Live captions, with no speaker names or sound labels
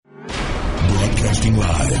Broadcasting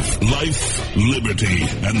live. Life, liberty,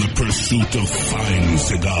 and the pursuit of fine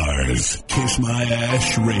cigars. Kiss My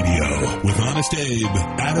Ash Radio with Honest Abe,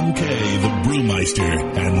 Adam K, the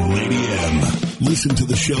Brewmeister, and Lady M. Listen to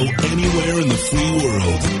the show anywhere in the free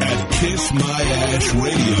world at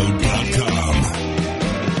KissMyAshRadio.com.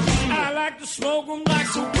 I like to smoke them like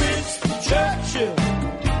Sir Winston Churchill,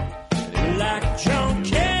 like John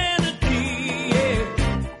Kennedy, yeah.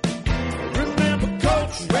 Remember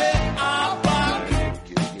Coach Red Auerbach,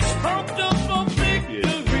 smoked up for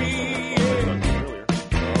victory, yeah.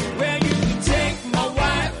 Well, you can take my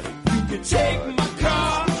wife, you can take my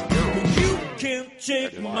car, but you can't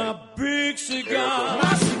take my big cigar.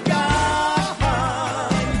 My cigar,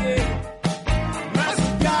 yeah. My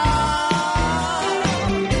cigar,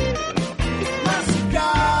 my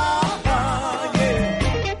cigar,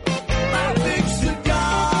 yeah. My big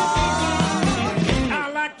cigar. I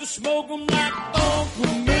like to smoke 'em like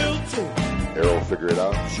Uncle Milton, Arrow, figure it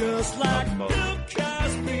out. just like Bill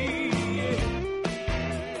Cosby, yeah.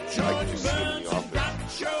 I can just sit in the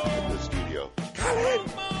office, in the studio.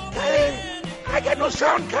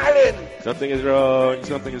 Something is wrong.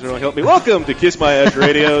 Something is wrong. Help me. Welcome to Kiss My Ash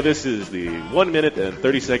Radio. This is the 1 minute and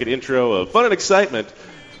 30-second intro of fun and excitement,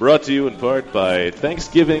 brought to you in part by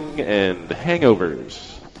Thanksgiving and hangovers.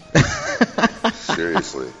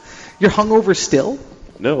 Seriously. You're hungover still?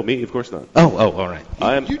 No, me, of course not. Oh, all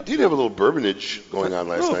right. You did have a little bourbonage going on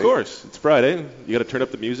last Oh, night. of course. It's Friday. You got to turn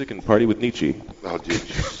up the music and party with Nietzsche. Oh, dude.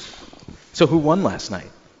 So who won last night?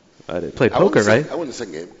 I did. Played I won poker, the right? I won the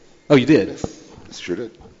second game. Oh, you did? Sure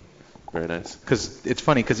did. Very nice. Because it's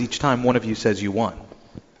funny, because each time one of you says you won.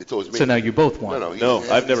 It's always me. So now you both won. No, No,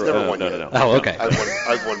 I've never won no, yet. no. Oh, okay.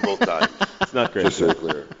 I've won both times. It's not great. Just so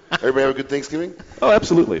clear. Everybody have a good Thanksgiving? Oh,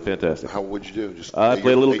 absolutely. Fantastic. How would you do? Just I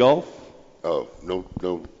played a little golf. Oh, no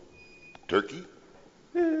turkey?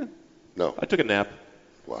 No. I took a nap.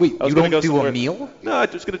 Wow. Wait, I was you gonna don't go do somewhere. a meal? No, I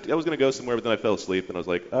was gonna go somewhere, but then I fell asleep, and I was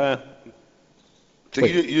like, So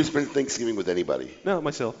Wait. you didn't spend Thanksgiving with anybody? no,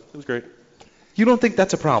 myself. It was great. You don't think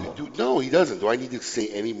that's a problem? Dude, no, he doesn't. Do I need to say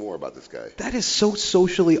any more about this guy? That is so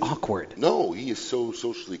socially awkward. No, he is so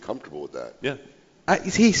socially comfortable with that. Yeah.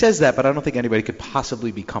 He says that, but I don't think anybody could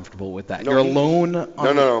possibly be comfortable with that. No, You're he- alone.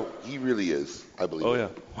 No. He really is. I believe Oh it. yeah.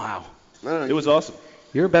 Wow. No, It was awesome.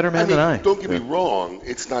 You're a better man than I. Don't get me wrong.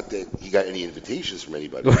 It's not that he got any invitations from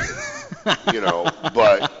anybody,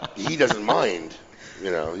 but he doesn't mind.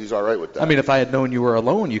 He's all right with that. I mean, if I had known you were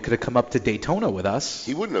alone, you could have come up to Daytona with us.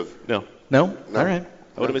 he wouldn't have. No, No? No. All right.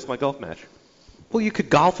 I would have missed my golf match. Well, you could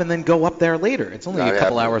golf and then go up there later. It's only Not a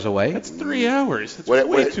couple happening. hours away. That's 3 hours. That's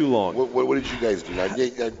way too long. What did you guys do? Now,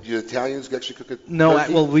 you Italians actually cook a No,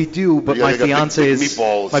 turkey? well, we do, but You my got big fiance's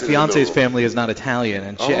meatballs my sitting in the fiance's middle. family is not Italian,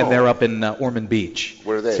 and Oh. and they're up in Ormond Beach.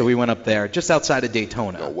 Where are they? So we went up there, just outside of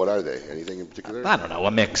Daytona. No, what are they? Anything in particular? I don't know,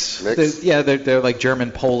 a mix. Mix? They're like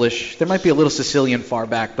German, Polish. There might be a little Sicilian far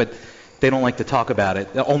back, but they don't like to talk about it.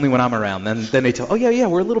 Only when I'm around. Then they tell, oh yeah,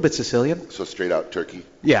 we're a little bit Sicilian. So straight out turkey.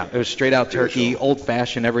 Yeah, it was straight out turkey, Traditional. old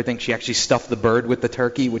fashioned, everything. She actually stuffed the bird with the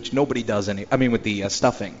turkey, which nobody does with the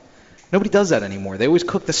stuffing. Nobody does that anymore. They always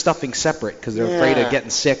cook the stuffing separate because they're afraid Yeah. of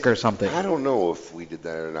getting sick or something. I don't know if we did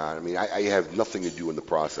that or not. I mean, I have nothing to do in the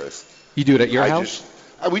process. You do it at your I house?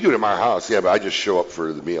 we do it at my house, yeah, but I just show up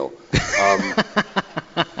for the meal.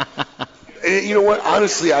 And you know what?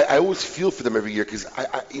 Honestly, I always feel for them every year because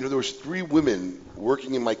there was 3 women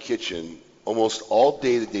working in my kitchen almost all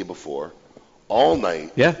day the day before, all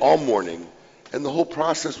night, Yeah. all morning, and the whole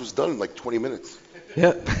process was done in like 20 minutes.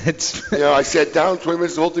 Yeah, it's I sat down, 20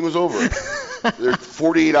 minutes, the whole thing was over. There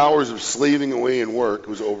 48 hours of slaving away and work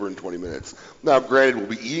was over in 20 minutes. Now, granted, we'll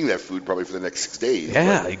be eating that food probably for the next 6 days.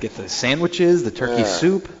 yeah. You get the sandwiches, the turkey Yeah.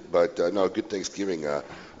 soup. But no, good Thanksgiving.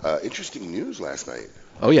 Interesting news last night.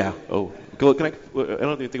 Oh yeah. Oh, can I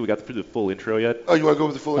don't even think we got through the full intro yet. Oh, you want to go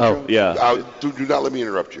with the full Oh, intro? yeah. Do not let me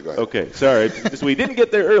interrupt you, guys. Okay, sorry. So we didn't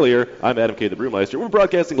get there earlier. I'm Adam K, the Brewmeister. We're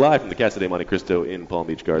broadcasting live from the Casa de Monte Cristo in Palm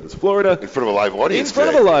Beach Gardens, Florida. In front of a live audience In front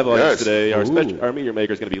of today. a live audience Yes. today. Ooh. Our meteor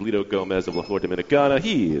maker is going to be Lido Gomez of La Flor Dominicana.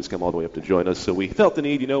 He has come all the way up to join us, so we felt the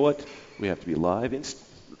need. You know what? We have to be live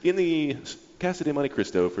in the Casa de Monte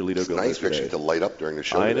Cristo for Lido It's Gomez nice actually today. to light up during the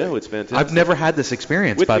show. I today. know, it's fantastic. I've never had this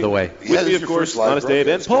experience, With by me- the way. Yeah, With this me, is of your course, first live Honest Abe, and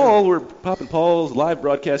broadcast, Paul. We're popping Paul's live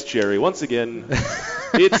broadcast cherry. Once again,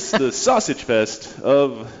 it's the sausage fest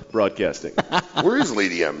of broadcasting. Where is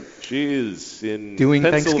Lady M? She is in Doing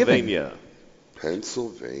Pennsylvania.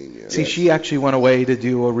 Pennsylvania. See, she actually went away to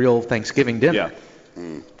do a real Thanksgiving dinner. Yeah.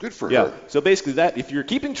 Good for Yeah. her. So basically, if you're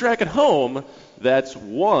keeping track at home, that's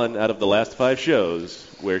 1 out of the last 5 shows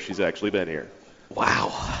where she's actually been here.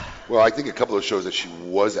 Wow. Well, I think a couple of shows that she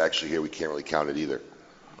was actually here, we can't really count it either.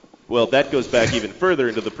 Well, that goes back even further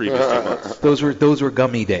into the previous 2 months. Those were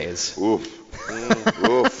gummy days. Oof.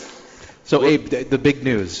 Oof. So, Abe, the big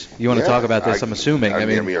news. You want to talk about this? I'm assuming. I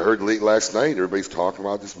mean, I heard late last night. Everybody's talking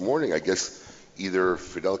about it this morning. I guess either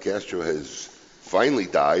Fidel Castro has finally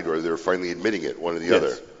died, or they're finally admitting it. One or the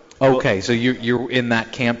other. Okay, so you're in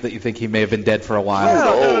that camp that you think he may have been dead for a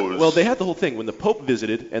while. Who knows? Well, they had the whole thing when the Pope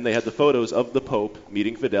visited, and they had the photos of the Pope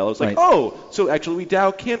meeting Fidel. It was like, Right. oh, so actually we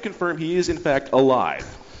now can confirm he is in fact alive,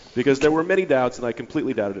 because there were many doubts, and I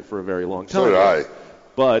completely doubted it for a very long time. So did I.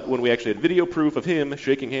 But when we actually had video proof of him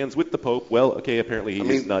shaking hands with the Pope, well, okay, apparently he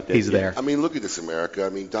is not dead. He's yet. there. I mean, look at this, America. I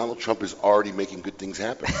mean, Donald Trump is already making good things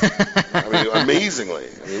happen. I mean, amazingly.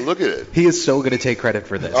 I mean, look at it. He is so going to take credit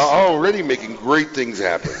for this. Already making great things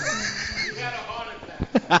happen.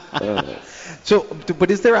 So,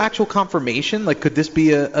 but is there actual confirmation? Like, could this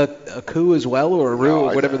be a coup as well, or a coup, No,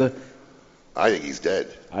 or whatever I think he's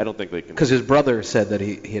dead. I don't think they can. Because his brother said that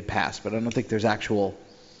he had passed, but I don't think there's actual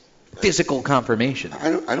physical confirmation. I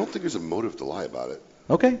don't think there's a motive to lie about it.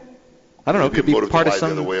 Okay. I don't know. It Maybe could be a motive to part of lie the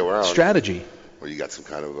some other way around. strategy. Or you got some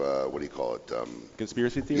kind of, what do you call it?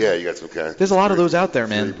 Conspiracy theory? Yeah, you got some kind of... There's a lot of those out there,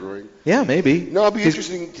 man. theory brewing. Yeah, maybe. No, it'd be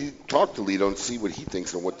interesting to talk to Lito and see what he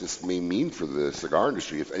thinks and what this may mean for the cigar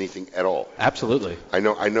industry, if anything at all. Absolutely. I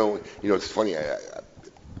know. You know, it's funny.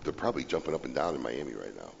 They're probably jumping up and down in Miami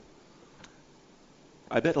right now.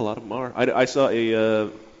 I bet a lot of them are. I saw a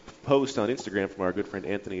post on Instagram from our good friend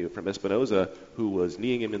Anthony from Espinoza, who was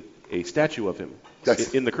kneeing him in a statue of him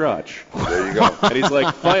in the crotch. There you go. And he's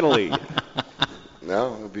like, finally.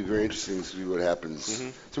 No, it'll be very interesting to see what happens.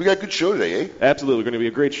 So we got a good show today, eh? Absolutely. We're going to be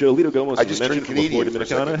a great show. Lito Gomez, I as just we turned mentioned, from Canadian Florida for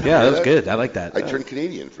a Dominicana. second. Yeah, that Hear was that? good. I like that. I turned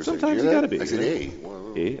Canadian for a second. Sometimes Hear you that? gotta be, I said, you know? hey. Well,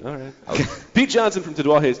 Hey, all right. Pete Johnson from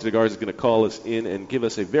Tatuajes Cigars is going to call us in and give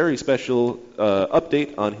us a very special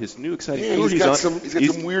update on his new exciting yeah, tour. he's got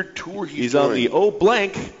some weird tour He's doing. on the Oh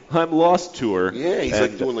Blank, I'm Lost tour. Yeah, he's and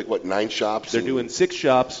like doing like, what, 9 shops? They're and- doing 6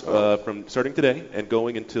 shops from starting today and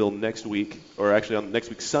going until next week, or actually on next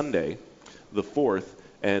week Sunday, the 4th.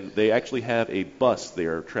 And they actually have a bus they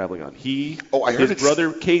are traveling on. I heard his it's-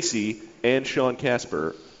 brother Casey, and Sean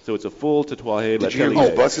Casper. So it's a full Tatuaje. Did you hear whose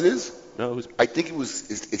bus it is? No, who's I think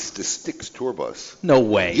it's the Styx tour bus. No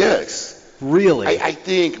way. Yes. Really? I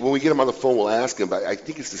think when we get him on the phone, we'll ask him, but I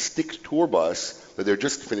think it's the Styx tour bus that they're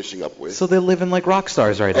just finishing up with. So they're living like rock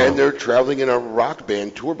stars right now. And they're traveling in a rock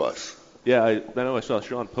band tour bus. Yeah, I know I saw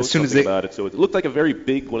Sean post soon as something they- about it. So it looked like a very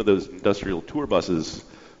big one of those industrial tour buses.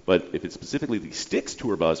 But if it's specifically the Styx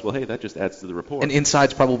tour bus, well, hey, that just adds to the rapport. And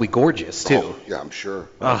inside's probably gorgeous, too. Oh, yeah, I'm sure.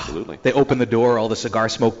 Absolutely. They open the door, all the cigar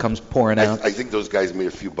smoke comes pouring out. I think those guys made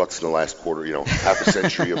a few bucks in the last quarter, half a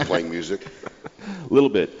century of playing music. A little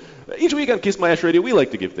bit. Each week on Kiss My Ash Radio, we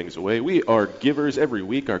like to give things away. We are givers every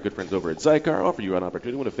week. Our good friends over at Zycar offer you an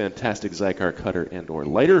opportunity to win a fantastic Zycar cutter and or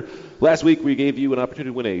lighter. Last week, we gave you an opportunity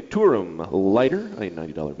to win a Turum lighter, a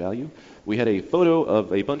 $90 value. We had a photo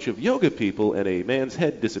of a bunch of yoga people and a man's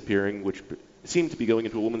head disappearing, which seemed to be going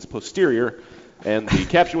into a woman's posterior. And the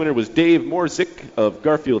caption winner was Dave Morzik of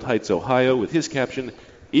Garfield Heights, Ohio, with his caption,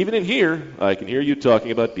 "Even in here, I can hear you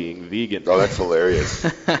talking about being vegan." Oh, that's hilarious.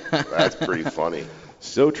 That's pretty funny.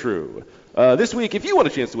 So true. This week, if you want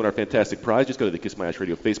a chance to win our fantastic prize, just go to the Kiss My Ash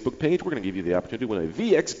Radio Facebook page. We're going to give you the opportunity to win a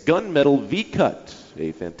VX Gunmetal V-Cut,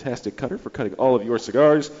 a fantastic cutter for cutting all of your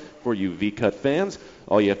cigars for you V-Cut fans.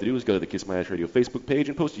 All you have to do is go to the Kiss My Ash Radio Facebook page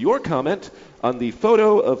and post your comment on the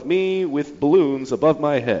photo of me with balloons above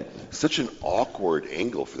my head. Such an awkward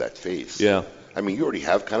angle for that face. Yeah. I mean, you already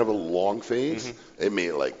have kind of a long face. They made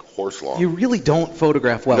it like horse long. You really don't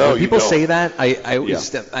photograph well. No, when you people don't. say that, I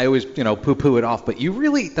always poo-poo it off. But you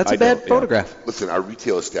really, that's a bad photograph. Listen, our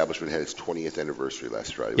retail establishment had its 20th anniversary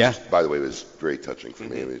last Friday. Yeah. Which, by the way, was very touching for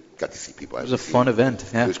me. I mean, got to see people. It was a fun event.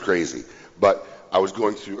 Yeah. It was crazy. But I was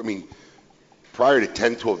going through, prior to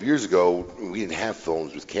 10, 12 years ago, we didn't have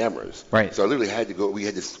phones with cameras. Right. So I literally had to go, we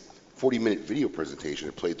had this 40-minute video presentation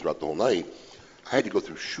that played throughout the whole night. I had to go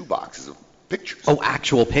through shoe boxes of pictures. Oh,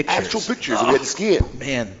 actual pictures. Actual pictures. And we had to scan.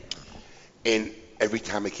 Man. And every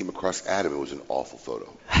time I came across Adam, it was an awful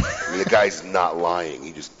photo. The guy's not lying.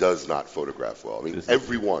 He just does not photograph well.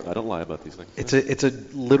 Everyone. I don't lie about these things. It's a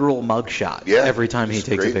literal mugshot every time he It's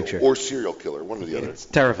takes great. a picture. Or serial killer, one or the other. It's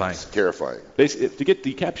terrifying. It's terrifying. Basically, to get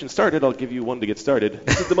the caption started, I'll give you one to get started.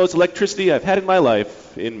 This is the most electricity I've had in my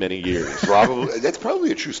life in many years. That's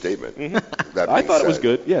probably a true statement. That I being thought it was said.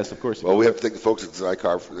 good. Yes, of course. Well, we have to thank the folks at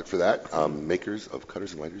Zycar for that. Makers of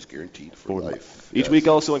cutters and lighters guaranteed for life. Each week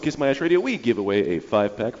also on Kiss My Ash Radio, we give away a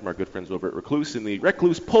 5-pack from our good friends over at Recluse in the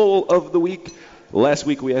Recluse Poll of the Week. Last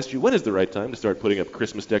week we asked you when is the right time to start putting up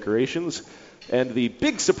Christmas decorations, and the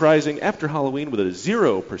big surprising after Halloween with a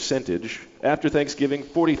 0%, after Thanksgiving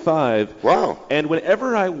 45. Wow. And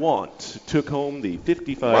whenever I want took home the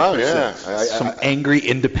 55%. Wow, yeah. Some angry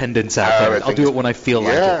independents out there. I'll do it when I feel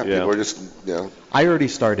like it. Yeah, people are just, I already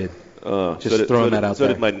started. Just throwing that out there.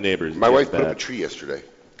 So did my neighbors. My wife put up a tree yesterday.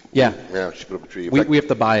 Yeah. Yeah, she put up a tree. We have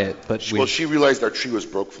to buy it, but she realized our tree was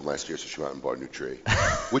broke from last year, so she went out and bought a new tree,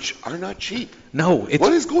 which are not cheap. No,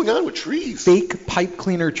 what is going on with trees? Fake pipe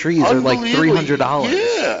cleaner trees are like $300.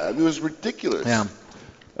 Yeah, I mean, it was ridiculous. Yeah.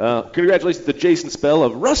 Congratulations to Jason Spell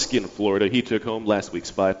of Ruskin, Florida. He took home last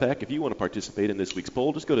week's 5-pack. If you want to participate in this week's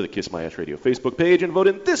poll, just go to the Kiss My Ash Radio Facebook page and vote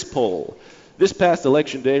in this poll. This past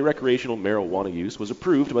Election Day, recreational marijuana use was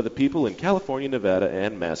approved by the people in California, Nevada,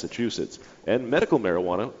 and Massachusetts. And medical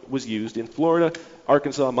marijuana was used in Florida,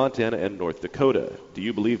 Arkansas, Montana, and North Dakota. Do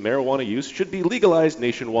you believe marijuana use should be legalized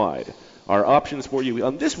nationwide? Our options for you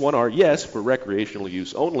on this one are yes for recreational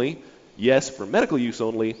use only, yes for medical use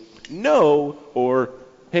only, no, or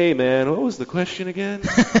hey man, what was the question again?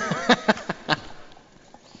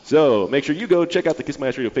 So make sure you go check out the Kiss My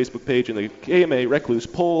Ash Radio Facebook page and the KMA Recluse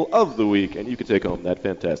poll of the week, and you can take home that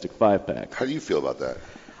fantastic 5-pack. How do you feel about that?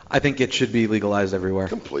 I think it should be legalized everywhere.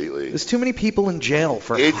 Completely. There's too many people in jail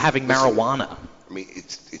for having marijuana. I mean,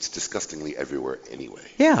 it's disgustingly everywhere anyway.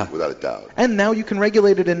 Yeah. Without a doubt. And now you can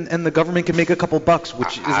regulate it, and the government can make a couple bucks,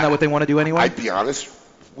 which isn't that what they want to do anyway? I'd be honest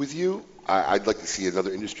with you. I'd like to see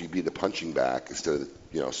another industry be the punching bag instead of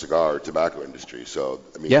the cigar or tobacco industry. So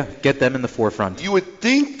I mean, yeah, get them in the forefront. You would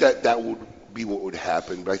think that would be what would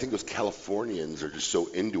happen, but I think those Californians are just so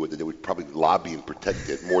into it that they would probably lobby and protect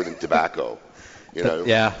it more than tobacco.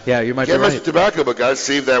 Yeah, you might be right. Can't mess with tobacco, but guys,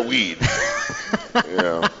 save that weed.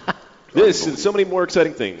 This and so many more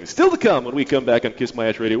exciting things still to come when we come back on Kiss My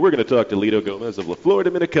Ash Radio. We're going to talk to Lito Gomez of La Flor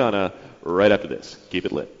Dominicana right after this. Keep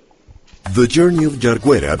it lit. The journey of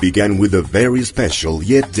Yarguera began with a very special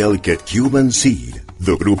yet delicate Cuban seed.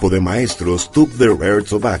 The Grupo de Maestros took their rare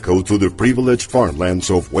tobacco to the privileged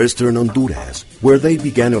farmlands of western Honduras, where they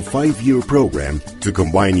began a 5-year program to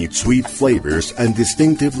combine its sweet flavors and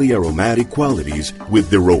distinctively aromatic qualities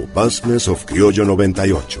with the robustness of Criollo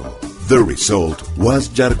 98. The result was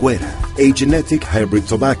Yarguera, a genetic hybrid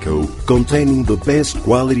tobacco containing the best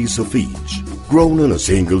qualities of each. Grown in a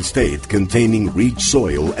single state containing rich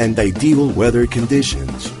soil and ideal weather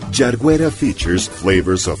conditions, Yarguera features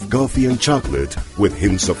flavors of coffee and chocolate with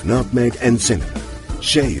hints of nutmeg and cinnamon.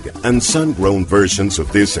 Shade and sun-grown versions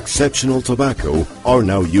of this exceptional tobacco are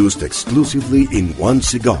now used exclusively in one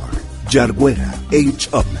cigar, Yarguera H.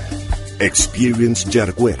 Upmann. Experience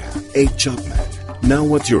Yarguera H. Upmann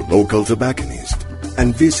now at your local tobacconist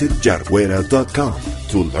and visit yarguera.com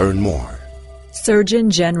to learn more.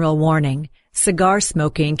 Surgeon General warning. Cigar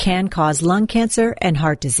smoking can cause lung cancer and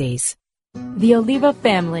heart disease. The Oliva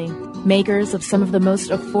family, makers of some of the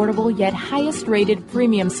most affordable yet highest-rated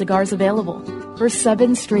premium cigars available. For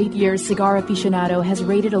 7 straight years, Cigar Aficionado has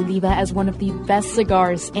rated Oliva as one of the best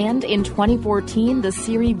cigars, and in 2014, the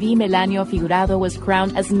Serie V Melanio Figurado was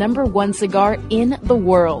crowned as #1 cigar in the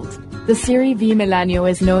world. The Serie V Melanio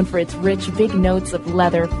is known for its rich, big notes of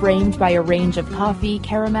leather framed by a range of coffee,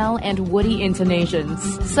 caramel, and woody intonations.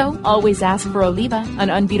 So, always ask for Oliva, an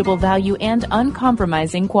unbeatable value and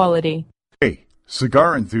uncompromising quality. Hey,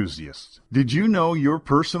 cigar enthusiasts, did you know your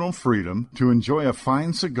personal freedom to enjoy a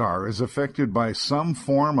fine cigar is affected by some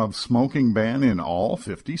form of smoking ban in all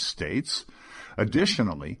 50 states?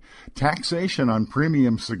 Additionally, taxation on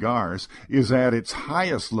premium cigars is at its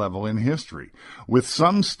highest level in history, with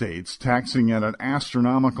some states taxing at an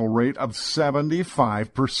astronomical rate of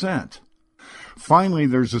 75%. Finally,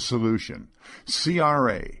 there's a solution.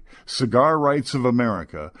 CRA, Cigar Rights of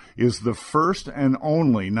America, is the first and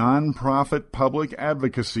only non-profit public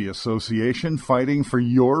advocacy association fighting for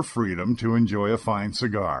your freedom to enjoy a fine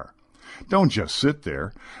cigar. Don't just sit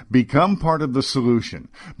there. Become part of the solution.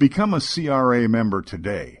 Become a CRA member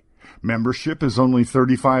today. Membership is only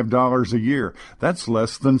 $35 a year. That's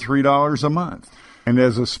less than $3 a month. And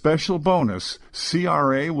as a special bonus,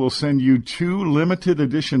 CRA will send you 2 limited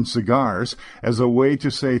edition cigars as a way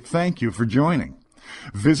to say thank you for joining.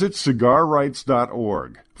 Visit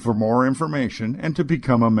cigarrights.org for more information and to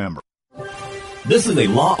become a member. This is a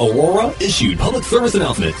La Aurora issued public service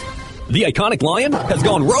announcement. The iconic lion has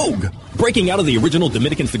gone rogue. Breaking out of the original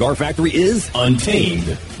Dominican cigar factory is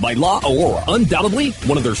Untamed by La Aurora. Undoubtedly,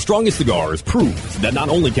 one of their strongest cigars proves that not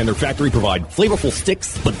only can their factory provide flavorful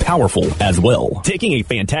sticks, but powerful as well. Taking a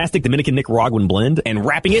fantastic Dominican Nicaraguan blend and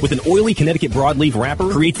wrapping it with an oily Connecticut broadleaf wrapper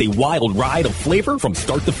creates a wild ride of flavor from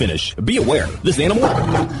start to finish. Be aware, this animal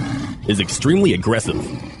is extremely aggressive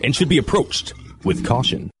and should be approached with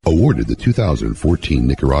caution. Awarded the 2014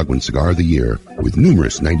 Nicaraguan Cigar of the Year with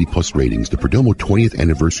numerous 90-plus ratings, the Perdomo 20th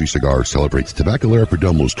Anniversary Cigar celebrates Tabacalera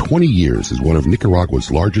Perdomo's 20 years as one of Nicaragua's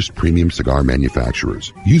largest premium cigar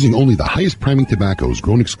manufacturers. Using only the highest priming tobaccos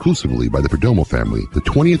grown exclusively by the Perdomo family, the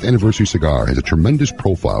 20th Anniversary Cigar has a tremendous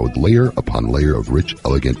profile with layer upon layer of rich,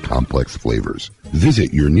 elegant, complex flavors.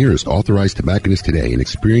 Visit your nearest authorized tobacconist today and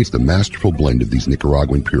experience the masterful blend of these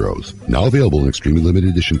Nicaraguan puros. Now available in extremely limited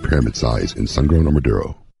edition pyramid size in sun-grown or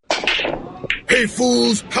Maduro. Hey,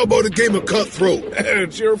 fools, how about a game of Cutthroat?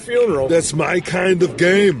 It's your funeral. That's my kind of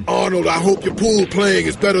game. Arnold, I hope your pool playing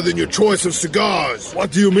is better than your choice of cigars.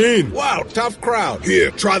 What do you mean? Wow, tough crowd. Here,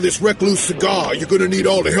 try this Recluse cigar. You're gonna need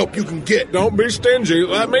all the help you can get. Don't be stingy.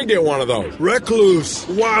 Let me get one of those. Recluse.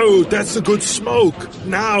 Wow, that's a good smoke.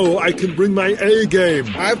 Now I can bring my A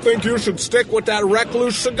game. I think you should stick with that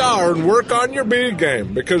Recluse cigar and work on your B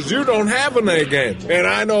game, because you don't have an A game. And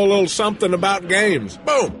I know a little something about games.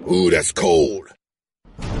 Boom. Ooh, that's cold.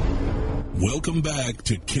 Welcome back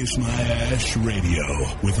to Kiss My Ash Radio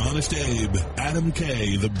with Honest Abe, Adam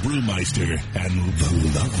K, the Brewmeister, and the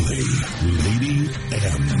lovely Lady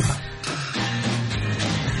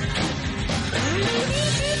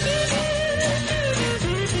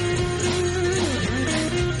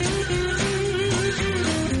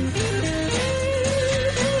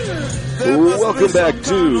M. Welcome back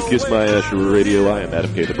to Kiss My Ash Radio. I am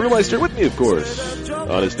Adam K, the Brewmeister. With me, of course,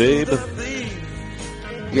 Honest Abe.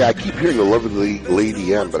 Yeah, I keep hearing the lovely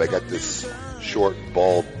Lady M, but I got this short,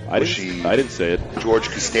 bald, bushy... I didn't say it. George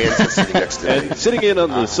Costanza sitting next to me. And sitting in on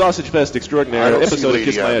the Sausage Fest Extraordinaire episode of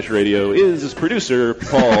Kiss My Ash Radio is his producer,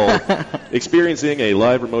 Paul, experiencing a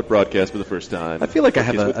live remote broadcast for the first time. I feel like I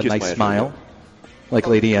have a nice smile, like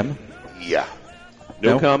Lady M. Yeah.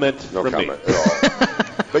 No comment No from comment me. at all.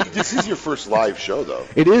 But this is your first live show, though.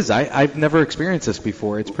 It is. I've never experienced this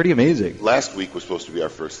before. It's pretty amazing. Last week was supposed to be our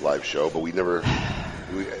first live show, but we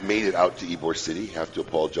made it out to Ybor City. Have to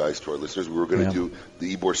apologize to our listeners. We were going to do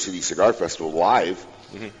the Ybor City Cigar Festival live.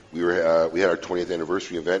 Mm-hmm. We had our 20th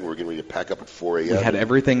anniversary event, and we were getting ready to pack up at 4 a.m. We had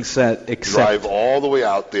everything set except... Drive all the way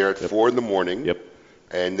out there at 4 in the morning. Yep.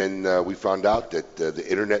 And then we found out that the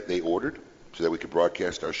internet they ordered so that we could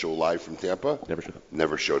broadcast our show live from Tampa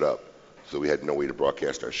never showed up. So we had no way to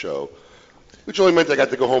broadcast our show, which only meant I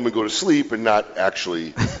got to go home and go to sleep and not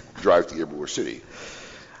actually drive to Ybor City.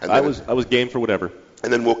 And I was game for whatever.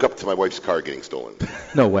 And then woke up to my wife's car getting stolen.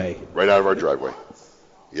 No way. Right out of our driveway.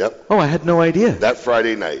 Yep. Oh, I had no idea. That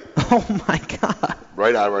Friday night. Oh, my God.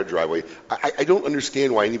 Right out of our driveway. I don't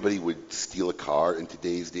understand why anybody would steal a car in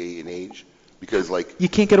today's day and age. Because, like... You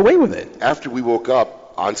can't get away with it. After we woke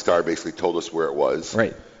up, OnStar basically told us where it was.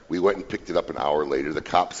 Right. We went and picked it up an hour later. The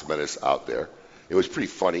cops met us out there. It was pretty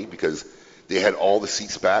funny because they had all the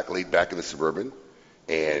seats laid back in the Suburban,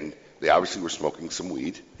 and they obviously were smoking some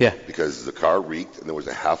weed. Yeah. Because the car reeked, and there was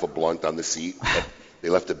a half a blunt on the seat. They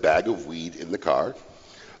left a bag of weed in the car,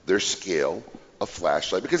 their scale, a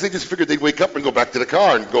flashlight, because they just figured they'd wake up and go back to the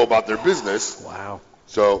car and go about their business. Wow.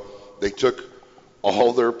 So they took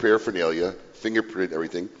all their paraphernalia, fingerprint,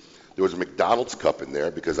 everything. There was a McDonald's cup in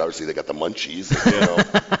there because obviously they got the munchies,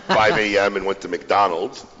 5 a.m. and went to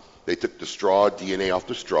McDonald's. They took the straw, DNA off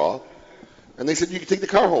the straw, and they said, you can take the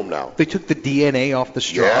car home now. They took the DNA off the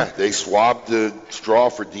straw? Yeah, they swabbed the straw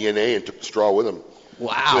for DNA and took the straw with them.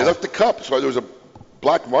 Wow. So they left the cup. So there was a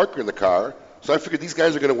black marker in the car. So I figured these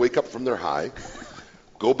guys are going to wake up from their high,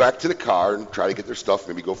 go back to the car and try to get their stuff,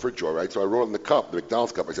 maybe go for a joyride. So I wrote on the cup, the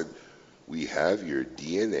McDonald's cup, I said, we have your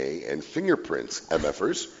DNA and fingerprints,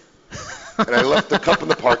 MFers. And I left the cup in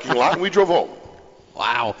the parking lot, and we drove home.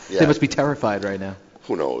 Wow. Yeah. They must be terrified right now.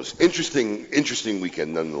 Who knows? Interesting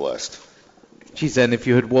weekend nonetheless. Geez, and if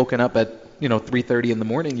you had woken up at 3:30 in the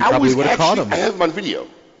morning, you probably would have caught them. I have them on video.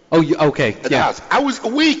 Oh, okay. At the house. I was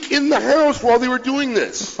awake in the house while they were doing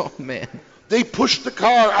this. Oh, man. They pushed the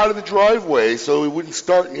car out of the driveway so it wouldn't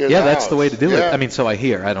start near the house. Yeah, that's the way to do it. I mean, so I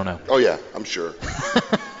hear. I don't know. Oh, yeah, I'm sure.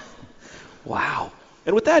 Wow.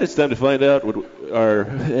 And with that, it's time to find out what our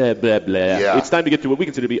blah, blah. Yeah. It's time to get to what we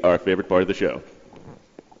consider to be our favorite part of the show.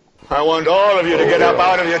 I want all of you to get up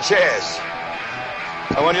out of your chairs.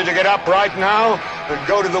 I want you to get up right now and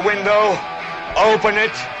go to the window, open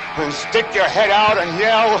it, and stick your head out and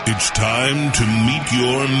yell. It's time to meet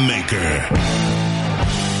your maker.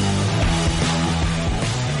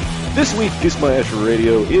 This week, Kiss My Ash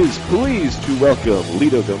Radio is pleased to welcome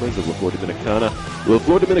Lido Gomez of La Flor Dominicana. La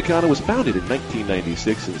Flor Dominicana was founded in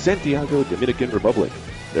 1996 in Santiago, Dominican Republic.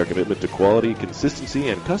 Their commitment to quality, consistency,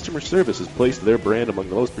 and customer service has placed their brand among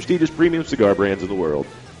the most prestigious premium cigar brands in the world.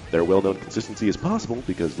 Their well-known consistency is possible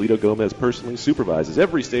because Lito Gomez personally supervises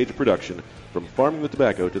every stage of production, from farming the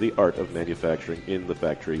tobacco to the art of manufacturing in the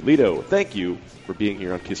factory. Lito, thank you for being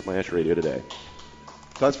here on Kiss My Ash Radio today.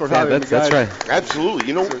 Thanks for having me, guys. That's right. Absolutely.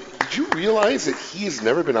 You know, did you realize that he has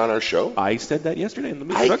never been on our show? I said that yesterday in the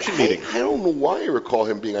production meeting. I don't know why I recall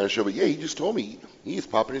him being on our show, but yeah, he just told me he is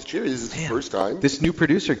popping his cherry. This is his first time. This new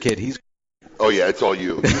producer kid, he's... Oh, yeah, it's all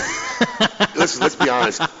you. Listen, let's be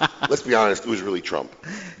honest. Let's be honest. It was really Trump.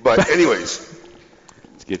 But anyways,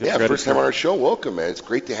 first time on our show. Welcome, man. It's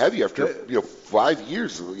great to have you after 5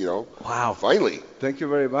 years. Wow. Finally. Thank you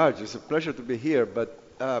very much. It's a pleasure to be here. But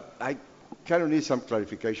I kind of need some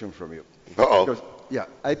clarification from you. Uh-oh. Because,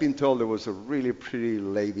 I've been told there was a really pretty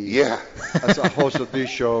lady as a host of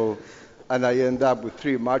this show. And I end up with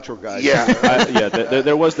 3 macho guys.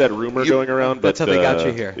 There was that rumor going around. That's but, how they got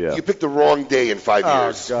you here. You picked the wrong day in 5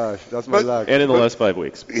 years. Oh, gosh, that's my luck. And in the last 5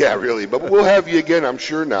 weeks. Yeah, really. But we'll have you again, I'm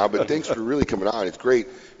sure now. But thanks for really coming on. It's great.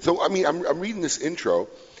 So, I mean, I'm reading this intro,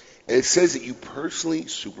 and it says that you personally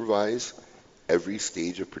supervise every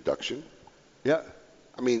stage of production. Yeah.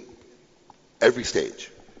 I mean, every stage.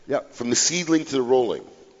 Yeah. From the seedling to the rolling.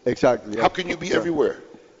 Exactly. Yeah. How can you be everywhere?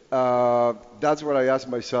 That's what I ask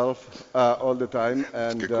myself all the time. And,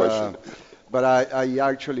 That's a good question. But I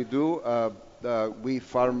actually do. We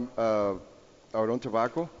farm our own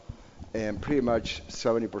tobacco, and pretty much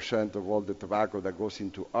 70% of all the tobacco that goes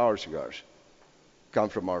into our cigars come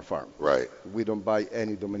from our farm. Right. We don't buy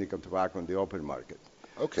any Dominican tobacco in the open market.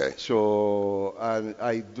 Okay. So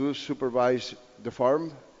I do supervise the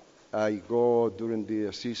farm. I go during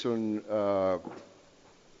the season.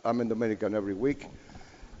 I'm in Dominican every week.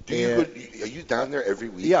 Are you down there every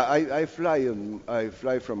week? Yeah, I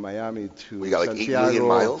fly from Miami to We got like Santiago, 8 million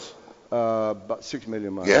miles? About 6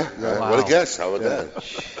 million miles. Yeah? What a guess. How about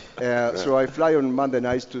that? So I fly on Monday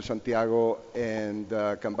nights to Santiago and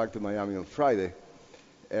come back to Miami on Friday.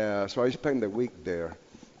 So I spend the week there.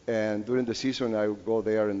 And during the season, I would go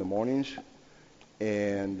there in the mornings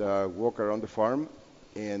and walk around the farm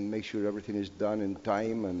and make sure everything is done in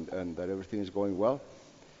time and that everything is going well.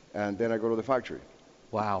 And then I go to the factory.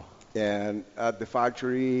 Wow. And at the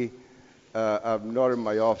factory, I'm not in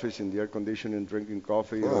my office in the air conditioning, drinking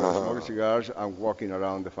coffee or smoking cigars. I'm walking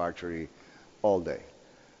around the factory all day.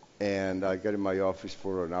 And I get in my office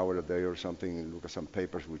for an hour a day or something and look at some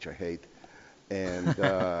papers, which I hate. And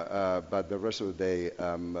but the rest of the day,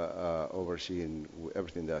 I'm overseeing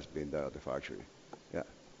everything that's being done at the factory. Yeah.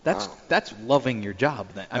 That's loving your job.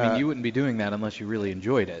 Then. I mean, you wouldn't be doing that unless you really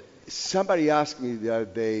enjoyed it. Somebody asked me the other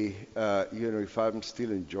day, if I'm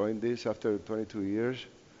still enjoying this after 22 years,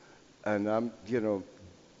 and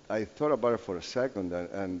I thought about it for a second,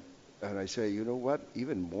 and I say, you know what?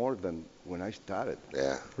 Even more than when I started.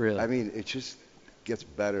 Yeah. Really? I mean, it just gets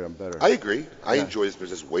better and better. I agree. I enjoy this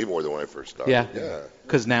business way more than when I first started. Yeah.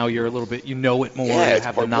 Because now you're a little bit, you know it more. Yeah, you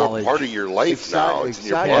have the knowledge. More part of your life now. It's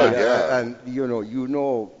exactly. in your blood. Yeah. And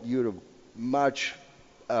you're much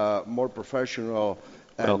more professional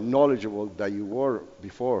and knowledgeable than you were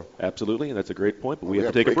before. Absolutely, and that's a great point, but we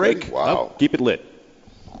have to take a break. Wow. Keep it lit.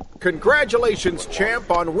 Congratulations,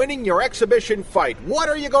 champ, on winning your exhibition fight. What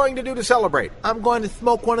are you going to do to celebrate? I'm going to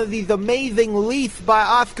smoke one of these amazing Leaf by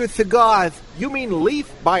Oscar cigars. You mean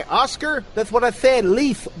Leaf by Oscar? That's what I said,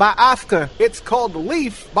 Leaf by Oscar. It's called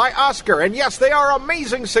Leaf by Oscar, and yes, they are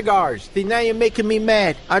amazing cigars. See, now you're making me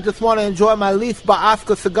mad. I just want to enjoy my Leaf by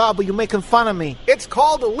Oscar cigar, but you're making fun of me. It's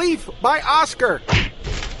called Leaf by Oscar.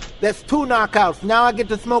 That's 2 knockouts. Now I get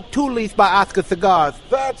to smoke 2 Leaf by Oscar cigars.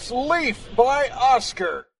 That's Leaf by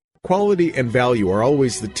Oscar. Quality and value are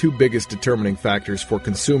always the 2 biggest determining factors for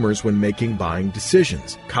consumers when making buying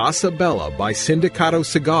decisions. Casa Bella by Sindicato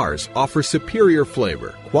Cigars offers superior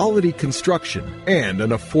flavor, quality construction, and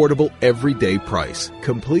an affordable everyday price.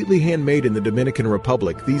 Completely handmade in the Dominican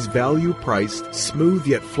Republic, these value-priced, smooth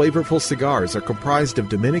yet flavorful cigars are comprised of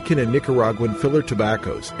Dominican and Nicaraguan filler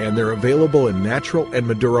tobaccos, and they're available in natural and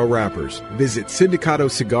Maduro wrappers. Visit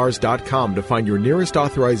SindicatoCigars.com to find your nearest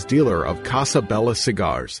authorized dealer of Casa Bella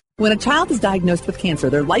cigars. When a child is diagnosed with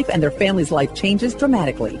cancer, their life and their family's life changes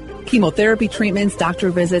dramatically. Chemotherapy treatments,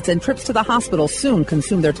 doctor visits, and trips to the hospital soon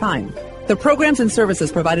consume their time. The programs and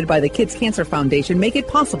services provided by the Kids Cancer Foundation make it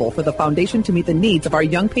possible for the foundation to meet the needs of our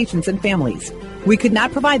young patients and families. We could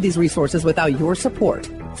not provide these resources without your support.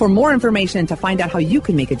 For more information and to find out how you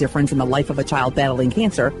can make a difference in the life of a child battling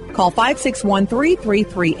cancer, call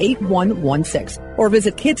 561-333-8116 or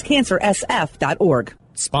visit kidscancersf.org.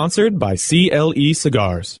 Sponsored by CLE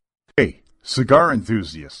Cigars. Hey, cigar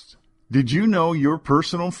enthusiasts. Did you know your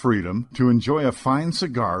personal freedom to enjoy a fine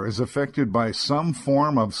cigar is affected by some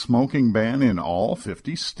form of smoking ban in all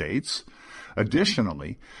 50 states?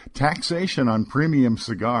 Additionally, taxation on premium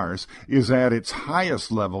cigars is at its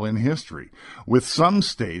highest level in history, with some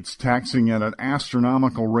states taxing at an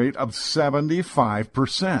astronomical rate of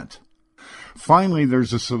 75%. Finally,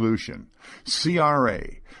 there's a solution. CRA,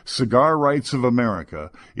 Cigar Rights of America,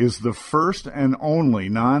 is the first and only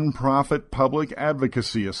non-profit public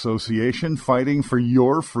advocacy association fighting for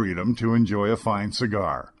your freedom to enjoy a fine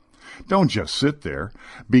cigar. Don't just sit there.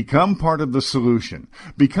 Become part of the solution.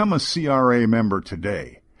 Become a CRA member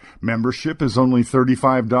today. Membership is only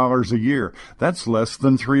 $35 a year. That's less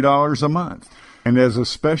than $3 a month. And as a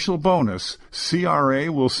special bonus,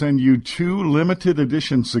 CRA will send you 2 limited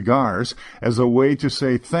edition cigars as a way to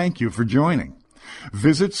say thank you for joining.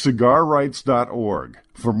 Visit cigarrights.org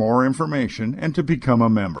for more information and to become a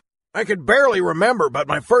member. I could barely remember, but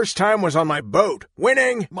my first time was on my boat.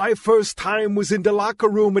 Winning! My first time was in the locker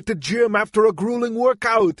room at the gym after a grueling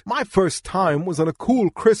workout. My first time was on a cool,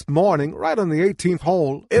 crisp morning right on the 18th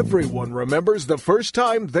hole. Everyone remembers the first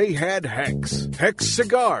time they had Hex. Hex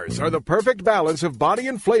cigars are the perfect balance of body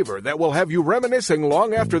and flavor that will have you reminiscing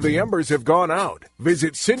long after the embers have gone out.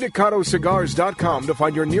 Visit syndicatocigars.com to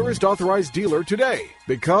find your nearest authorized dealer today,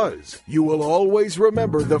 because you will always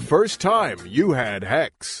remember the first time you had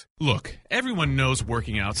Hex. Look, everyone knows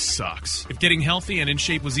working out sucks. If getting healthy and in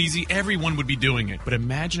shape was easy, everyone would be doing it. But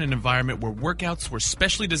imagine an environment where workouts were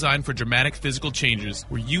specially designed for dramatic physical changes,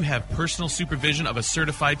 where you have personal supervision of a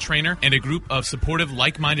certified trainer and a group of supportive,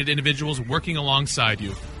 like-minded individuals working alongside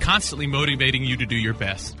you, constantly motivating you to do your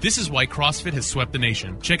best. This is why CrossFit has swept the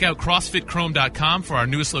nation. Check out CrossFitChrome.com for our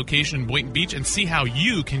newest location in Boynton Beach and see how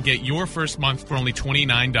you can get your first month for only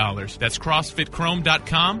 $29. That's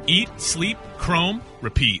CrossFitChrome.com. Eat, sleep, Chrome,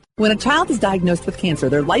 repeat. When a child is diagnosed with cancer,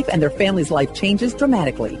 their life and their family's life changes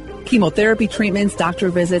dramatically. Chemotherapy treatments, doctor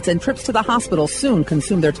visits, and trips to the hospital soon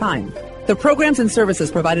consume their time. The programs and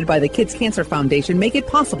services provided by the Kids Cancer Foundation make it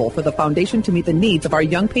possible for the foundation to meet the needs of our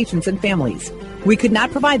young patients and families. We could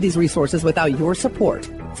not provide these resources without your support.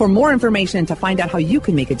 For more information and to find out how you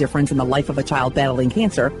can make a difference in the life of a child battling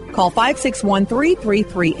cancer, call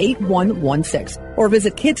 561-333-8116 or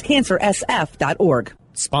visit kidscancersf.org.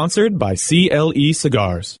 Sponsored by CLE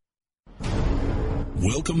Cigars.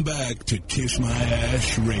 Welcome back to Kiss My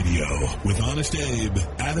Ash Radio with Honest Abe,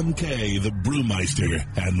 Adam K, the Brewmeister,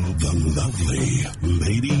 and the lovely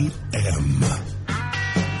Lady M.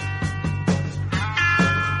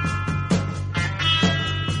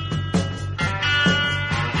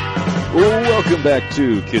 Welcome back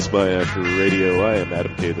to Kiss My Ash Radio. I am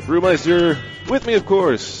Adam K, the Brewmeister. With me, of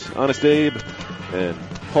course, Honest Abe and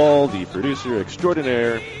Paul, the producer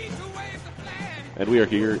extraordinaire. And we are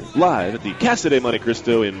here live at the Casa de Monte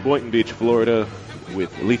Cristo in Boynton Beach, Florida,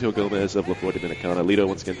 with Lito Gomez of La Flor Dominicana. Lito,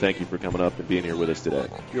 once again, thank you for coming up and being here with us today.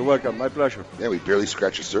 You're welcome. My pleasure. Yeah, we barely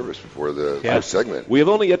scratched the surface before the live segment. We have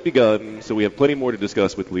only yet begun, so we have plenty more to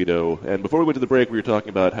discuss with Lito. And before we went to the break, we were talking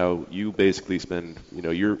about how you basically spend,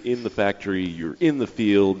 you're in the factory, you're in the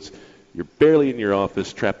fields, you're barely in your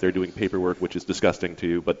office, trapped there doing paperwork, which is disgusting to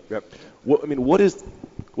you. But what is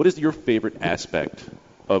your favorite aspect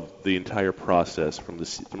of the entire process, from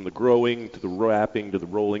the growing to the wrapping to the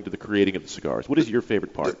rolling to the creating of the cigars? What is your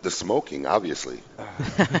favorite part? The smoking, obviously.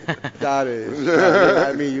 That is.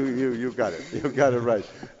 I mean, you got it. You got it right.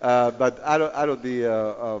 But out of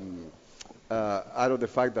the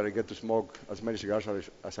fact that I get to smoke as many cigars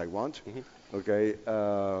as I want, okay.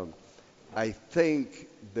 I think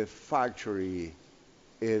the factory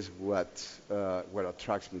is what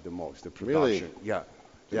attracts me the most. The production. Really? Yeah.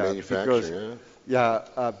 The manufacturing.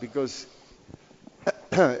 Because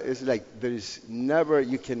it's like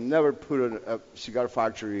you can never put a cigar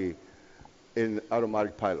factory in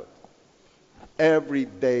automatic pilot. Every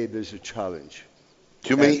day there's a challenge.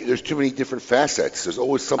 There's too many different facets. There's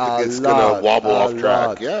always something that's going to wobble off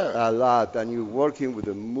track. A lot. And you're working with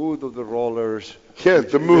the mood of the rollers. Yeah,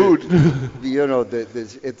 the mood.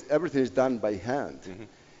 Everything is done by hand.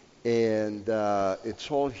 And it's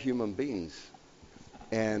all human beings.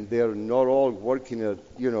 And they're not all working at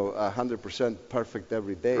 100% perfect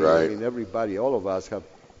every day. Right. I mean, everybody, all of us have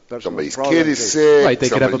personal somebody's problems. Kid is sick. Right, they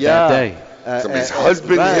could have a bad day. Somebody's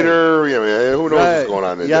husband hit her. Who knows what's going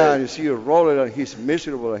on in there? Yeah, and you see a roller, and he's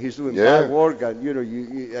miserable, and he's doing bad work, and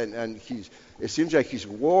it seems like his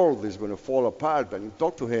world is going to fall apart. But you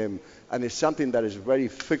talk to him, and it's something that is very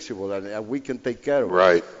fixable, and we can take care of.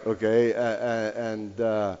 Right. Okay.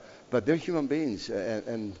 But they're human beings,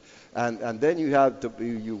 and then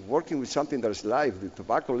you're working with something that is live. The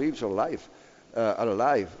tobacco leaves are alive,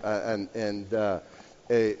 and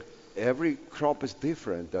every crop is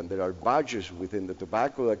different, and there are badges within the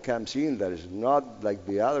tobacco that comes in that is not like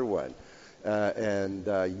the other one, and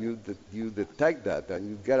you detect that, and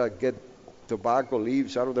you gotta get tobacco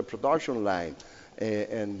leaves out of the production line,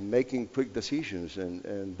 and making quick decisions,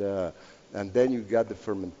 and then you got the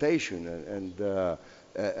fermentation, and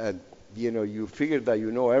you figure that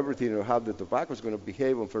you know everything or how the tobacco is going to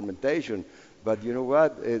behave on fermentation, but you know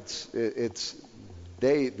what?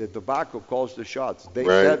 The tobacco calls the shots.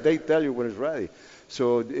 They tell you when it's ready.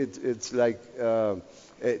 So it's like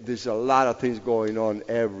there's a lot of things going on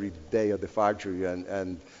every day at the factory,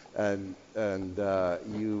 and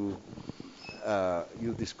you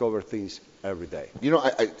discover things every day.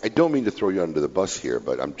 I don't mean to throw you under the bus here,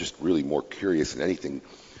 but I'm just really more curious than anything.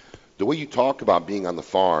 The way you talk about being on the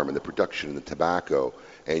farm and the production and the tobacco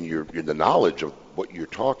and the knowledge of what you're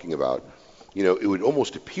talking about, it would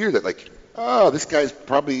almost appear that this guy's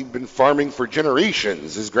probably been farming for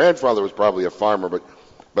generations. His grandfather was probably a farmer,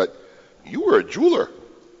 but you were a jeweler.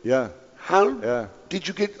 Yeah. How did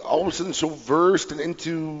you get all of a sudden so versed and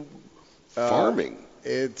into farming?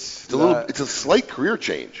 It's a slight career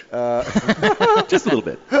change. Just a little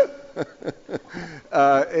bit.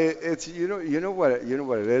 It's you know what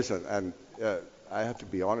it is, and I have to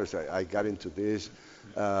be honest. I got into this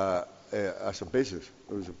as a business.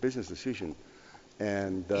 It was a business decision,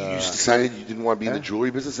 and you just decided you didn't want to be in the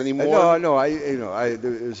jewelry business anymore. No.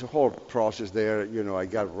 There's a whole process there. I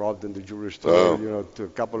got robbed in the jewelry store. A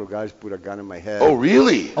couple of guys put a gun in my head. Oh,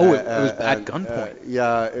 really? Oh, it was at gunpoint.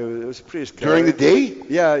 Yeah, it was pretty scary. During the day?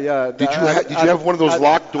 Yeah. Did you have one of those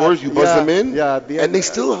locked doors? You buzz them in? Yeah. And they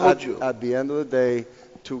still hold you. At the end of the day,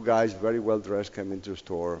 two guys very well dressed came into the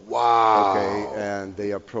store. Wow. Okay, and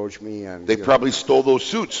they approached me, and they probably stole those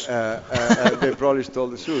suits. They probably stole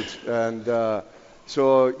the suits, and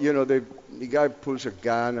so the guy pulls a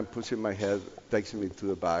gun and puts it in my head, takes me to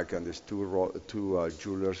the back, and there's two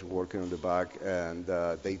jewelers working on the back, and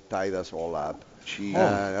they tied us all up. Jeez.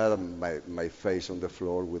 And I had my face on the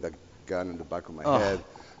floor with a gun in the back of my head.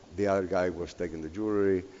 The other guy was taking the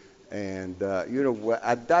jewelry, and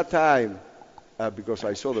at that time, because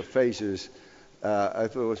I saw the faces, I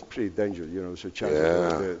thought it was pretty dangerous. It was a chance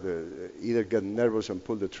to either get nervous and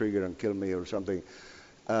pull the trigger and kill me or something.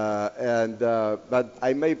 But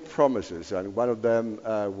I made promises, and one of them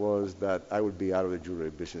was that I would be out of the jewelry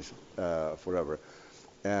business forever.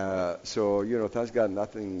 So thanks God,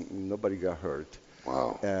 nobody got hurt.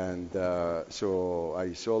 Wow. And so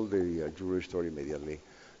I sold the jewelry store immediately,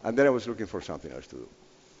 and then I was looking for something else to do.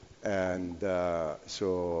 And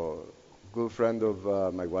so a good friend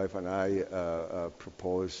of my wife and I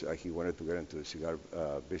proposed. He wanted to get into the cigar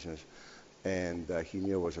business, and he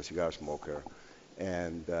knew I was a cigar smoker.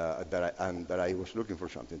 And that I was looking for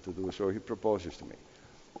something to do, so he proposes to me,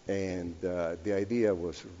 and the idea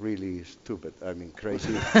was really stupid. I mean,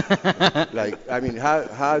 crazy.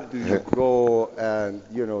 How do you go and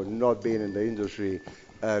not being in the industry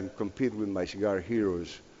and compete with my cigar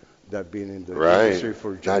heroes that been in the industry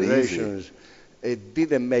for generations? It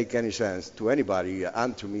didn't make any sense to anybody,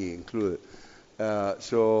 and to me included. I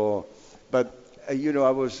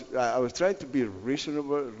was trying to be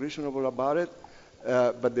reasonable about it.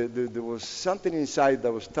 But there was something inside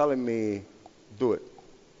that was telling me, do it.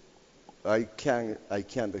 I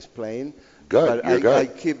can't explain. Good. But I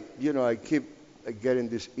keep getting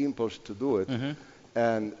this impulse to do it. Mm-hmm.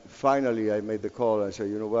 And finally, I made the call and said,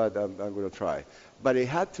 you know what, I'm going to try. But it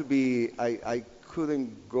had to be. I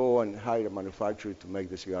couldn't go and hire a manufacturer to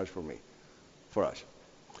make the cigars for us.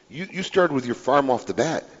 You started with your farm off the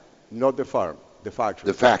bat. Not the farm, the factory.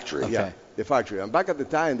 The factory. Okay. Yeah. The factory. And back at the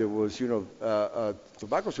time, there was,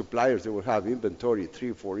 tobacco suppliers, they would have inventory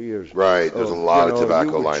 3-4 years. Right. There's a lot of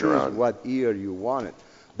tobacco lying around. What year you wanted.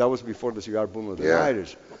 That was before the cigar boom of the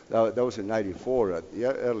 90s. That was in 94,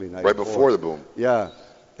 early 94. Right before the boom. Yeah.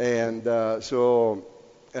 And so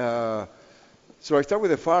I started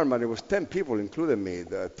with the farm, and it was 10 people, including me,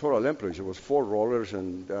 the total employees. It was 4 rollers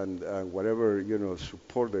and whatever,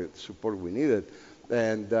 support we needed.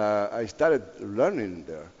 And I started learning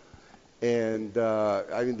there. And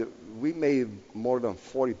we made more than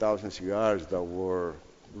 40,000 cigars that were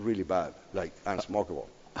really bad, like unsmokable.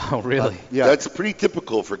 Oh, really? Yeah. That's pretty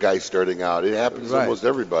typical for guys starting out. It happens to almost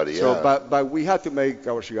everybody. So, but we had to make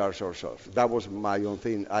our cigars ourselves. That was my own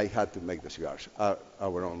thing. I had to make the cigars, our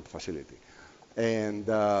own facility. And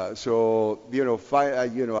as a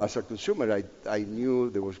consumer, I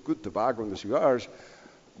knew there was good tobacco in the cigars,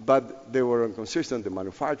 but they were inconsistent. The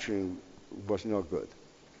manufacturing was not good.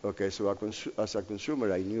 Okay, so as a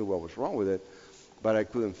consumer, I knew what was wrong with it, but I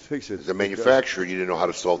couldn't fix it. As a manufacturer, you didn't know how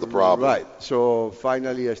to solve the problem. Right. So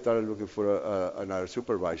finally, I started looking for another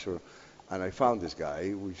supervisor, and I found this guy,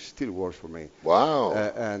 who still works for me. Wow.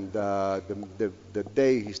 And the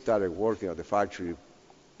day he started working at the factory,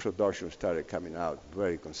 production started coming out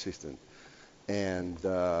very consistent. And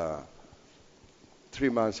 3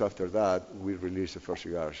 months after that, we released the first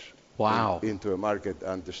cigars. Wow. Into the market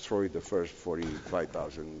and destroyed the first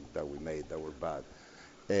 45,000 that we made that were bad.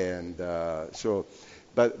 And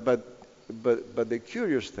but the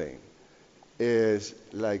curious thing is,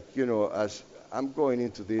 like, you know, as I'm going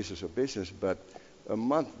into this as a business, but a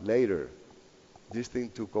month later, this thing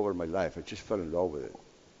took over my life. I just fell in love with it.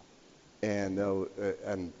 And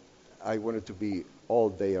I wanted to be all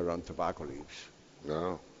day around tobacco leaves.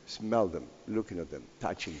 No. Smell them, looking at them,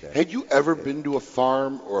 touching them. Had you ever been to a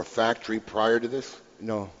farm or a factory prior to this?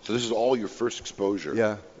 No. So this is all your first exposure?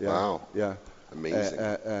 Yeah. Wow. Yeah. Amazing.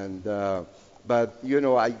 But, you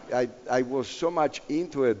know, I was so much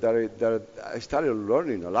into it that I started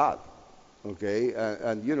learning a lot, okay?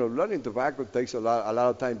 And you know, learning tobacco takes a lot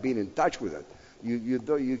of time being in touch with it.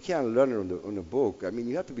 You can't learn it on a book. I mean,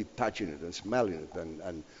 you have to be touching it and smelling it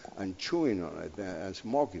and chewing on it and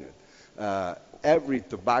smoking it. Every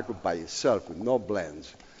tobacco by itself with no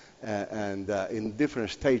blends. And in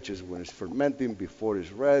different stages, when it's fermenting, before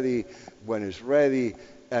it's ready, when it's ready,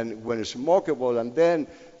 and when it's smokable. And then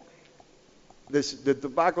the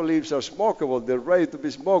tobacco leaves are smokable, they're ready to be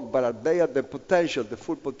smoked, but are they at the potential, the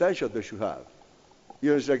full potential they should have?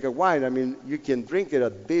 You know, it's like a wine. I mean, you can drink it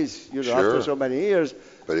at this, you know, Sure. after so many years.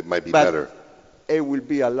 But it might be better. It will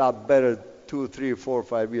be a lot better 2, 3, 4,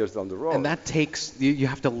 5 years down the road. And that takes, you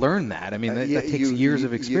have to learn that. I mean, that takes years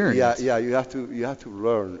of experience. You have to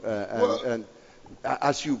learn. And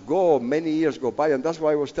as you go, many years go by, and that's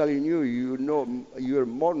why I was telling you, you're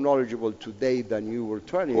more knowledgeable today than you were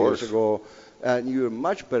 20 years ago, and you're a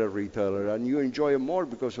much better retailer, and you enjoy it more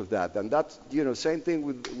because of that. And that's, you know, same thing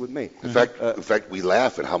with me. In fact, we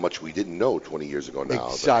laugh at how much we didn't know 20 years ago now.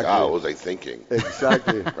 Exactly. It's like, what was I thinking?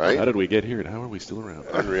 Exactly. Right? How did we get here, and how are we still around?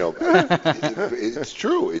 Unreal. It's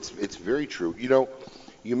true. It's very true. You know,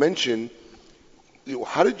 you mentioned,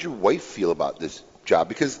 how did your wife feel about this job?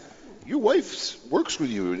 Because your wife works with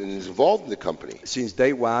you and is involved in the company since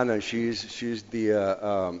day one, and she's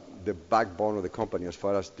the backbone of the company as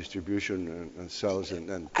far as distribution and sales.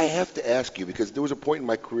 And I have to ask you, because there was a point in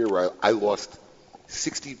my career where I lost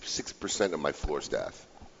 66% of my floor staff.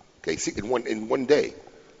 Okay, in one day,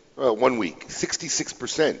 1 week,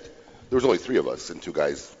 66%. There was only 3 of us, and 2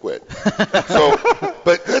 guys quit. So,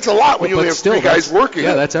 but that's a lot when you only have 3 guys working.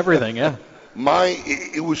 Yeah, that's everything. Yeah.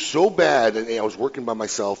 It was so bad, and I was working by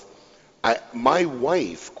myself. My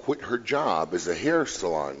wife quit her job as a hair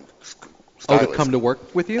salon stylist. To come to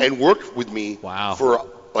work with you? And worked with me Wow. for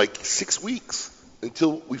like 6 weeks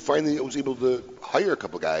until we finally was able to hire a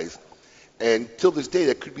couple guys. And till this day,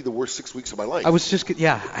 that could be the worst 6 weeks of my life. I was just,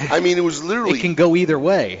 I mean, it was literally. It can go either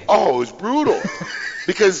way. Oh, it was brutal.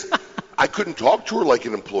 Because I couldn't talk to her like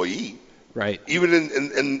an employee. Right. Even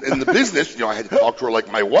in the business, you know, I had to talk to her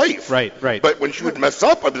like my wife. Right. But when she would mess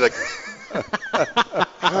up, I'd be like,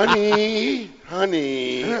 honey.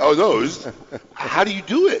 Oh, those. How do you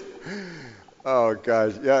do it? Oh,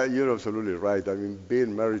 gosh. Yeah, you're absolutely right. I mean,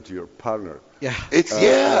 being married to your partner. Yeah.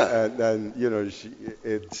 And you know,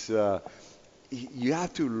 you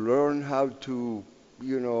have to learn how to,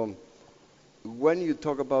 you know, when you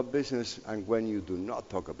talk about business and when you do not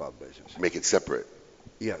talk about business. Make it separate.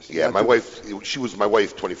 Yes. Yeah, my wife, she was my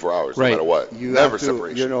wife 24 hours, no matter what. Never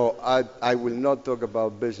separation. You know, I will not talk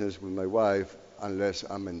about business with my wife unless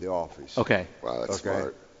I'm in the office. Okay. Wow, that's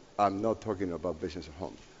smart. I'm not talking about business at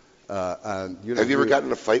home. And, you know, have you ever gotten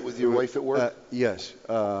in a fight with your wife at work? Yes.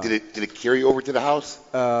 Did it carry over to the house?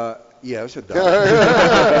 Yes, it does.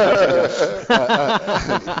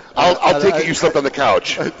 I'll take it you slept on the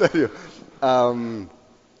couch. I tell you.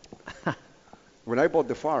 When I bought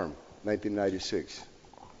the farm, 1996,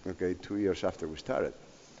 okay, 2 years after we started,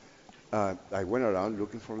 I went around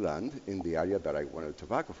looking for land in the area that I wanted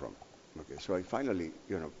tobacco from. Okay, so I finally,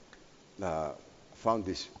 you know, found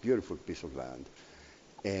this beautiful piece of land,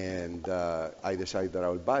 and I decided that I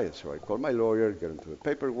would buy it. So I called my lawyer, get into the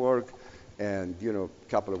paperwork, and, you know, a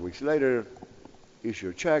couple of weeks later, issue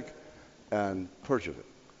a check and purchase it.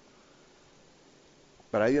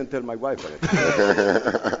 But I didn't tell my wife anything.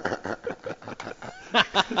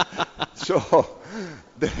 So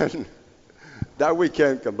then that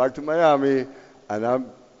weekend, come back to Miami, and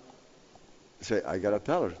I gotta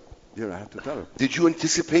tell her. I have to tell her. Did you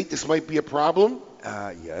anticipate this might be a problem?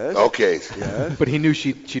 Yes. Okay. Yes. But he knew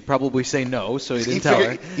she'd probably say no, so he didn't tell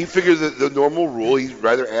her. He figured the normal rule, he'd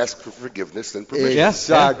rather ask for forgiveness than permission.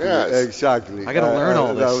 Exactly. Yes. Exactly. I got to learn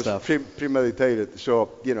all this stuff. That was premeditated. So,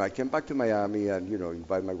 I came back to Miami and,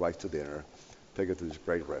 invite my wife to dinner, take her to this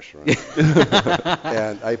great restaurant.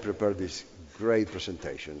 And I prepared this great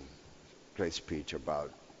presentation, great speech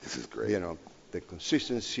about, this is great. The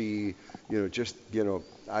consistency, I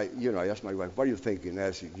asked my wife, what are you thinking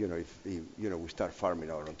as, if we start farming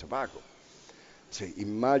our own tobacco? Say,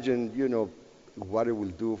 imagine, what it will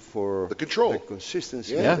do for the control, the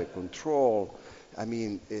consistency, the control. I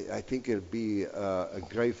mean, I think it'll be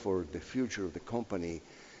great for the future of the company.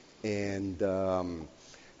 And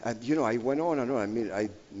I went on and on. I mean, I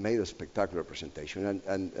made a spectacular presentation,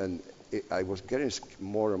 and I was getting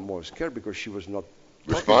more and more scared because she was not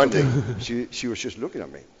responding. She was just looking at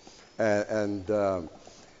me,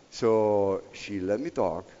 so she let me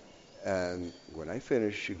talk, and when I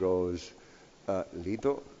finished, she goes,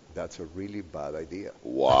 Lito, that's a really bad idea.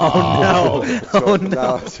 Wow. Oh,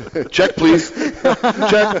 no. Check, please.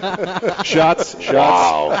 Check. Shots.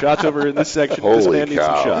 Wow. Shots over in this section. Holy this man needs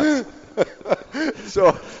cow. some shots.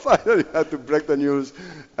 So finally I had to break the news,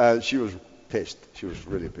 and she was pissed. She was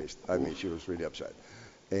really pissed. I mean, she was really upset.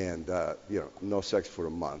 And, no sex for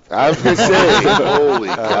a month. I was going to say, holy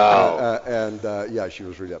cow. She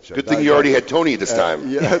was really upset. Good thing you already had Tony this time.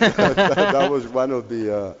 That was one of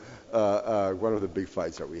the big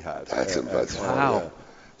fights that we had. That's wow.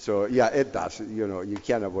 So it does. You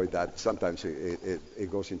can't avoid that. Sometimes it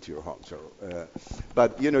goes into your home. So,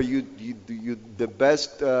 but you the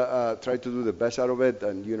best. Try to do the best out of it,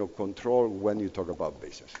 and control when you talk about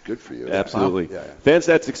business. Good for you. Absolutely.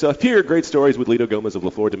 Fanstat success here. Great stories with Lito Gomez of La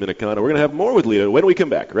Flor Dominicana. We're going to have more with Lito when we come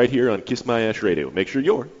back, right here on Kiss My Ash Radio. Make sure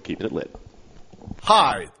you're keeping it lit.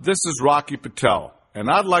 Hi, this is Rocky Patel, and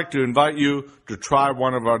I'd like to invite you to try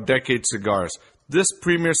one of our decade cigars. This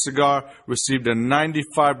premier cigar received a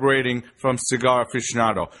 95 rating from Cigar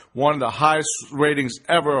Aficionado, one of the highest ratings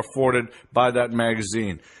ever afforded by that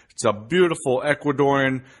magazine. It's a beautiful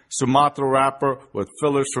Ecuadorian Sumatra wrapper with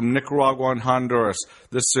fillers from Nicaragua and Honduras.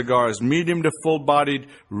 This cigar is medium to full-bodied,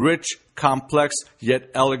 rich, complex, yet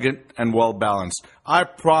elegant and well-balanced. I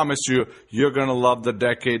promise you, you're going to love the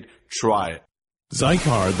decade. Try it.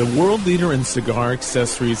 Zycar, the world leader in cigar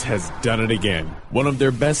accessories, has done it again. One of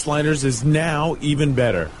their best lighters is now even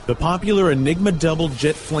better. The popular Enigma Double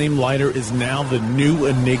Jet Flame lighter is now the new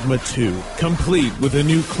Enigma 2. Complete with a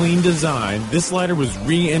new clean design, this lighter was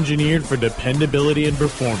re-engineered for dependability and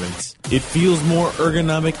performance. It feels more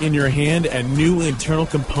ergonomic in your hand, and new internal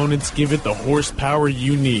components give it the horsepower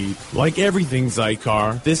you need. Like everything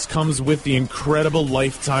Zycar, this comes with the incredible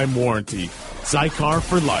lifetime warranty. Zycar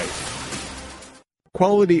for life.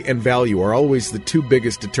 Quality and value are always the two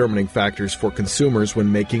biggest determining factors for consumers when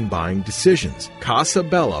making buying decisions. Casa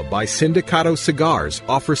Bella by Sindicato Cigars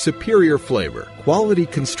offers superior flavor, quality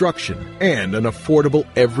construction, and an affordable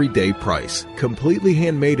everyday price. Completely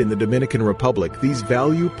handmade in the Dominican Republic, these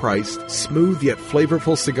value-priced, smooth yet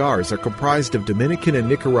flavorful cigars are comprised of Dominican and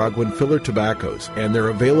Nicaraguan filler tobaccos, and they're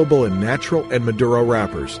available in natural and Maduro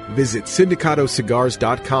wrappers. Visit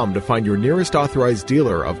SindicatoCigars.com to find your nearest authorized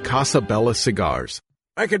dealer of Casa Bella cigars.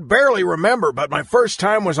 I could barely remember, but my first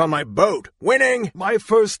time was on my boat. Winning! My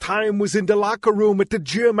first time was in the locker room at the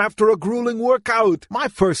gym after a grueling workout. My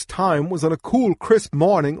first time was on a cool, crisp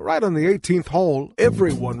morning right on the 18th hole.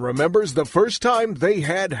 Everyone remembers the first time they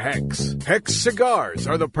had Hex. Hex cigars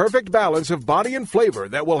are the perfect balance of body and flavor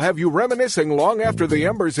that will have you reminiscing long after the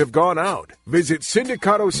embers have gone out. Visit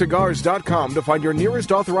SindicatoCigars.com to find your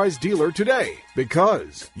nearest authorized dealer today,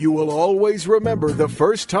 because you will always remember the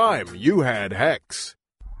first time you had Hex.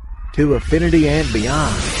 To affinity and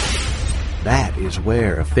beyond. That is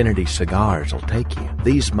where Affinity Cigars will take you.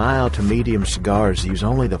 These mild to medium cigars use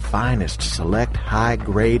only the finest select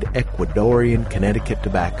high-grade Ecuadorian Connecticut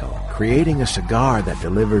tobacco, creating a cigar that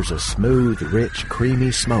delivers a smooth, rich, creamy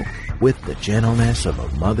smoke with the gentleness of a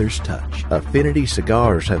mother's touch. Affinity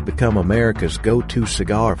Cigars have become America's go-to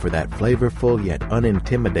cigar for that flavorful yet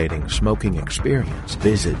unintimidating smoking experience.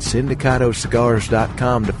 Visit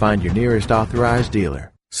SindicatoCigars.com to find your nearest authorized dealer.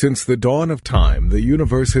 Since the dawn of time, the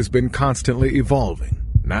universe has been constantly evolving.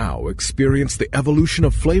 Now experience the evolution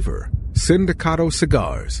of flavor. Sindicato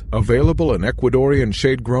Cigars, available in Ecuadorian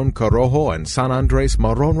shade-grown Corojo and San Andres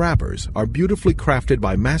Marron wrappers, are beautifully crafted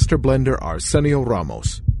by master blender Arsenio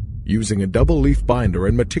Ramos. Using a double-leaf binder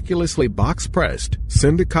and meticulously box-pressed,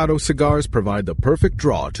 Sindicato Cigars provide the perfect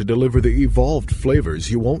draw to deliver the evolved flavors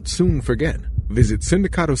you won't soon forget. Visit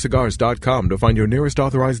SindicatoCigars.com to find your nearest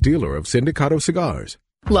authorized dealer of Sindicato Cigars.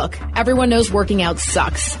 Look, everyone knows working out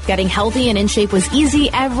sucks. Getting healthy and in shape was easy,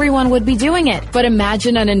 everyone would be doing it. But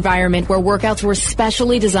imagine an environment where workouts were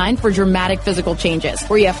specially designed for dramatic physical changes,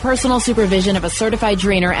 where you have personal supervision of a certified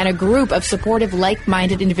trainer and a group of supportive,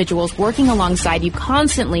 like-minded individuals working alongside you,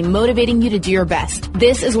 constantly motivating you to do your best.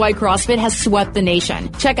 This is why CrossFit has swept the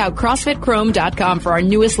nation. Check out CrossFitChrome.com for our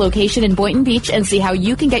newest location in Boynton Beach and see how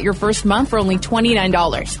you can get your first month for only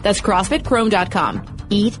 $29. That's CrossFitChrome.com.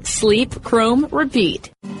 Eat, sleep, Chrome,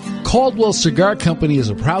 repeat. Caldwell Cigar Company is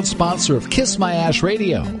a proud sponsor of Kiss My Ash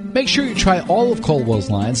Radio. Make sure you try all of Caldwell's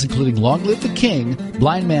lines, including Long Live the King,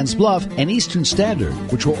 Blind Man's Bluff, and Eastern Standard,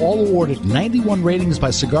 which were all awarded 91 ratings by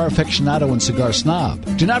Cigar Aficionado and Cigar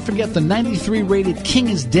Snob. Do not forget the 93-rated King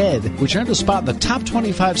is Dead, which earned a spot in the top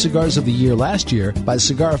 25 cigars of the year last year by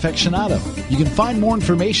Cigar Aficionado. You can find more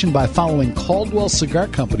information by following Caldwell Cigar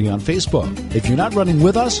Company on Facebook. If you're not running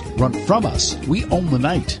with us, run from us. We own the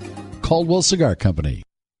night. Caldwell Cigar Company.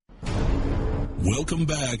 Welcome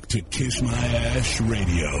back to Kiss My Ash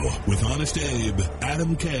Radio with Honest Abe,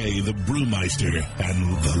 Adam K, the Brewmeister,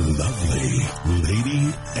 and the lovely Lady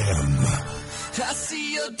M. I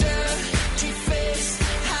see your dirty face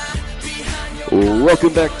hide behind your...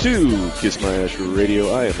 Welcome back to Kiss My Ash Radio.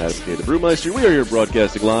 I am Adam K, the Brewmeister. We are here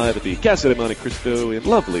broadcasting live at the Casa de Monte Cristo in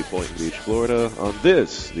lovely Boynton Beach, Florida, on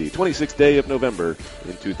this, the 26th day of November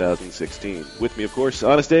in 2016. With me, of course,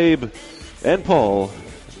 Honest Abe and Paul,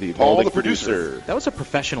 the producer. That was a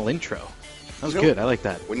professional intro. That was good. I like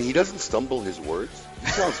that. When he doesn't stumble his words, he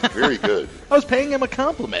sounds very good. I was paying him a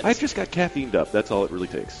compliment. I just got caffeined up. That's all it really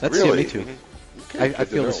takes. That's really? me too. Mm-hmm. Okay, I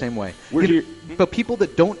feel the same way. But people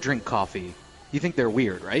that don't drink coffee, you think they're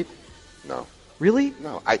weird, right? No. Really?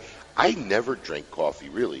 No. I never drank coffee,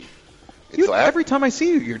 really. Every time I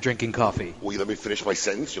see you, you're drinking coffee. Will you let me finish my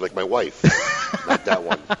sentence? You're like my wife. Not that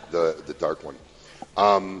one, the dark one.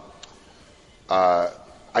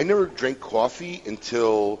 I never drank coffee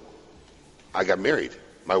until I got married.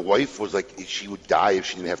 My wife was like, she would die if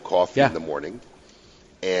she didn't have coffee in the morning.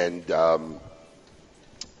 And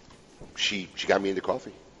she got me into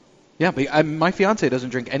coffee. Yeah, but my fiance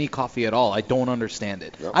doesn't drink any coffee at all. I don't understand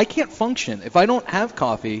it. No. I can't function. If I don't have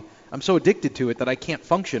coffee, I'm so addicted to it that I can't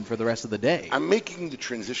function for the rest of the day. I'm making the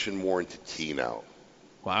transition more into tea now.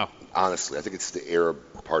 Wow. Honestly, I think it's the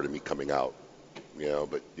Arab part of me coming out.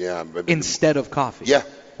 But yeah. Instead of coffee? Yeah.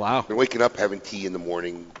 Wow. I've been waking up, having tea in the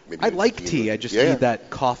morning. I like tea. I just need that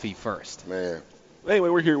coffee first. Man. Anyway,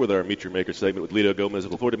 we're here with our Meet Your Maker segment with Lito Gomez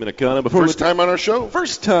of La Flor Dominicana. First time on our show.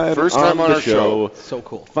 First time on our show. So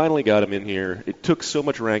cool. Finally got him in here. It took so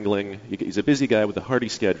much wrangling. He's a busy guy with a hearty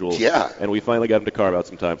schedule. Yeah. And we finally got him to carve out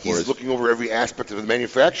some time for us. He's looking over every aspect of the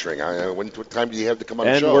manufacturing. What time do you have to come on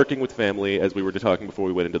the show? And working with family, as we were talking before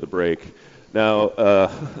we went into the break. Now,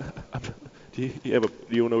 do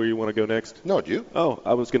you know where you want to go next? No, do you? Oh,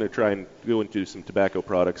 I was going to try and go into some tobacco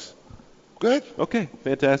products. Go ahead. Okay,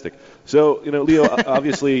 fantastic. So, Leo,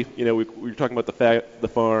 obviously, we were talking about the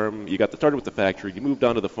farm. You got started with the factory. You moved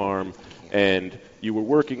on to the farm, and you were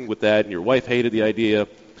working with that, and your wife hated the idea.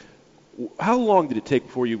 How long did it take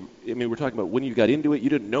before we're talking about when you got into it, you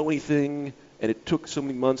didn't know anything, and it took so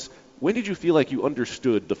many months. When did you feel like you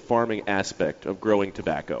understood the farming aspect of growing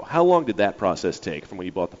tobacco? How long did that process take from when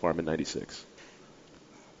you bought the farm in '96?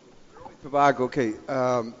 Tobacco, okay.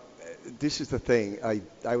 This is the thing.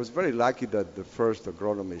 I was very lucky that the first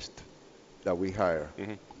agronomist that we hired,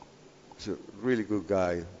 he's a really good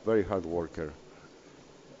guy, very hard worker,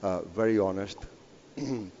 very honest.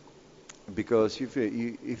 Because if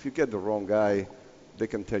you get the wrong guy, they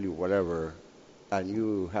can tell you whatever, and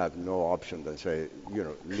you have no option than say,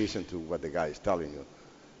 listen to what the guy is telling you,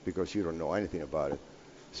 because you don't know anything about it.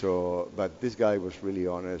 So, but this guy was really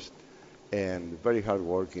honest and very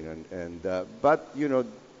hardworking, but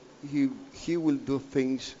he will do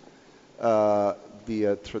things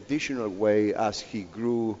the traditional way as he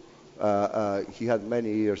grew. He had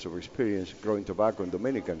many years of experience growing tobacco in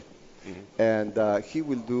Dominican, and he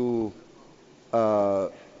will do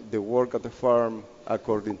the work at the farm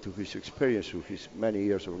according to his experience, to his many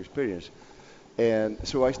years of experience. And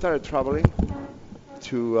so I started traveling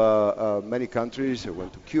to many countries. I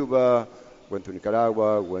went to Cuba, went to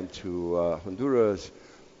Nicaragua, went to Honduras,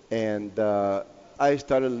 and I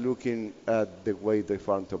started looking at the way they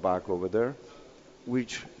farm tobacco over there,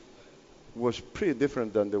 which was pretty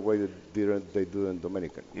different than the way they do in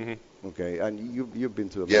Dominican. Okay, and you've been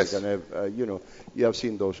to Dominican. Yes. You have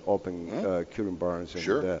seen those open curing barns. And,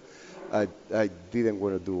 sure. I didn't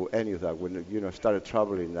want to do any of that. When I started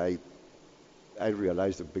traveling, I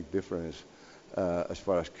realized a big difference as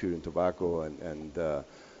far as curing tobacco, and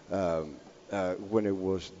when it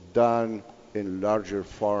was done in larger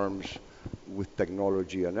farms with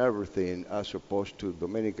technology and everything, as opposed to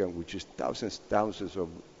Dominican, which is thousands of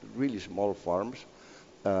really small farms.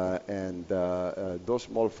 And those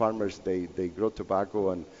small farmers, they grow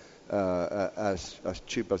tobacco and as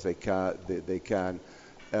cheap as they can,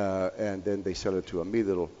 and then they sell it to a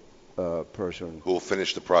middle person who will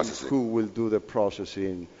finish the processing, who will do the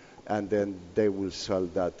processing, and then they will sell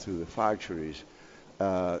that to the factories.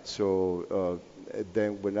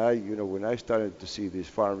 Then when I started to see these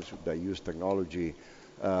farms that use technology,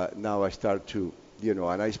 now I start to,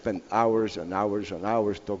 and I spend hours and hours and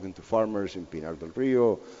hours talking to farmers in Pinar del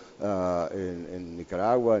Rio, in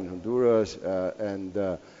Nicaragua, in Honduras, and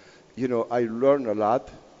I learned a lot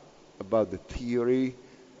about the theory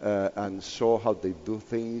and saw how they do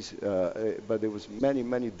things. But there was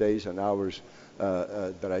many days and hours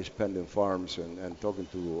that I spent in farms and talking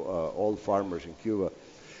to all farmers in Cuba.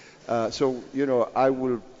 I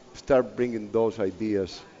will start bringing those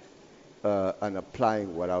ideas and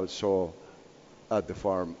applying what I saw at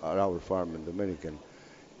our farm in Dominican,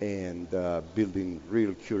 and building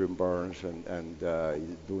real curing barns and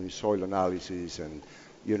doing soil analysis and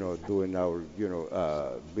doing our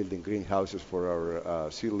building greenhouses for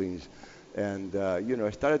our seedlings, and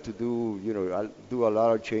I started to do a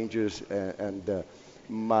lot of changes, and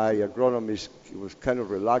my agronomist was kind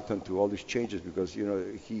of reluctant to all these changes because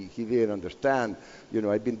he didn't understand.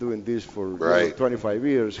 I've been doing this for 25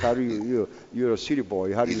 years. How do you're a city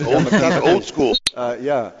boy? How do you? He's old school.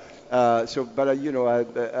 Yeah. But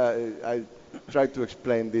I tried to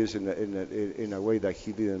explain this in a way that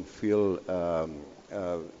he didn't feel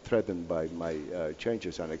threatened by my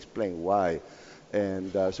changes, and explain why.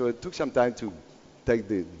 And so it took some time to take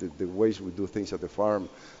the ways we do things at the farm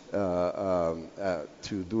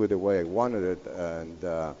to do it the way I wanted it, and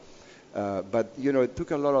but it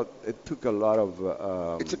took a lot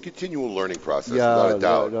of. It's a continual learning process, without a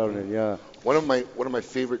doubt. Learning, yeah. One of my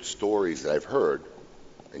favorite stories that I've heard,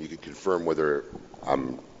 and you can confirm whether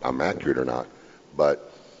I'm accurate or not,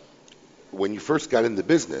 but when you first got in the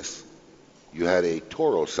business, you had a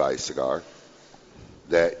Toro-sized cigar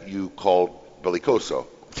that you called Belicoso.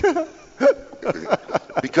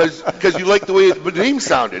 because you liked the way the name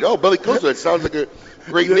sounded. Oh, Belicoso, it sounds like a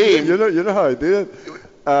great name. You know how I did it?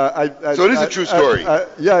 So it is a true story. Yeah,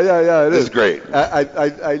 it is. This is great.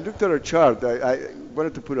 I looked at a chart. I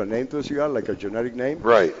wanted to put a name to a cigar, like a generic name.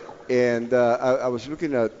 Right. And I was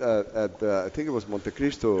looking at I think it was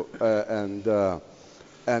Montecristo,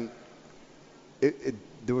 and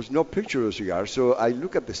there was no picture of the cigar. So I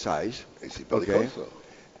look at the size. I see Belicoso.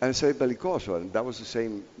 And I say Belicoso, and that was the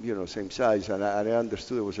same size, and I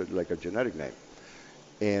understood it was like a generic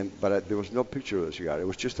name. But there was no picture of the cigar. It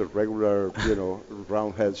was just a regular,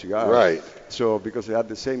 round head cigar. Right. So because it had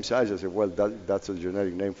the same size, I said, well, that's a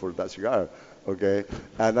generic name for that cigar. Okay.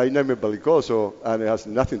 And I named it Belicoso, and it has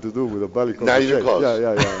nothing to do with the Belicoso. Not even close.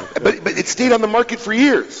 Yeah. But it stayed on the market for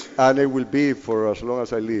years. And it will be for as long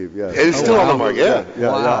as I live. Yeah. It's still on the market.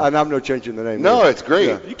 Yeah. Wow. And I'm not changing the name. No, it's great.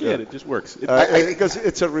 Yeah. You can. It just works. Because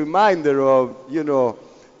it's a reminder of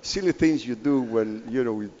silly things you do when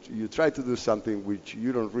you try to do something which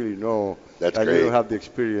you don't really know. That's and great. You don't have the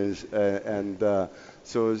experience,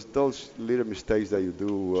 so it's those little mistakes that you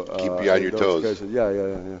do. Keep you on your toes. Cases. Yeah.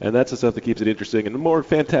 And that's the stuff that keeps it interesting. And more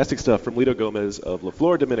fantastic stuff from Lito Gomez of La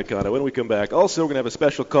Flor Dominicana when we come back. Also, we're going to have a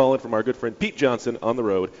special call-in from our good friend Pete Johnson on the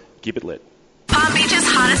road. Keep it lit. Palm Beach's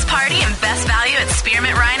hottest party and best value at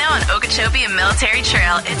Spearmint Rhino on Okeechobee and Military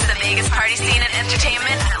Trail. It's the biggest party scene and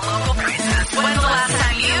entertainment at local prices. When's the last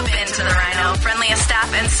time you've been to the Rhino? Friendliest staff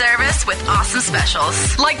and service with awesome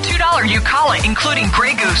specials. Like $2 Eucala, including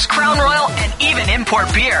Grey Goose, Crown Royal, and even import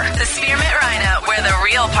beer. The Spearmint Rhino, where the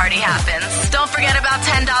real party happens. Don't forget about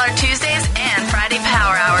 $10 Tuesdays and Friday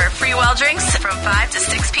Power Hour. Free well drinks from 5 to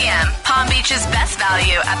 6 p.m. Palm Beach's best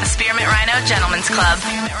value at the Spearmint Rhino Gentlemen's Club.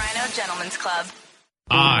 Spearmint Rhino Gentlemen's Club.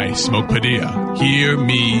 I smoke Padilla. Hear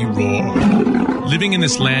me roar. Living in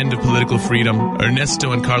this land of political freedom,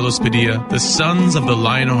 Ernesto and Carlos Padilla, the sons of the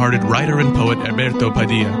lion-hearted writer and poet Alberto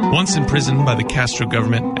Padilla, once imprisoned by the Castro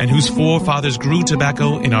government and whose forefathers grew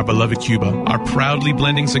tobacco in our beloved Cuba, are proudly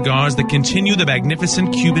blending cigars that continue the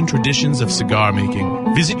magnificent Cuban traditions of cigar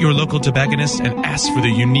making. Visit your local tobacconist and ask for the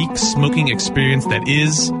unique smoking experience that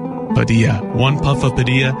is Padilla. One puff of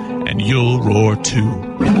Padilla and you'll roar too.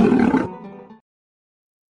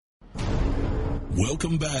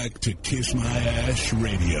 Welcome back to Kiss My Ash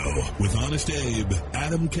Radio with Honest Abe,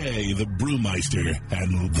 Adam K, the Brewmeister,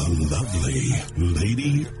 and the lovely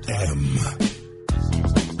Lady M.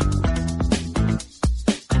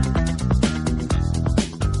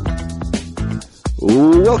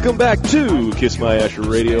 Welcome back to Kiss My Ash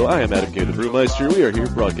Radio. I am Adam K. the Brewmeister. We are here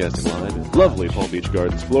broadcasting live in lovely Palm Beach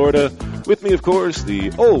Gardens, Florida. With me, of course,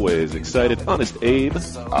 the always excited Honest Abe.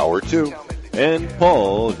 Hour 2. And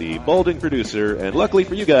Paul, the balding producer. And luckily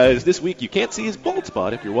for you guys, this week you can't see his bald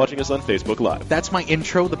spot if you're watching us on Facebook Live. That's my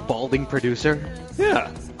intro, the balding producer?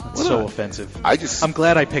 Yeah. That's so offensive. I'm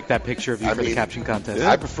glad I picked that picture of you for the caption contest.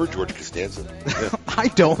 I prefer George Costanza. I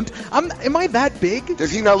don't. Am I that big?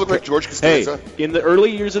 Does he not look like George Costanza? Hey, in the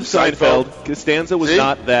early years of Seinfeld, Costanza was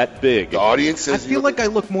not that big. The audience says I feel like I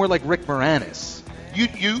look more like Rick Moranis.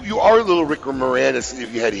 You are a little Rick Moranis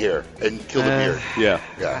if you had hair and killed a beard. Yeah,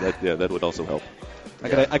 that would also help.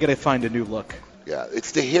 I gotta find a new look. Yeah,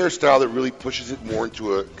 it's the hairstyle that really pushes it more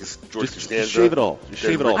into a George Costanza. Just shave it all.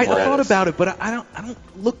 I thought about it, but I don't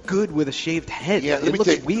look good with a shaved head. Yeah, it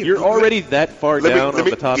looks weird. You're already that far down on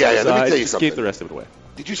the top of the side. Let me tell you Just something. keep the rest of it away.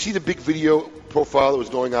 Did you see the big video profile that was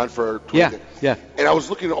going on for 20 Yeah. And I was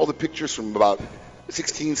looking at all the pictures from about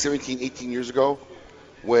 16, 17, 18 years ago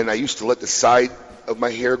when I used to let the side of my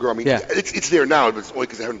hair grow. I mean, it's there now, but it's only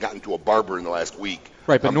because I haven't gotten to a barber in the last week.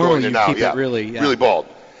 Right, but I'm normally going you there now, keep it really bald.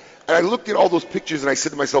 And I looked at all those pictures and I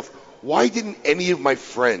said to myself, why didn't any of my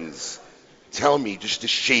friends tell me just to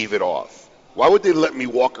shave it off? Why would they let me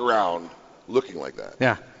walk around looking like that?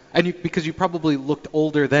 Yeah. And because you probably looked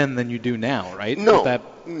older then than you do now, right? No,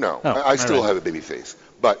 Oh, I still have a baby face.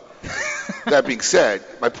 But that being said,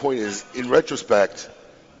 my point is, in retrospect,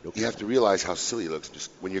 you have to realize how silly it looks.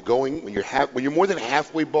 Just when you're more than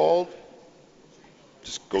halfway bald,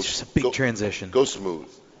 just go. It's just a big transition. Go smooth.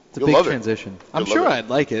 It's a big transition. I'm sure I'd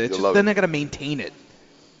like it. It's just, then I got to maintain it.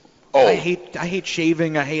 Oh, I hate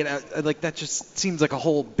shaving. I hate that. Just seems like a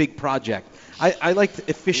whole big project. I like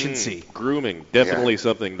efficiency. Grooming, definitely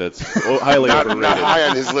something that's highly overrated. Not high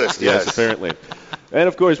on his list. Yes, apparently. And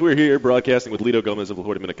of course, we're here broadcasting with Lito Gomez of La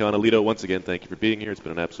Jolla Dominicana. Lito, once again, thank you for being here. It's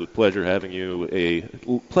been an absolute pleasure having you. A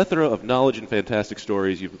plethora of knowledge and fantastic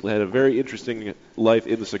stories. You've had a very interesting life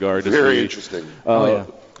in the cigar industry. Very interesting.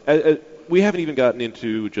 We haven't even gotten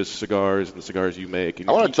into just cigars and the cigars you make.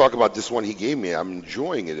 I want to talk about this one he gave me. I'm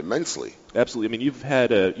enjoying it immensely. Absolutely. I mean, you've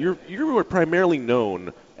had you were primarily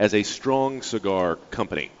known as a strong cigar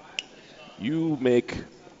company. You make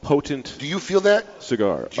potent. Do you feel that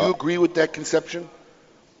cigar? Do you agree with that conception?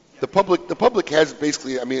 The public has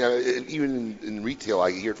basically. I mean, even in retail,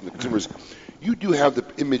 I hear it from the consumers. You do have the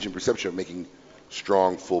image and perception of making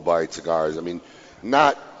strong, full-bodied cigars. I mean,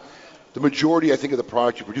 not the majority, I think, of the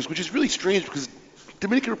product you produce, which is really strange because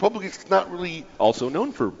Dominican Republic is not really also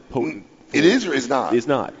known for potent. It is or is not? Is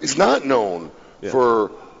not. It's not known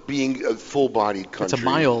for being a full-bodied country. It's a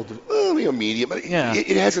mild. Well, medium.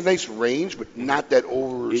 It has a nice range, but not that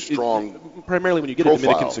over-strong. Primarily, when you get profile.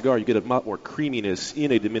 a Dominican cigar, you get a lot more creaminess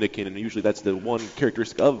in a Dominican, and usually that's the one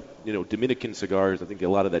characteristic of Dominican cigars. I think a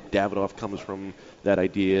lot of that Davidoff comes from that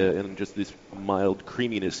idea, and just this mild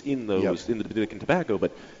creaminess in those in the Dominican tobacco.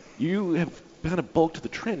 But you have kind of bulked the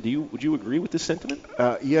trend. Would you agree with this sentiment?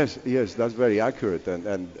 Yes, that's very accurate.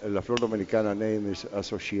 And La Flor Dominicana name is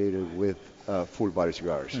associated with full-body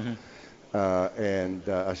cigars. Mm-hmm. And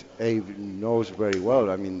as Abe knows very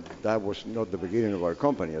well, I mean, that was not the beginning of our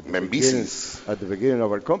company. At the beginning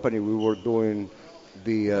of our company, we were doing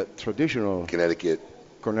the traditional Connecticut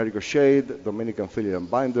shade, Dominican fillet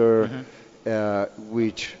and binder,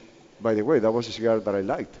 which, by the way, that was a cigar that I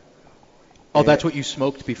liked. Oh, that's what you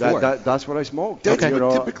smoked before? That's what I smoked.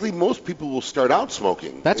 Typically, most people will start out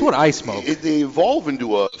smoking. That's what I smoke. They evolve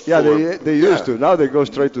into a... they used to. Now they go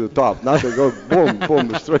straight to the top. Now they go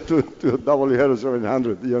boom, straight to WL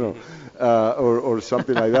 700, or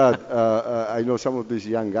something like that. I know some of these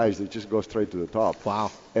young guys, they just go straight to the top.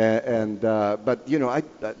 Wow. But,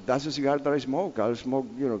 that's a cigar that I smoke. I smoke,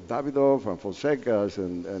 Davidoff and Fonsecas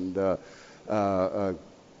and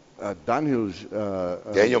Dunhill's.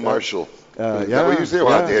 Daniel Marshall. Is that what you say?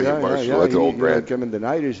 Daniel Marshall. That's an old brand. Came in the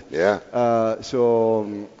 90s. Yeah.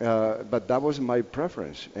 But that was my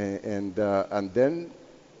preference. And then,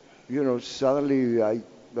 suddenly I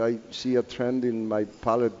see a trend in my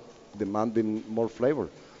palate demanding more flavor.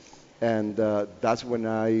 And that's when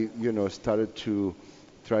I, started to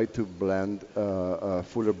try to blend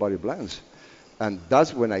fuller body blends. And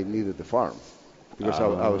that's when I needed the farm. Because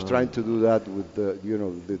I was trying to do that with the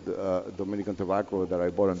Dominican tobacco that I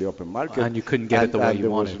bought on the open market, and you couldn't get it the way you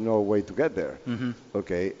wanted. There was no way to get there. Mm-hmm.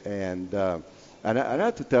 Okay, and I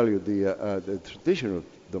have to tell you the traditional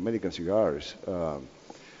Dominican cigars,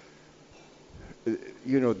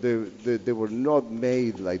 they were not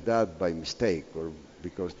made like that by mistake or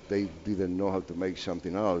because they didn't know how to make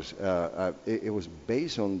something else. It was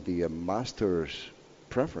based on the master's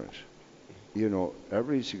preference.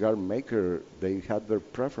 every cigar maker, they had their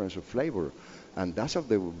preference of flavor, and that's how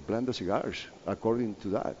they would blend the cigars according to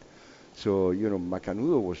that. So,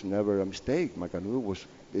 Macanudo was never a mistake. Macanudo was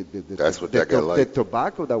That's what that guy liked. The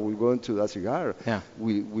tobacco that will go into that cigar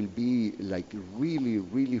will be like really,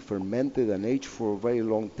 really fermented and aged for a very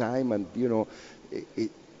long time. And,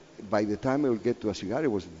 by the time it will get to a cigar,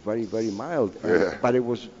 it was very, very mild. But it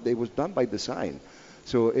was done by design.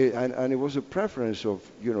 So, and it was a preference of,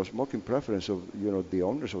 smoking preference of, the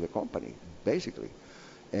owners of the company, basically.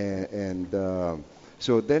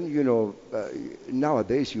 So then,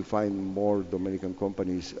 nowadays you find more Dominican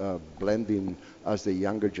companies blending as the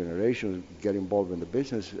younger generation get involved in the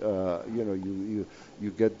business. You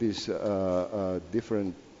get these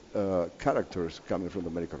different characters coming from the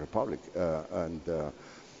Dominican Republic,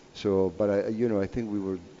 but I think we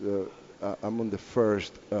were among the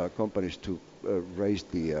first companies to raise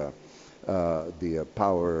the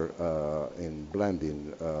power in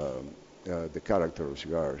blending the character of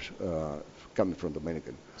cigars. Coming from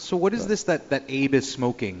Dominican. So what is this that Abe is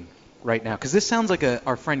smoking right now? Because this sounds like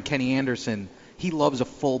our friend Kenny Anderson. He loves a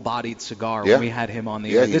full-bodied cigar when we had him on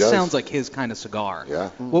the air. This sounds like his kind of cigar. Yeah.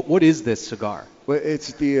 What is this cigar? Well,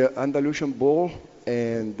 it's the Andalusian Bull,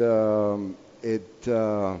 and it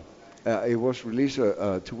was released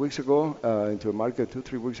 2 weeks ago into the market,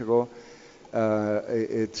 2-3 weeks ago.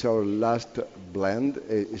 It's our last blend.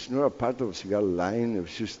 It's not a part of a cigar line.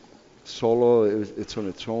 It's just solo. It's on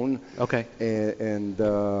its own. Okay. And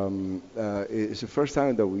it's the first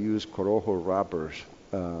time that we use Corojo wrappers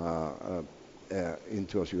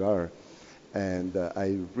into a cigar, and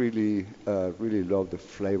I really love the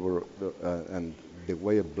flavor and the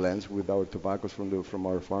way it blends with our tobaccos from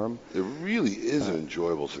our farm. It really is an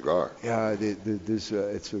enjoyable cigar. Yeah, it's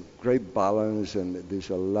a great balance, and there's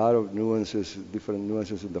a lot of nuances, different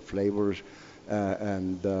nuances in the flavors,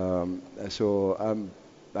 so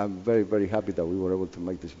I'm very, very happy that we were able to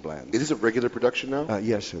make this blend. Is this a regular production now?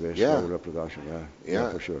 Yes, it is. Yeah. Regular production, yeah,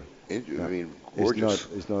 for sure. I mean, gorgeous.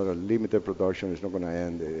 It's not a limited production. It's not going to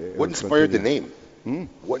end. What inspired the name?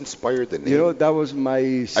 What inspired the name? That was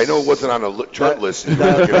my... I know it wasn't on a chart list.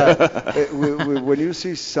 When you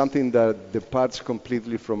see something that departs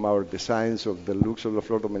completely from our designs of the looks of La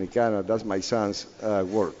Flor Dominicana, that's my son's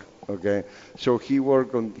work, okay? So he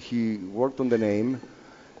worked on the name,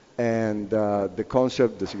 and the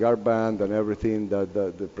concept, the cigar band, and everything,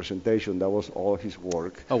 the presentation, that was all his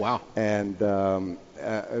work. Oh, wow.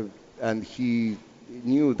 And he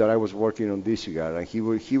knew that I was working on this cigar, and he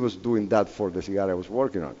was doing that for the cigar I was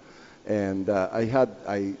working on. And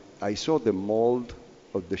I saw the mold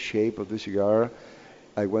of the shape of the cigar.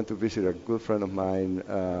 I went to visit a good friend of mine,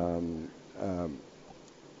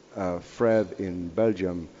 Fred, in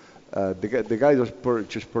Belgium. The guy just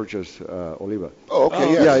purchased Oliva. Oh,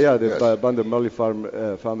 okay, the Van der Merle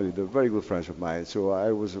family. They're very good friends of mine. So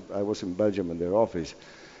I was in Belgium in their office,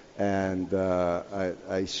 and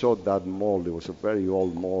I saw that mold. It was a very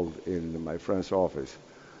old mold in my friend's office,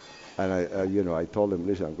 and I told him,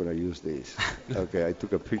 listen, I'm going to use this. Okay, I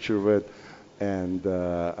took a picture of it, and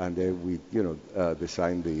then we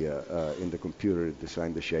designed in the computer,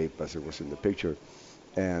 designed the shape as it was in the picture.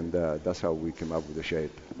 And that's how we came up with the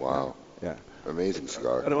shape. Wow. Yeah. Amazing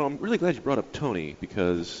cigar. I'm really glad you brought up Tony,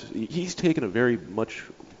 because he's taken a very much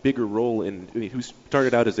bigger role who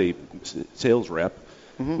started out as a sales rep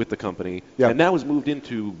with the company, and now has moved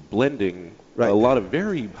into blending a lot of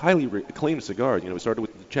very highly acclaimed cigars. It started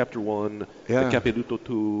with the Chapter 1, the Caperuto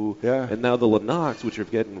 2, and now the Lennox, which are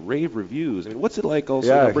getting rave reviews. I mean, what's it like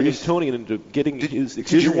also bringing Tony into getting his experience?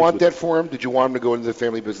 Did you want that for him? Did you want him to go into the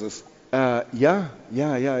family business? Yeah.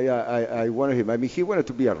 I wanted him. I mean, he wanted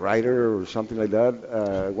to be a writer or something like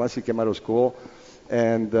that once he came out of school.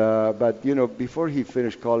 And but before he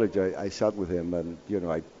finished college, I sat with him, and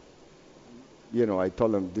I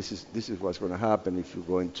told him this is what's going to happen if you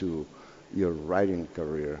go into your writing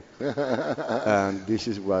career, and this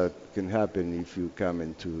is what can happen if you come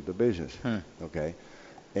into the business. Okay.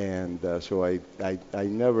 And so I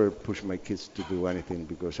never push my kids to do anything,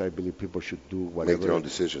 because I believe people should do whatever. Make their own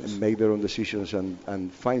decisions. Make their own decisions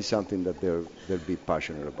and find something that they'll be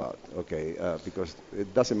passionate about. Okay, because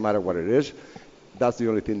it doesn't matter what it is. That's the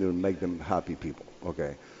only thing that will make them happy people.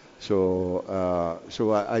 Okay, so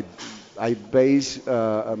I base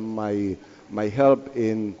my help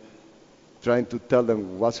in trying to tell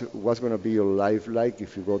them what's going to be your life like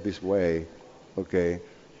if you go this way. Okay.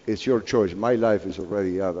 It's your choice. My life is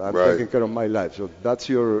already I'm taking care of my life. So that's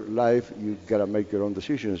your life. You got to make your own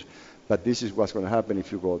decisions. But this is what's going to happen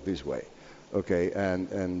if you go this way. Okay.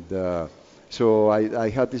 And So I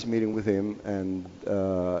had this meeting with him, and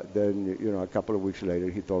then, a couple of weeks later,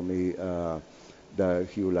 he told me that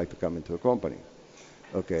he would like to come into the company.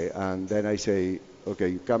 Okay, and then I say, okay,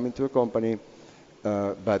 you come into a company,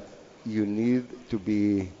 but you need to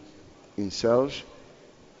be in sales.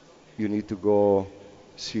 You need to go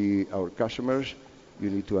see our customers. You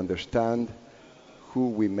need to understand who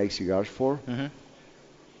we make cigars for.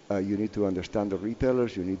 Mm-hmm. You need to understand the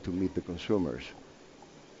retailers. You need to meet the consumers.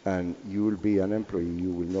 And you will be an employee. You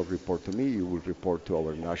will not report to me. You will report to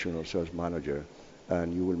our national sales manager,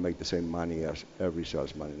 and you will make the same money as every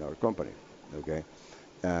salesman in our company. Okay,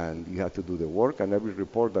 and you have to do the work and every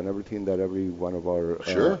report and everything that every one of our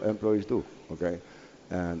employees do. Okay,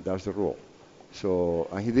 and that's the rule. So,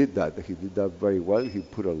 and he did that. He did that very well. He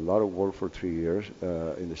put a lot of work for 3 years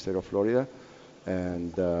in the state of Florida,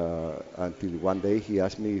 and until one day he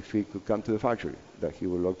asked me if he could come to the factory, that he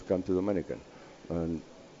would love to come to Dominican. And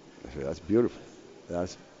I said, that's beautiful.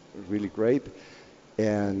 That's really great.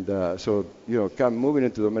 And so, moving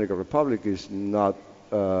into the Dominican Republic is not,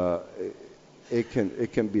 it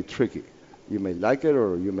can be tricky. You may like it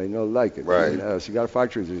or you may not like it. Right. In cigar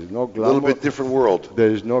factories, there's no glamour. A little bit different world.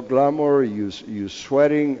 There's no glamour. You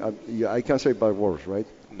sweating. I can't say bad words, right?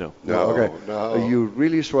 No. Okay. No. You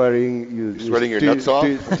really sweating. You're sweating your nuts off?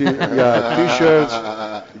 T-shirts,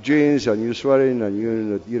 jeans, and you sweating, and you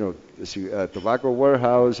in a tobacco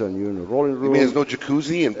warehouse, and you're in a rolling room. You mean there's no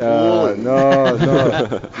jacuzzi and pool?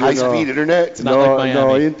 No. High-speed internet? It's not like Miami.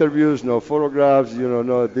 No interviews, no photographs.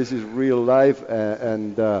 No. This is real life,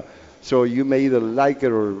 and so you may either like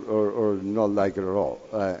it or not like it at all.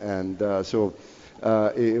 So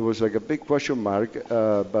it was like a big question mark,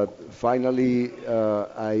 but finally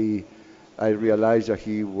I realized that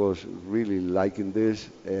he was really liking this,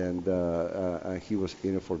 and he was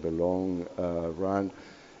in it for the long run.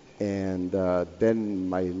 And then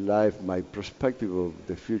my perspective of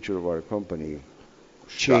the future of our company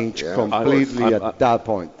changed completely at that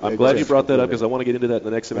point. I'm glad you brought that up because I want to get into that in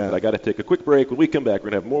the next segment. But I got to take a quick break. When we come back,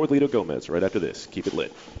 we're going to have more with Lito Gomez right after this. Keep it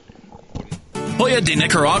lit. Joya de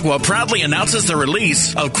Nicaragua proudly announces the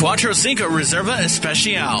release of Cuatro Cinco Reserva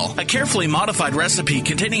Especial, a carefully modified recipe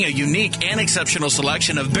containing a unique and exceptional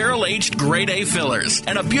selection of barrel-aged grade A fillers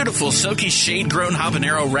and a beautiful silky shade-grown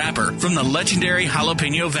habanero wrapper from the legendary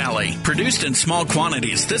Jalapeno Valley. Produced in small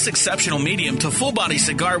quantities, this exceptional medium to full-body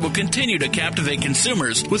cigar will continue to captivate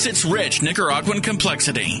consumers with its rich Nicaraguan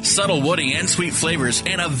complexity, subtle woody and sweet flavors,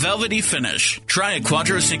 and a velvety finish. Try a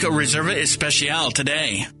Cuatro Cinco Reserva Especial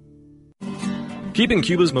today. Keeping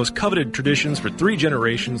Cuba's most coveted traditions for 3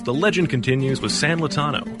 generations, the legend continues with San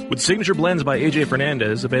Lotano. With signature blends by A.J.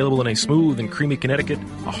 Fernandez available in a smooth and creamy Connecticut,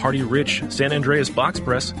 a hearty, rich San Andreas box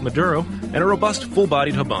press, Maduro, and a robust,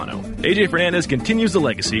 full-bodied Habano. A.J. Fernandez continues the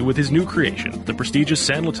legacy with his new creation, the prestigious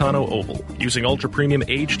San Lotano Oval. Using ultra-premium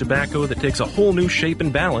aged tobacco that takes a whole new shape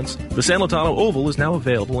and balance, the San Lotano Oval is now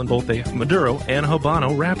available in both a Maduro and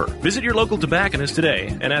Habano wrapper. Visit your local tobacconist today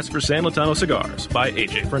and ask for San Lotano Cigars by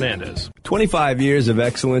A.J. Fernandez. 25 years of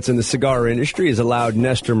excellence in the cigar industry has allowed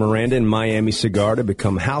Nestor Miranda and Miami Cigar to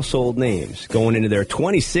become household names. Going into their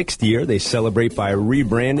 26th year, they celebrate by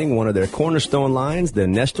rebranding one of their cornerstone lines, the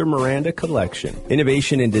Nestor Miranda Collection.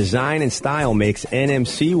 Innovation in design and style makes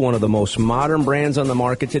NMC one of the most modern brands on the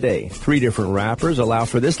market today. 3 different wrappers allow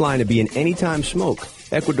for this line to be an anytime smoke.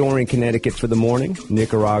 Ecuadorian Connecticut for the morning,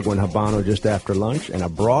 Nicaraguan Habano just after lunch, and a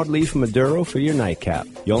broadleaf Maduro for your nightcap.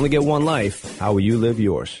 You only get one life. How will you live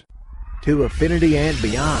yours? To affinity and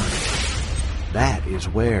beyond. That is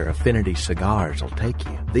where Affinity Cigars will take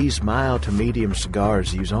you. These mild to medium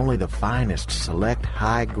cigars use only the finest select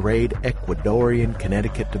high-grade Ecuadorian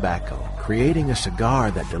Connecticut tobacco, creating a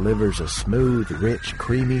cigar that delivers a smooth, rich,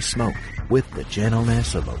 creamy smoke with the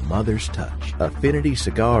gentleness of a mother's touch. Affinity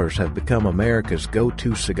Cigars have become America's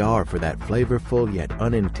go-to cigar for that flavorful yet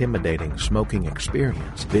unintimidating smoking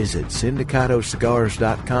experience. Visit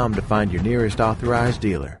syndicatocigars.com to find your nearest authorized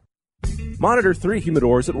dealer. Monitor 3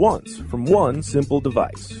 humidors at once from one simple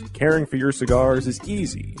device. Caring for your cigars is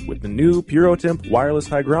easy with the new PuroTemp wireless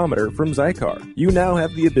hygrometer from Zycar. You now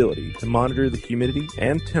have the ability to monitor the humidity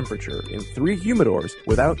and temperature in 3 humidors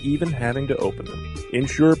without even having to open them.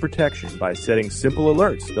 Ensure protection by setting simple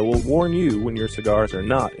alerts that will warn you when your cigars are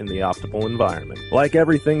not in the optimal environment. Like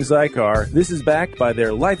everything Zycar, this is backed by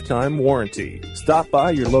their lifetime warranty. Stop by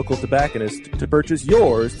your local tobacconist to purchase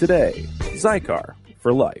yours today. Zycar,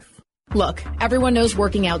 for life. Look, everyone knows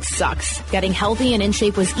working out sucks. Getting healthy and in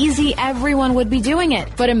shape was easy, everyone would be doing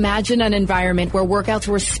it. But imagine an environment where workouts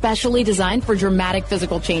were specially designed for dramatic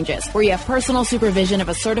physical changes, where you have personal supervision of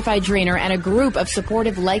a certified trainer and a group of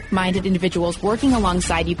supportive, like-minded individuals working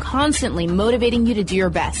alongside you, constantly motivating you to do your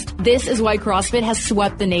best. This is why CrossFit has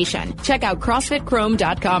swept the nation. Check out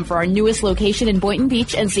CrossFitChrome.com for our newest location in Boynton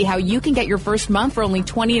Beach and see how you can get your first month for only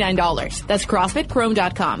 $29. That's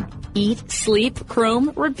CrossFitChrome.com. Eat, sleep,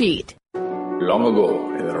 Chrome, repeat. Long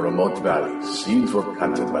ago, in a remote valley, seeds were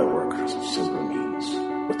planted by workers of simple means,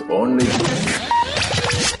 with only...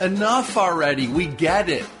 Enough already, we get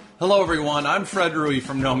it. Hello everyone, I'm Fred Rui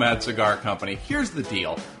from Nomad Cigar Company. Here's the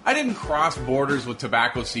deal. I didn't cross borders with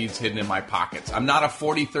tobacco seeds hidden in my pockets. I'm not a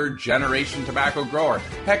 43rd generation tobacco grower.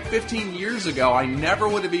 Heck, 15 years ago, I never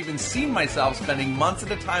would have even seen myself spending months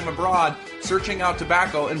at a time abroad searching out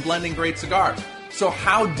tobacco and blending great cigars. So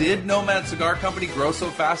how did Nomad Cigar Company grow so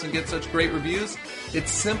fast and get such great reviews?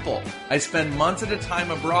 It's simple. I spend months at a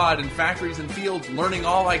time abroad in factories and fields learning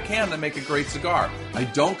all I can to make a great cigar. I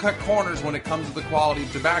don't cut corners when it comes to the quality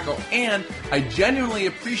of tobacco, and I genuinely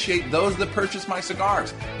appreciate those that purchase my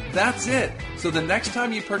cigars. That's it. So the next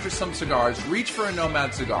time you purchase some cigars, reach for a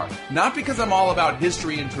Nomad cigar. Not because I'm all about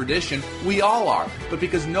history and tradition, we all are, but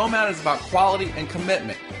because Nomad is about quality and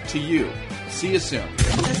commitment to you. See you soon.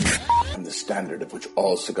 And the standard of which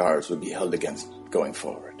all cigars would be held against going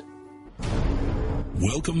forward.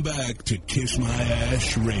 Welcome back to Kiss My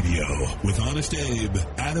Ash Radio with Honest Abe,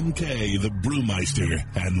 Adam K, the Brewmeister,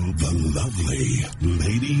 and the lovely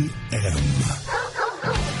Lady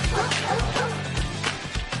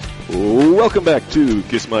M. Welcome back to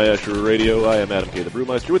Kiss My Ash Radio. I am Adam K, the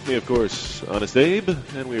Brewmeister. With me, of course, Honest Abe,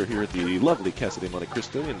 and we are here at the lovely Casa de Monte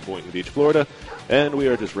Cristo in Boynton Beach, Florida, and we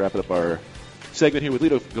are just wrapping up our segment here with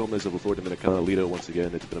Lito Gomez of La Flor Dominicana. Lito, once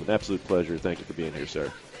again, it's been an absolute pleasure. Thank you for being here, sir.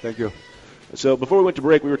 Thank you. So before we went to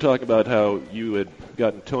break, we were talking about how you had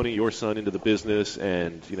gotten Tony, your son, into the business,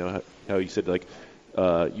 and you know how you said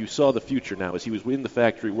you saw the future now as he was in the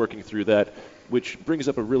factory working through that, which brings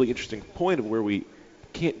up a really interesting point of where we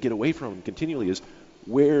can't get away from continually is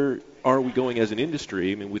where are we going as an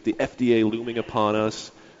industry? I mean, with the FDA looming upon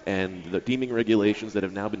us and the deeming regulations that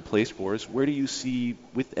have now been placed for us, where do you see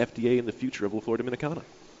with FDA in the future of La Flor Dominicana?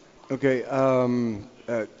 Okay,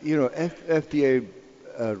 FDA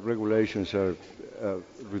regulations are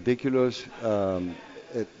ridiculous.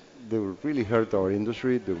 They will really hurt our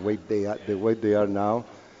industry the way they are now,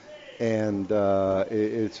 and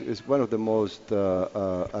it's one of the most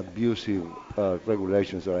abusive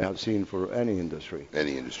regulations that I have seen for any industry.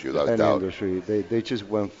 Any industry, without a doubt. Any industry, they just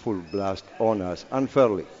went full blast on us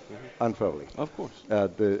unfairly. Unfairly. Of course.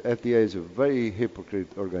 The FDA is a very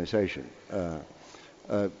hypocrite organization. I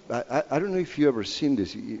don't know if you ever seen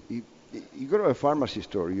this. You go to a pharmacy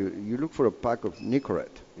store, you look for a pack of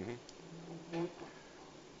Nicorette. Mm-hmm.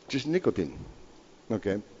 Just nicotine.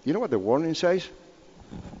 Okay. You know what the warning says?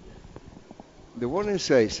 The warning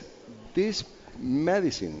says, this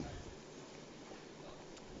medicine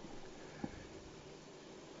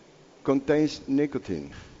contains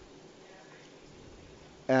nicotine.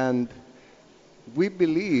 And we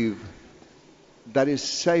believe that is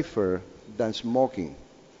safer than smoking.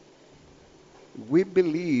 We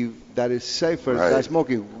believe that is safer than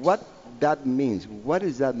smoking. What that means, what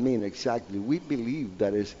does that mean exactly? We believe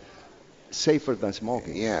that is safer than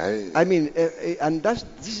smoking. Yeah. I mean, and this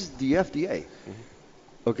is the FDA.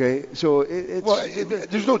 Mm-hmm. Okay, so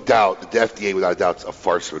there's no doubt that the FDA, without a doubt, is a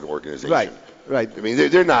farce of an organization. Right. I mean,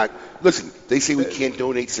 they're not. Listen, they say we can't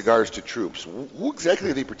donate cigars to troops. Who exactly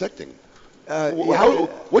are they protecting?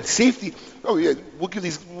 What safety? Oh yeah, we'll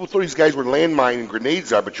throw these guys where landmine and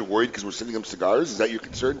grenades are, but you're worried because we're sending them cigars. Is that your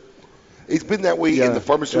concern? It's been that way in the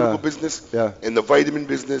pharmaceutical business, in the vitamin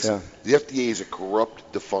business. Yeah. The FDA is a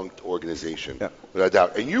corrupt, defunct organization, without a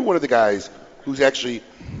doubt. And you're one of the guys who's actually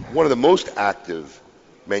one of the most active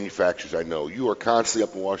manufacturers I know. You are constantly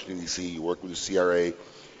up in Washington, D.C. You work with the CRA.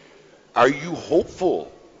 Are you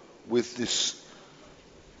hopeful with this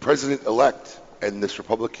president-elect and this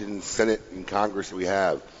Republican Senate and Congress that we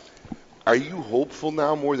have? Are you hopeful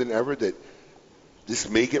now more than ever that this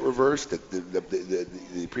may get reversed, that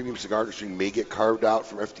the premium cigar industry may get carved out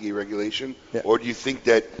from FDA regulation? Yeah. Or do you think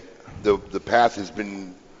that the path has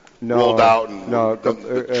been rolled out and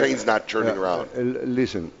the train's not turning around?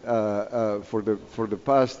 Listen, for the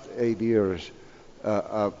past 8 years,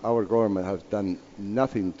 our government has done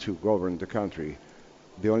nothing to govern the country.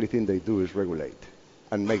 The only thing they do is regulate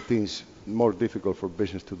and make things more difficult for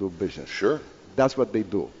business to do business. Sure. That's what they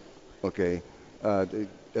do. Okay.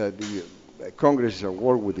 Congress is at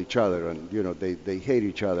war with each other, and they hate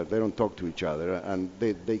each other. They don't talk to each other, and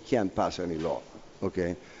they can't pass any law.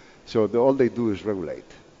 Okay, so all they do is regulate,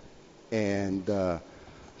 and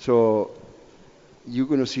so you're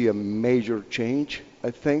going to see a major change,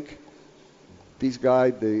 I think. This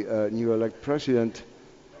guy, the new elect president,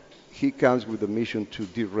 he comes with a mission to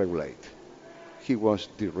deregulate. He wants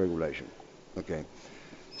deregulation. Okay,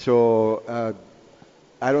 so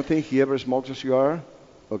I don't think he ever smokes a cigar.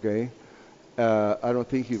 Okay, I don't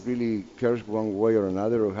think he really cares one way or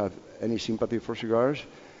another or have any sympathy for cigars.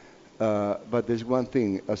 But there's one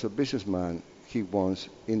thing: as a businessman, he wants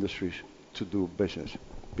industries to do business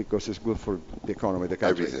because it's good for the economy, the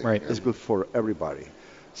country. Everything. Right. It's good for everybody.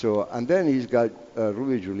 So, and then he's got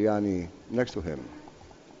Rudy Giuliani next to him,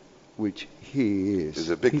 which he is. He's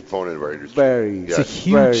a big proponent of our industry. Very. He's a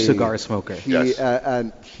huge cigar smoker.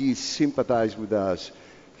 And he sympathized with us.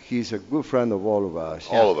 He's a good friend of all of us.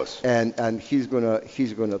 All of us. And he's gonna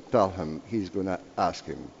tell him, he's gonna ask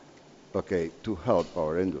him, okay, to help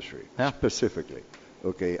our industry specifically.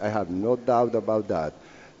 Okay, I have no doubt about that.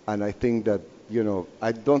 And I think that,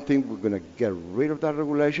 I don't think we're gonna get rid of that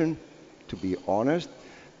regulation, to be honest.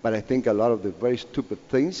 But I think a lot of the very stupid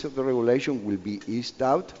things of the regulation will be eased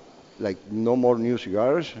out, like no more new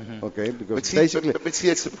cigars, okay? Because basically... But see,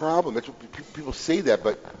 that's the problem. That's what people say that,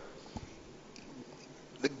 but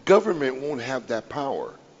the government won't have that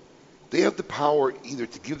power. They have the power either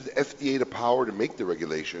to give the FDA the power to make the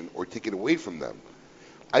regulation or take it away from them.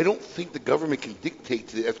 I don't think the government can dictate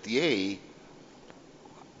to the FDA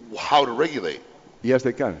how to regulate. Yes,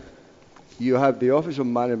 they can. You have the Office of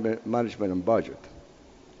Management and Budget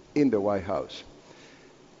in the White House.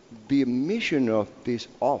 The mission of this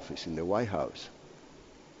office in the White House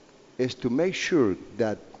is to make sure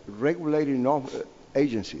that regulating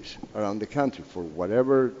agencies around the country for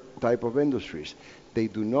whatever type of industries, they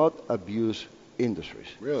do not abuse industries.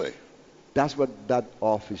 Really? That's what that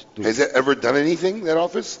office does. Has it ever done anything, that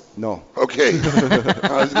office? No. Okay.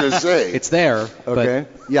 I was going to say. It's there. Okay.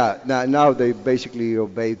 Yeah. Now they basically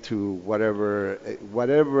obey to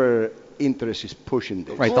whatever interest is pushing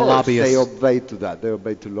this. Right. The lobbyists. They obey to that. They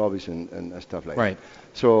obey to lobbies and stuff like that. Right.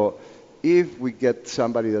 So if we get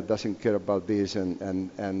somebody that doesn't care about this and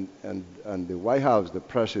the White House, the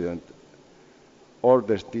president,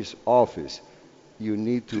 orders this office, you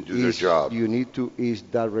need to do their job. You need to ease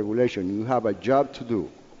that regulation. You have a job to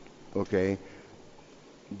do, okay?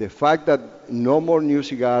 The fact that no more new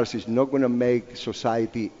cigars is not going to make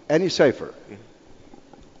society any safer.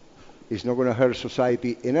 It's not going to hurt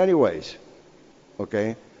society in any ways,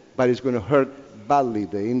 okay? But it's going to hurt badly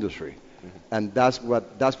the industry, and that's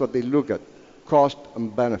what they look at: cost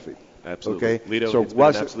and benefit. Absolutely. Okay? Lito, so it's been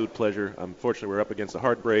an absolute pleasure. Unfortunately, we're up against a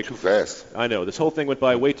hard break. Too fast. I know. This whole thing went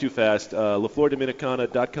by way too fast.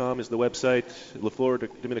 LaFlorDominicana.com is the website. LaFlor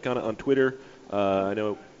Dominicana on Twitter. I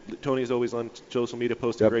know Tony's always on social media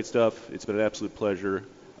posting great stuff. It's been an absolute pleasure.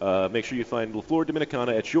 Make sure you find LaFlor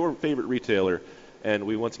Dominicana at your favorite retailer. And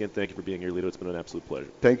we once again thank you for being here, Lito. It's been an absolute pleasure.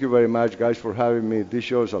 Thank you very much, guys, for having me. This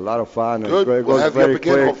show is a lot of fun. Good. We'll have you up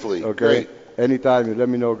again, hopefully. Okay. Great. Anytime, you let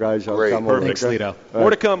me know, guys. I'll come over. Perfect, Lito. More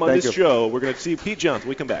to come on this show. We're going to see Pete Johnson.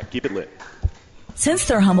 We come back. Keep it lit. Since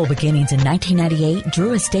their humble beginnings in 1998,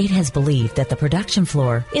 Drew Estate has believed that the production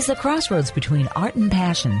floor is the crossroads between art and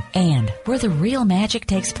passion and where the real magic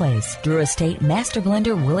takes place. Drew Estate Master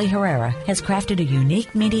Blender Willie Herrera has crafted a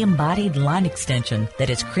unique medium-bodied line extension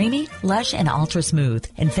that is creamy, lush, and ultra-smooth,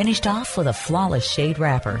 and finished off with a flawless shade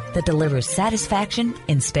wrapper that delivers satisfaction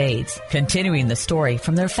in spades. Continuing the story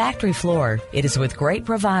from their factory floor, it is with great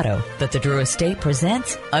bravado that the Drew Estate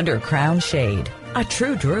presents Under Crown Shade, a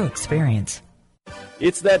true Drew experience.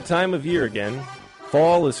 It's that time of year again.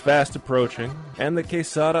 Fall is fast approaching, and the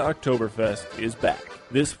Quesada Oktoberfest is back.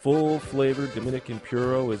 This full-flavored Dominican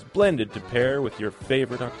Puro is blended to pair with your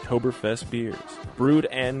favorite Oktoberfest beers, brewed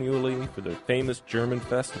annually for the famous German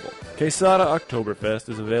festival. Quesada Oktoberfest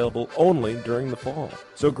is available only during the fall.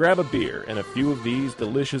 So grab a beer and a few of these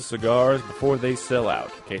delicious cigars before they sell out.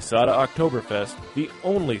 Quesada Oktoberfest, the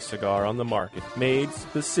only cigar on the market made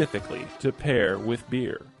specifically to pair with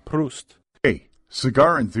beer. Prost. Hey,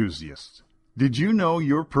 cigar enthusiasts. Did you know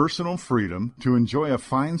your personal freedom to enjoy a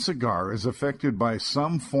fine cigar is affected by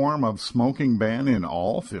some form of smoking ban in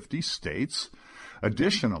all 50 states?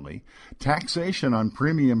 Additionally, taxation on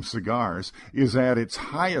premium cigars is at its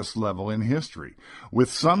highest level in history,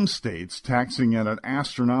 with some states taxing at an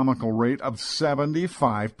astronomical rate of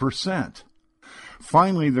 75%.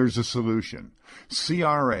 Finally, there's a solution.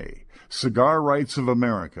 CRA, Cigar Rights of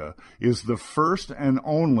America, is the first and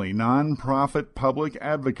only non-profit public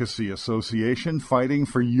advocacy association fighting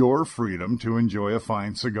for your freedom to enjoy a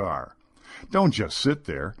fine cigar. Don't just sit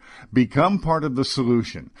there. Become part of the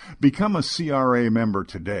solution. Become a CRA member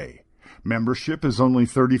today. Membership is only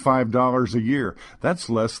 $35 a year. That's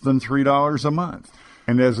less than $3 a month.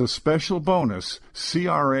 And as a special bonus,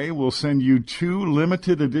 CRA will send you 2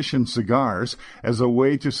 limited edition cigars as a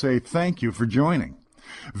way to say thank you for joining.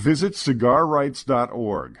 Visit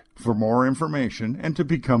cigarrights.org for more information and to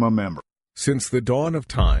become a member. Since the dawn of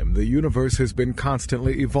time, the universe has been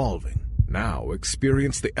constantly evolving. Now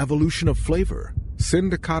experience the evolution of flavor.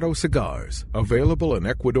 Sindicato cigars, available in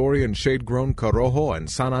Ecuadorian shade-grown Corojo and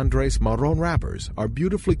San Andres Marron wrappers, are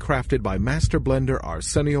beautifully crafted by master blender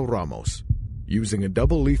Arsenio Ramos. Using a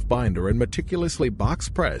double-leaf binder and meticulously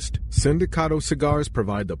box-pressed, Sindicato cigars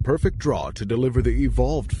provide the perfect draw to deliver the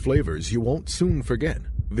evolved flavors you won't soon forget.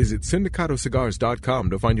 Visit SindicatoCigars.com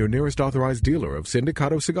to find your nearest authorized dealer of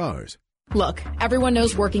Sindicato cigars. Look, everyone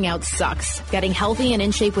knows working out sucks. Getting healthy and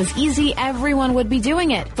in shape was easy, everyone would be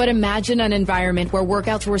doing it. But imagine an environment where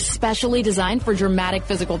workouts were specially designed for dramatic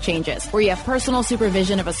physical changes, where you have personal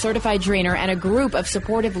supervision of a certified trainer and a group of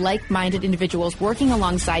supportive, like-minded individuals working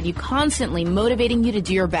alongside you, constantly motivating you to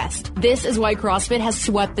do your best. This is why CrossFit has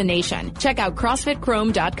swept the nation. Check out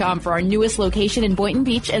CrossFitChrome.com for our newest location in Boynton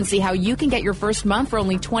Beach and see how you can get your first month for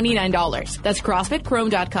only $29. That's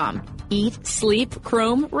CrossFitChrome.com. Eat, sleep,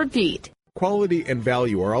 Chrome, repeat. Quality and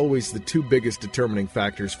value are always the 2 biggest determining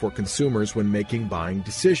factors for consumers when making buying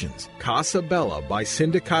decisions. Casa Bella by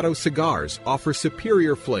Sindicato Cigars offers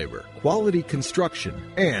superior flavor, quality construction,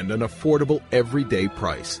 and an affordable everyday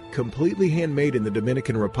price. Completely handmade in the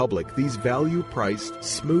Dominican Republic, these value-priced,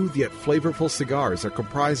 smooth yet flavorful cigars are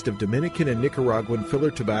comprised of Dominican and Nicaraguan filler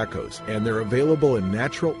tobaccos, and they're available in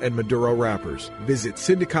natural and Maduro wrappers. Visit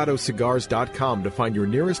SindicatoCigars.com to find your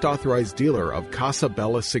nearest authorized dealer of Casa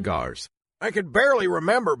Bella cigars. I could barely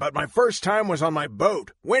remember, but my first time was on my boat.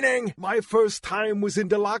 Winning! My first time was in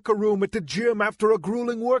the locker room at the gym after a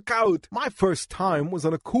grueling workout. My first time was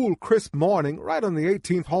on a cool, crisp morning right on the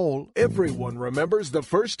 18th hole. Everyone remembers the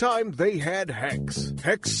first time they had Hex.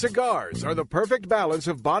 Hex cigars are the perfect balance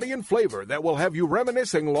of body and flavor that will have you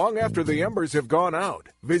reminiscing long after the embers have gone out.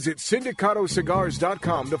 Visit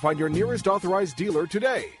SindicatoCigars.com to find your nearest authorized dealer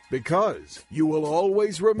today, because you will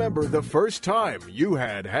always remember the first time you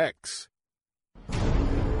had Hex.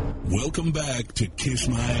 Welcome back to Kiss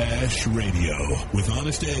My Ash Radio with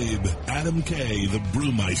Honest Abe, Adam K, the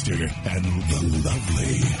Brewmeister, and the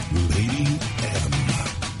lovely Lady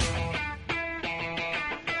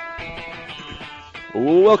M.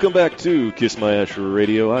 Welcome back to Kiss My Ash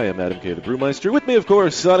Radio. I am Adam K, the Brewmeister. With me, of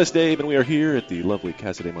course, Honest Abe, and we are here at the lovely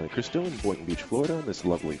Casa de Monte Cristo in Boynton Beach, Florida, on this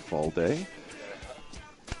lovely fall day.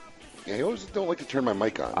 Yeah, I always don't like to turn my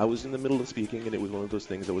mic on. I was in the middle of speaking, and it was one of those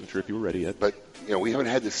things I wasn't sure if you were ready yet. But, we haven't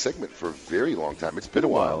had this segment for a very long time. It's been a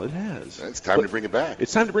while. It has. It's time to bring it back.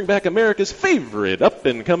 It's time to bring back America's favorite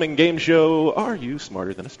up-and-coming game show, Are You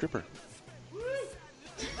Smarter Than a Stripper?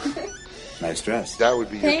 Nice dress. That would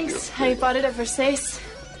be Thanks. I bought it at Versace.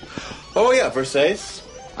 Oh, yeah, Versace.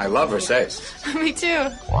 I love Versace. Me too.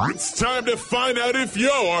 It's time to find out if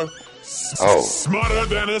you're smarter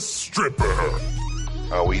than a stripper.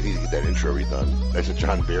 Oh, we need to get that intro redone. That's a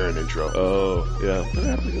John Barron intro. Oh, yeah.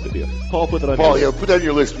 That's a good idea. Paul, put that on your list. Paul, put that on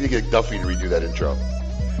your list. We need to get Duffy to redo that intro.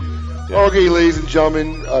 Yeah. Okay, ladies and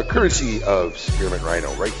gentlemen, courtesy of Spearmint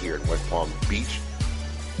Rhino right here in West Palm Beach,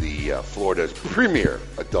 the Florida's premier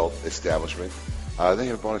adult establishment. They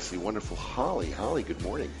have brought us the wonderful Holly. Holly, good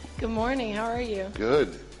morning. Good morning. How are you?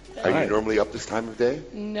 Good. Are you normally up this time of day?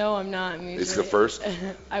 No, I'm not. It's the first?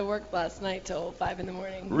 I worked last night till 5 in the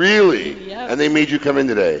morning. Really? Yep. And they made you come in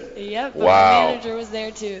today? Yep. Wow. My manager was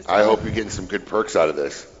there too. So. I hope you're getting some good perks out of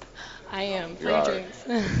this. I am. Free drinks.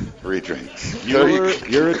 Free drinks.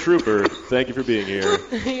 You're a trooper. Thank you for being here.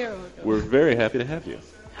 You're welcome. We're very happy to have you.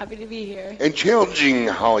 Happy to be here. And challenging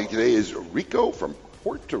Holly today is Rico from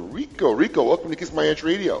Puerto Rico. Rico, welcome to Kiss My Ash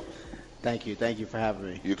Radio. Thank you for having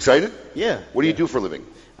me. You excited? Yeah. What do you do for a living?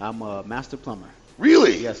 I'm a master plumber.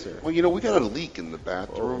 Really? Yes, sir. Well, we got a leak in the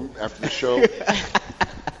bathroom after the show.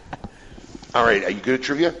 All right, are you good at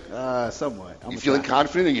trivia? Somewhat. You feeling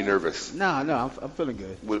confident or are you nervous? No, I'm feeling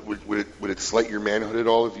good. Would it slight your manhood at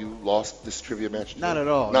all if you lost this trivia match today? Not at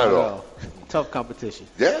all. Not at all. Tough competition.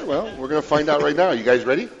 Yeah, well, we're going to find out right now. You guys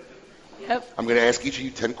ready? Yep. I'm going to ask each of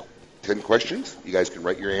you 10 questions. You guys can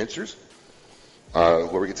write your answers.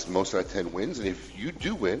 Whoever gets the most out of 10 wins. And if you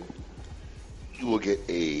do win, you will get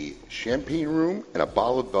a champagne room and a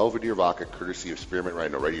bottle of Belvedere vodka courtesy of Spearmint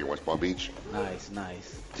Rhino right here in West Palm Beach. Nice.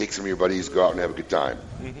 Take some of your buddies, go out and have a good time.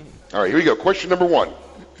 Mm-hmm. All right, here we go. Question number 1.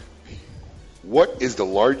 What is the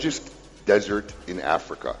largest desert in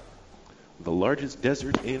Africa? The largest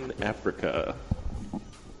desert in Africa.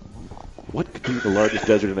 What could be the largest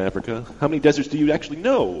desert in Africa? How many deserts do you actually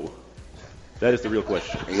know? That is the real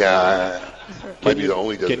question. Yeah, might be the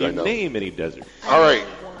only desert Can you I know. name any desert? All right.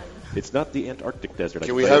 It's not the Antarctic desert.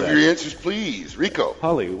 Can we have your answers, please? Rico.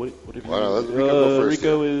 Holly, what have you... Let Rico go first.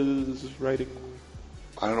 Rico is writing...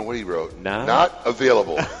 I don't know what he wrote. Nah. Not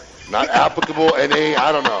available. Not applicable, NA,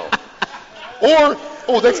 I don't know.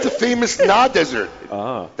 Or, that's the famous Na Desert.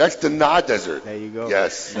 That's the Na Desert. There you go.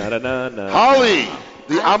 Yes. Na. Holly,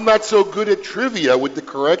 I'm not so good at trivia with the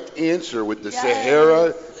correct answer with the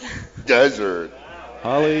Sahara Desert.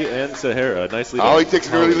 Holly and Sahara, nicely done. Holly takes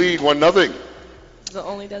an early lead, 1-0. It's the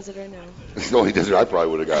only desert I know. It's the only desert I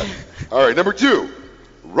probably would have got. All right, number 2,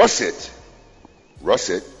 russet.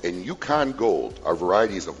 Russet and Yukon Gold are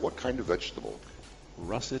varieties of what kind of vegetable?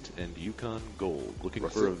 Russet and Yukon Gold. Looking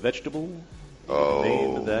Russet. for a vegetable? Oh,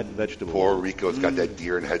 name that vegetable. Poor Rico's got that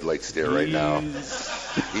deer in headlight stare right now.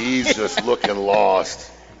 He's just looking lost.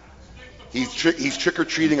 He's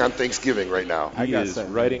trick-or-treating on Thanksgiving right now. He is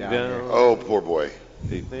writing down. Oh, poor boy.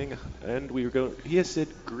 The thing, and we were going. He has said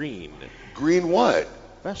green. Green what?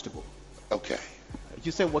 Vegetable. Okay.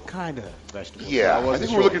 You said what kind of vegetable? Yeah, I think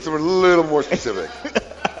we're looking for something a little more specific.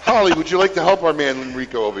 Holly, would you like to help our man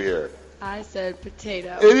Rico over here? I said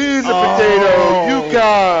potato. It is a potato,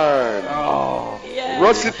 Yukon. Oh. Yeah.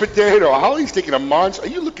 Russet potato. Holly's taking a monster. Are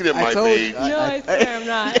you looking at my page? No, I swear I'm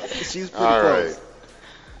not. She's pretty All close. right.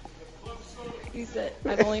 You said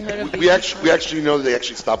I've only heard of We actually know that they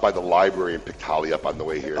actually stopped by the library and picked Holly up on the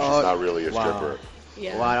way here. She's not really a stripper.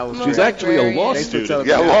 Yeah. Wow, that was She's actually a law student.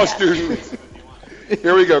 Yeah, law student.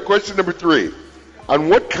 Here we go. Question number 3. On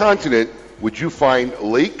what continent would you find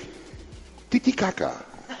Lake Titicaca?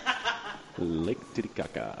 Lake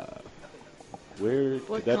Titicaca. Where?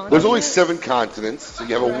 There's only 7 continents, so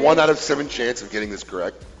you have a 1 out of 7 chance of getting this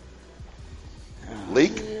correct.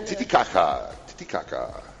 Lake Titicaca.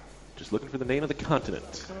 Titicaca. Just looking for the name of the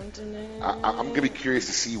continent. I'm going to be curious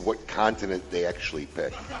to see what continent they actually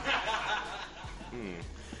pick.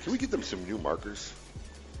 Can we get them some new markers?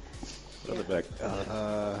 On the back.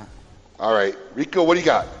 All right, Rico, what do you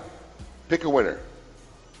got? Pick a winner.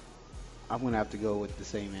 I'm going to have to go with the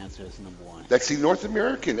same answer as number 1. That's the North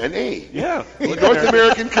American, NA. Yeah. The North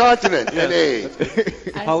American continent, NA.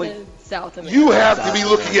 I said South America. You have to be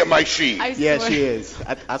looking at my sheet. Yeah, she is.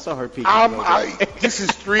 I saw her peek. This is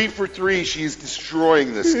 3 for 3. She's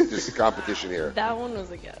destroying this competition here. That one was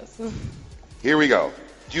a guess. Here we go.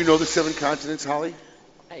 Do you know the 7 continents, Holly?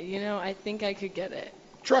 I think I could get it.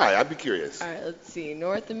 Try. I'd be curious. All right, let's see.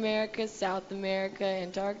 North America, South America,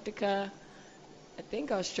 Antarctica. I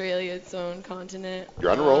think Australia its own continent.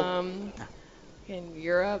 You're on a roll. In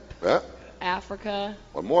Europe. Yeah. Africa.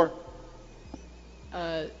 One more.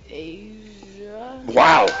 Asia.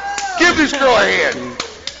 Wow. Give this girl a hand.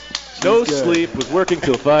 No sleep, was working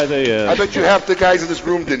till 5 a.m. I bet you half the guys in this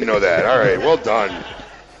room didn't know that. All right, well done.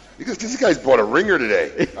 Because this guy's bought a ringer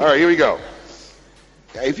today. All right, here we go.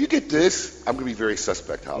 If you get this, I'm going to be very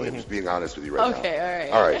suspect, Holly. I'm just being honest with you right now. Okay, all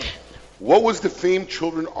right. All right. What was the famed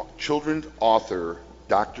children's author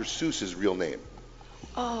Dr. Seuss's real name?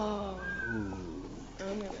 Oh.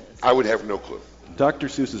 I would have no clue. Dr.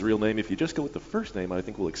 Seuss's real name, if you just go with the first name, I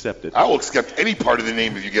think we'll accept it. I will accept any part of the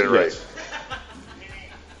name if you get it right.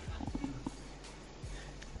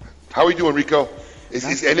 How are we doing, Rico?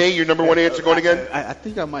 Is NA your number 1 answer going again? I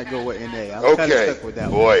think I might go with NA. I'm kind of stuck with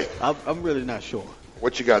that boy. one. I'm really not sure.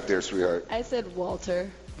 What you got there, sweetheart? I said Walter.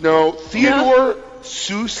 No, Theodore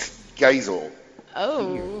Seuss Geisel.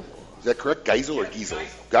 Oh. Is that correct? Geisel or Giesel?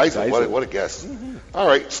 Geisel. What a guess. All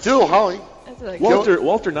right, still Holly.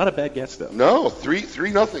 Walter, not a bad guess though. No,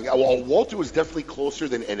 3-0. Well, Walter was definitely closer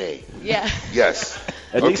than NA. Yeah. Yes.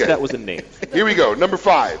 At least that was a name. Here we go. Number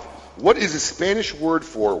 5. What is a Spanish word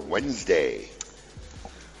for Wednesday?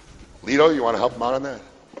 Lito, you want to help him out on that?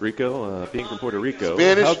 Rico, being from Puerto Rico.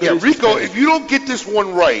 Spanish. Yeah, Rico, if you don't get this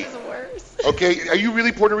one right. Okay, are you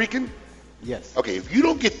really Puerto Rican? Yes. Okay, if you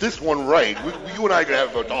don't get this one right, you and I are going to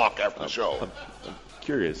have a talk after the show. I'm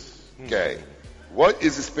curious. Okay. What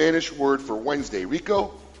is the Spanish word for Wednesday,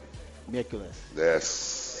 Rico? Nicholas.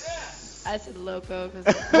 Yes. I said loco.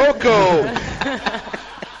 Loco!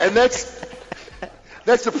 And that's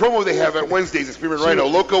the promo they have at Wednesdays at Spearman Rhino.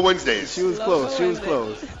 Loco Wednesdays. She was close. She was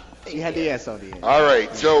close. She had the S on the end. All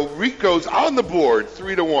right, so Rico's on the board,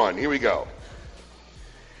 3-1. Here we go.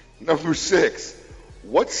 Number 6.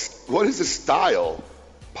 What is a style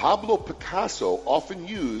Pablo Picasso often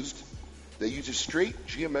used that uses straight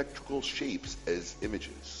geometrical shapes as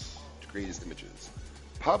images, to create his images?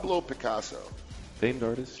 Pablo Picasso. Famed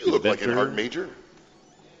artist. You look like an art major.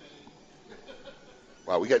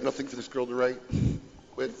 Wow, we got nothing for this girl to write?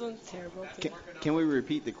 This one's terrible, too. Can we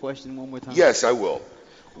repeat the question one more time? Yes, I will.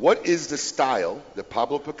 What is the style that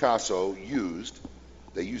Pablo Picasso used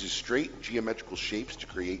that uses straight geometrical shapes to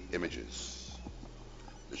create images?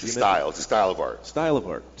 It's a style. It's a style of art. Style of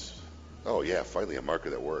art. Oh, yeah, finally a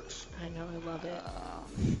marker that works. I know, I love it.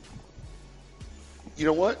 You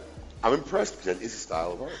know what? I'm impressed because that is a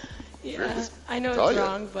style of art. Yeah, I know it's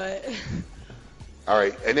wrong, but... All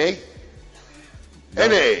right, N.A.? No.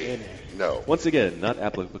 N.A. No. Once again, not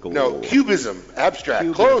applicable. No, Cubism,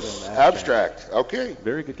 abstract. Close, abstract. Okay.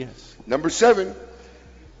 Very good guess. Number 7,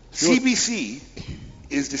 CBC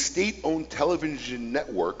is the state-owned television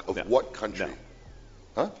network of what country? No.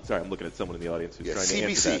 Huh? Sorry, I'm looking at someone in the audience who's trying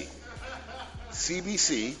CBC. to answer that.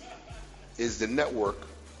 CBC is the network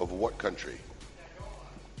of what country?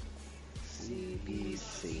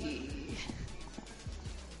 CBC.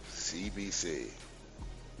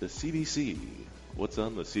 The CBC. What's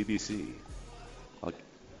on the CBC?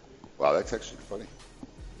 Wow, that's actually funny.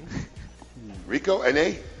 Rico,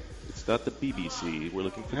 N.A.? It's not the BBC. We're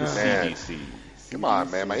looking for the CBC. Come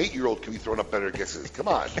on, man. My 8-year-old can be throwing up better guesses. Come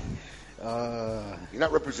on. You're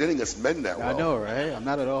not representing us men that well. I know, right? I'm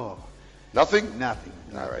not at all. Nothing? Nothing.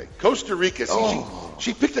 All right. Costa Rica. See,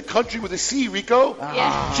 she picked a country with a C, Rico.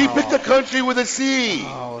 Yeah. She picked a country with a C.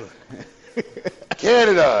 Oh.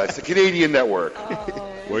 Canada. It's the Canadian network.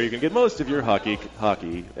 Where you can get most of your hockey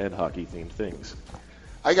and hockey-themed things.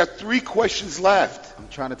 I got 3 questions left. I'm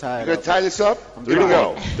trying to tie it up. You going to tie this up? Here we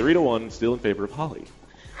go. 3-1, still in favor of Holly.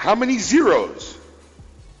 How many zeros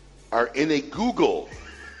are in a Google?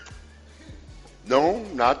 No,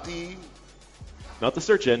 not the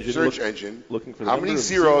search engine. Engine. Looking for the how many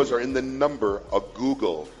zeros are in the number of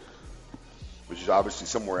Google, which is obviously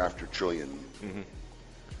somewhere after trillion. Mm-hmm.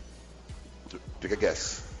 Take a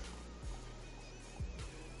guess.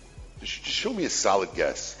 Just show me a solid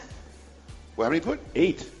guess. Well, how many put?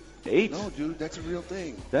 8. 8. No, dude, that's a real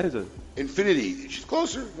thing. That is a infinity. She's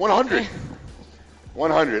closer. 100.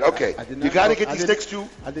 100. Okay. You got to get these next two.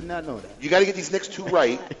 I did not know that. You got to get these next 2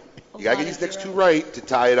 right. You got to get these next 2 right to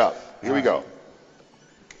tie it up. Here we go.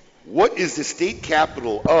 What is the state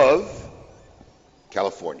capital of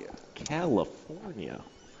California? California.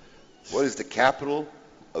 What is the capital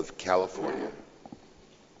of California?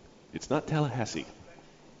 It's not Tallahassee.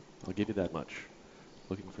 I'll give you that much.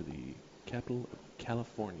 Looking for the capital of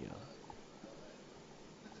California.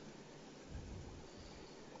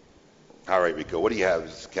 All right, Rico. What do you have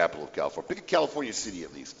as the capital of California? Pick a California city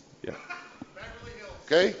at least. Yeah.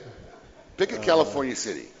 Okay? Pick a California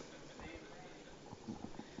city.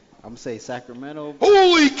 I'm going to say Sacramento.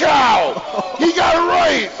 Holy cow! He got it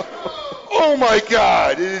right! Oh, my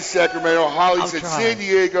God. It is Sacramento. Holly said San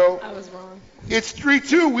Diego. I was wrong. It's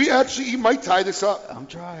 3-2. He might tie this up. I'm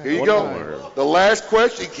trying. Here you go. The last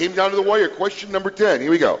question came down to the wire. Question number 10.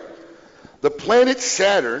 Here we go. The planet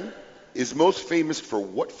Saturn is most famous for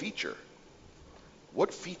what feature?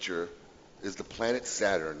 What feature is the planet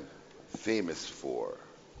Saturn famous for?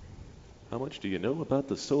 How much do you know about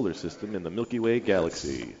the solar system and the Milky Way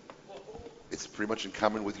galaxy? It's pretty much in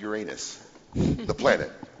common with Uranus, the planet.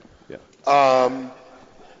 Yeah.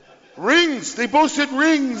 Rings. They both said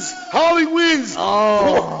rings. Holly wins.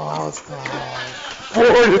 Oh,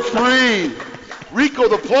 4-3. Rico,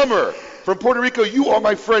 the plumber from Puerto Rico, you are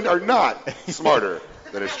my friend, are not smarter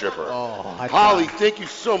than a stripper. Holly, thank you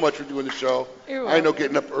so much for doing the show. I know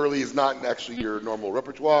getting up early is not actually your normal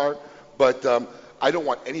repertoire, but I don't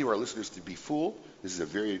want any of our listeners to be fooled. This is a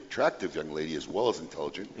very attractive young lady as well as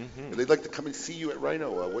intelligent. Mm-hmm. And they'd like to come and see you at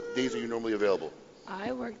Rhino. What days are you normally available?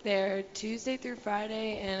 I work there Tuesday through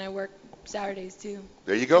Friday, and I work Saturdays too.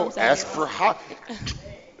 There you go. Ask for Holly.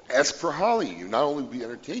 You not only will be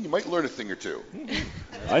entertained, you might learn a thing or two.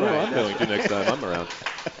 I know I'm going to next time I'm around.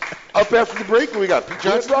 Up after the break, we got Pete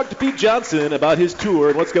Johnson. Let's talk to Pete Johnson about his tour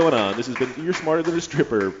and what's going on. This has been You're Smarter Than a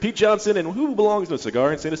Stripper. Pete Johnson and who belongs to a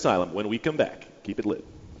Cigar Insane Asylum when we come back. Keep it lit.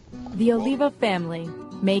 The Oliva family,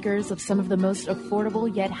 makers of some of the most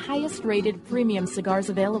affordable yet highest rated premium cigars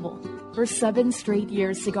available. For 7 straight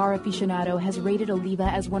years, Cigar Aficionado has rated Oliva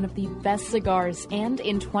as one of the best cigars, and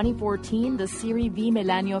in 2014, the Serie V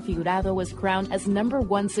Melanio Figurado was crowned as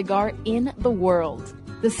 #1 cigar in the world.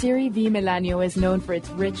 The Serie V Melanio is known for its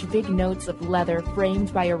rich, big notes of leather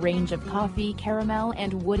framed by a range of coffee, caramel,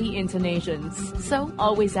 and woody intonations. So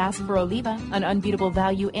always ask for Oliva, an unbeatable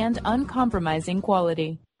value and uncompromising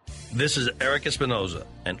quality. This is Eric Espinoza,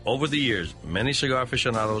 and over the years, many cigar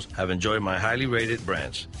aficionados have enjoyed my highly rated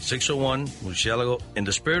brands. 601, Murcielago. In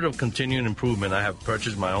the spirit of continuing improvement, I have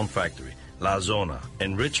purchased my own factory. La Zona,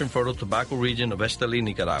 enriched and fertile tobacco region of Esteli,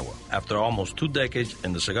 Nicaragua. After almost 2 decades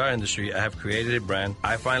in the cigar industry, I have created a brand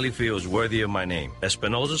I finally feel is worthy of my name.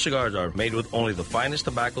 Espinosa cigars are made with only the finest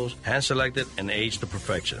tobaccos, hand-selected and aged to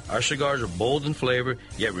perfection. Our cigars are bold in flavor,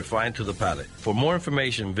 yet refined to the palate. For more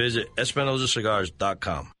information, visit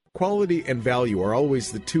EspinosaCigars.com. Quality and value are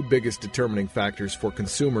always the two biggest determining factors for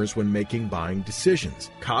consumers when making buying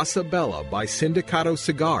decisions. Casa Bella by Sindicato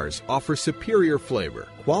Cigars offers superior flavor,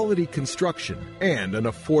 quality construction, and an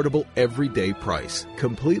affordable everyday price.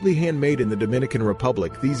 Completely handmade in the Dominican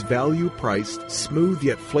Republic, these value-priced, smooth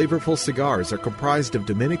yet flavorful cigars are comprised of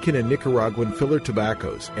Dominican and Nicaraguan filler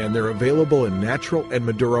tobaccos, and they're available in natural and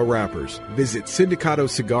Maduro wrappers. Visit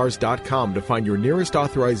SindicatoCigars.com to find your nearest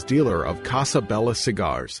authorized dealer of Casa Bella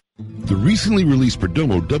cigars. The recently released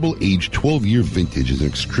Perdomo Double-Aged 12-Year Vintage is an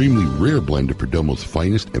extremely rare blend of Perdomo's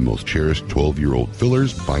finest and most cherished 12-year-old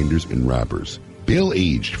fillers, binders, and wrappers.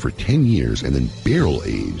 Bale-aged for 10 years and then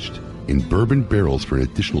barrel-aged in bourbon barrels for an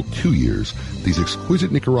additional 2 years, these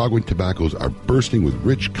exquisite Nicaraguan tobaccos are bursting with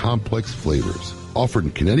rich, complex flavors. Offered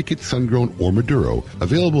in Connecticut, sun-grown, or Maduro,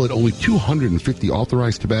 available at only 250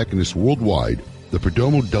 authorized tobacconists worldwide, the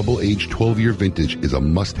Perdomo Double-Aged 12-Year Vintage is a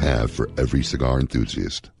must-have for every cigar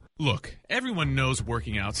enthusiast. Look, everyone knows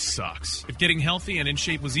working out sucks. If getting healthy and in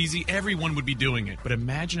shape was easy, everyone would be doing it. But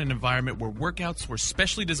imagine an environment where workouts were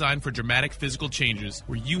specially designed for dramatic physical changes,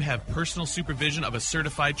 where you have personal supervision of a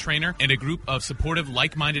certified trainer and a group of supportive,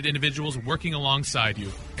 like-minded individuals working alongside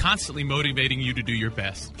you, constantly motivating you to do your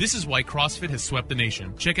best. This is why CrossFit has swept the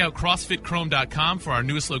nation. Check out CrossFitChrome.com for our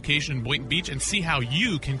newest location in Boynton Beach and see how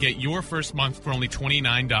you can get your first month for only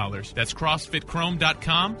 $29. That's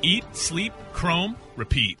CrossFitChrome.com. Eat, sleep, Chrome,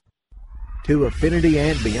 repeat. To affinity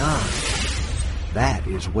and beyond. That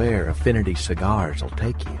is where Affinity Cigars will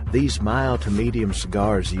take you. These mild to medium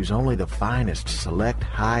cigars use only the finest select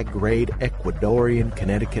high-grade Ecuadorian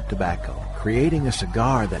Connecticut tobacco, creating a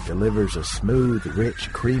cigar that delivers a smooth,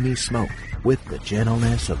 rich, creamy smoke with the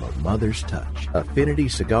gentleness of a mother's touch. Affinity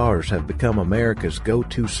Cigars have become America's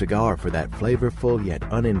go-to cigar for that flavorful yet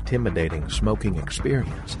unintimidating smoking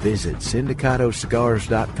experience. Visit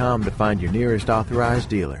SindicatoCigars.com to find your nearest authorized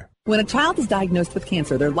dealer. When a child is diagnosed with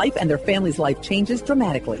cancer, their life and their family's life changes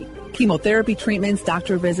dramatically. Chemotherapy treatments,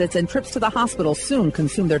 doctor visits, and trips to the hospital soon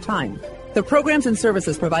consume their time. The programs and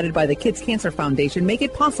services provided by the Kids Cancer Foundation make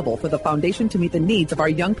it possible for the foundation to meet the needs of our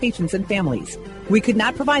young patients and families. We could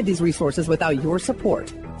not provide these resources without your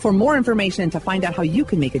support. For more information and to find out how you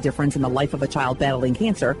can make a difference in the life of a child battling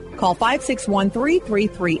cancer, call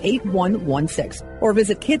 561-333-8116 or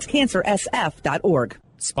visit kidscancersf.org.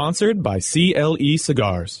 Sponsored by CLE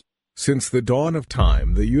Cigars. Since the dawn of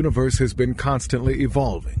time, the universe has been constantly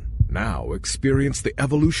evolving. Now experience the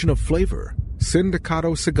evolution of flavor.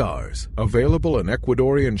 Sindicato Cigars, available in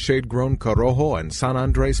Ecuadorian shade-grown Corojo and San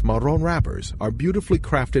Andres Marron wrappers, are beautifully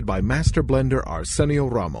crafted by master blender Arsenio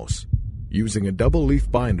Ramos. Using a double-leaf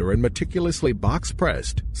binder and meticulously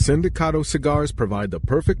box-pressed, Sindicato Cigars provide the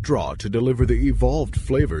perfect draw to deliver the evolved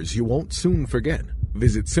flavors you won't soon forget.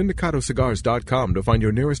 Visit SindicatoCigars.com to find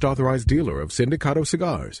your nearest authorized dealer of Sindicato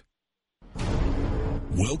Cigars.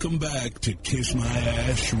 Welcome back to Kiss My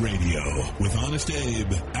Ash Radio with Honest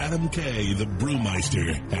Abe, Adam K, the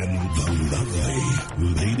Brewmeister, and the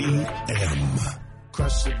lovely Lady M.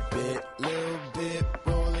 Crush a bit, little bit,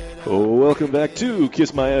 roll it up. Welcome back to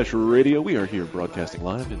Kiss My Ash Radio. We are here broadcasting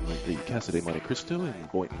live in the Casa de Monte Cristo in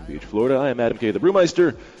Boynton Beach, Florida. I am Adam K, the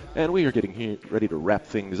Brewmeister, and we are getting here ready to wrap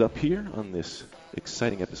things up here on this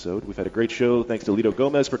exciting episode. We've had a great show. Thanks to Lito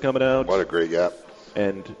Gomez for coming out. What a great yap.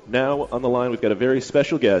 And now on the line, we've got a very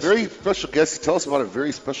special guest. Very special guest. Tell us about a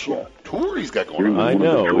very special tour he's got going on. I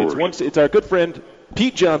know. It's our good friend,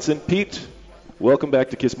 Pete Johnson. Pete, welcome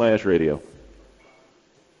back to Kiss My Ash Radio.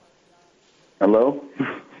 Hello?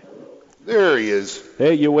 There he is.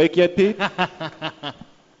 Hey, you awake yet, Pete?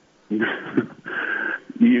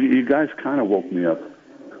 You guys kind of woke me up.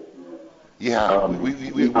 Yeah,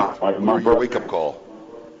 we our wake-up call.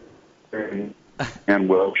 And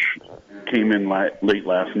Welsh came in late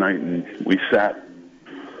last night, and we sat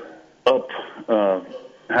up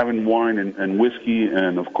having wine and whiskey,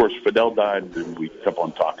 and of course Fidel died, and we kept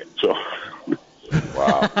on talking. So,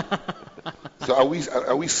 wow. So are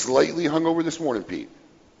we slightly hungover this morning, Pete?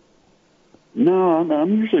 No,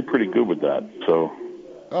 I'm usually pretty good with that. So.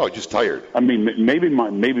 Oh, just tired. I mean, maybe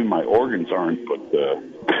my organs aren't, but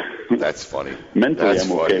that's funny. Mentally,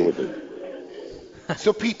 I'm okay with it.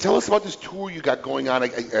 So, Pete, tell us about this tour you got going on. I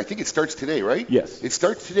think it starts today, right? Yes. It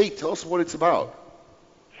starts today. Tell us what it's about.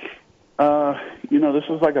 This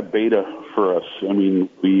is like a beta for us. I mean,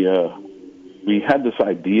 we had this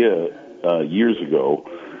idea years ago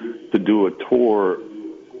to do a tour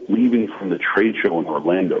leaving from the trade show in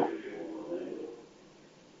Orlando.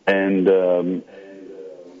 And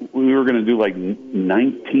we were going to do like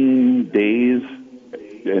 19 days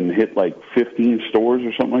and hit like 15 stores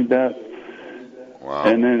or something like that. Wow.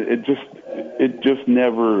 And then it just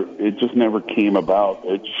never came about.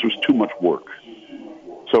 It just was too much work.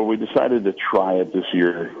 So we decided to try it this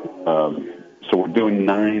year. So we're doing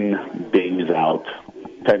 9 days out.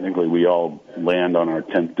 Technically, we all land on our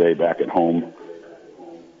 10th day back at home.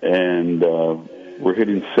 And we're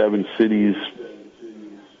hitting 7 cities,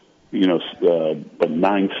 but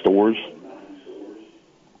 9 stores.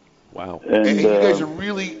 Wow. And you guys are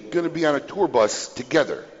really going to be on a tour bus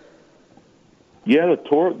together. Yeah,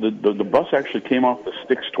 the bus actually came off the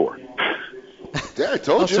Styx tour. Yeah, I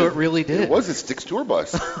told you. So it really did. It was a Styx tour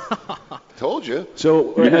bus. Told you.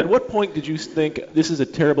 So at what point did you think, this is a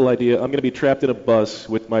terrible idea, I'm going to be trapped in a bus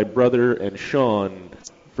with my brother and Sean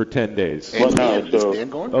for 10 days? And is Dan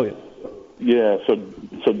going? Oh, yeah. Yeah, so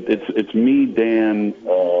it's me, Dan,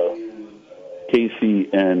 Casey,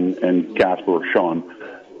 and Casper or Sean.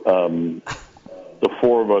 The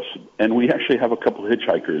 4 of us, and we actually have a couple of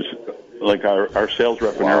hitchhikers. Like our sales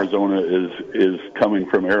rep in Arizona is coming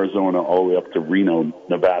from Arizona all the way up to Reno,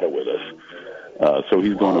 Nevada with us. So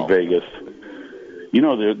he's going to Vegas.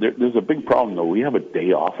 There's a big problem, though. We have a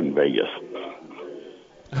day off in Vegas.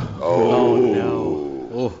 Oh no.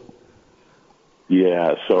 Oh.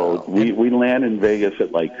 Yeah, so we land in Vegas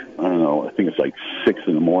at like, I don't know, I think it's like 6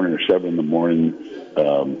 in the morning or 7 in the morning.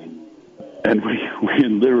 And we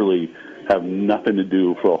literally have nothing to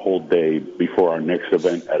do for a whole day before our next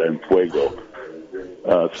event at Enfuego.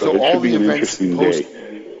 So it all should be the an events interesting day.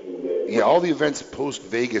 Yeah, all the events post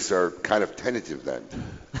Vegas are kind of tentative then.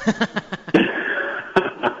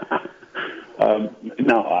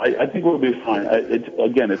 No, I think we'll be fine.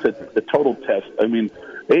 It's a total test. I mean,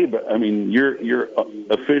 Abe, you're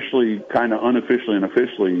officially, kind of unofficially and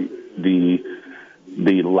officially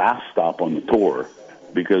the last stop on the tour,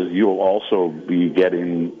 because you'll also be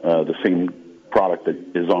getting the same product that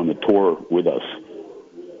is on the tour with us.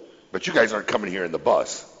 But you guys aren't coming here in the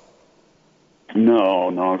bus. No.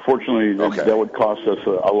 Unfortunately, that would cost us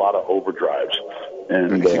a lot of overdrives.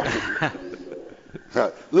 And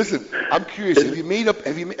listen, I'm curious.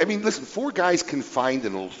 Listen, 4 guys confined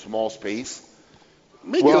in a small space.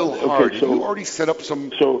 Make it a little hard. Have you already set up some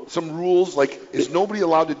rules? Like, is nobody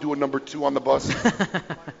allowed to do a number 2 on the bus?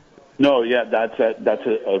 No, yeah, that's a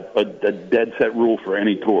dead set rule for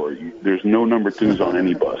any tour. There's no number 2s on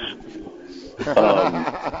any bus.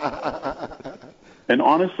 And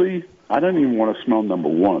honestly, I don't even want to smell number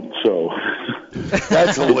 1. So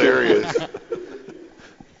that's hilarious.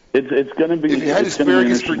 It's going to be. If you had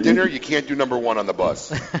asparagus for dinner, you can't do number 1 on the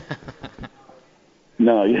bus.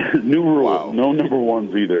 No, new rule. Wow. No number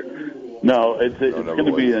 1s either. No, it's going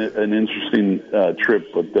to be an interesting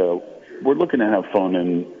trip, but we're looking to have fun.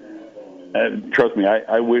 And trust me,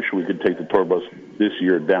 I wish we could take the tour bus this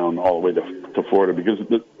year down all the way to Florida, because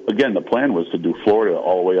the plan was to do Florida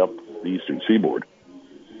all the way up the eastern seaboard.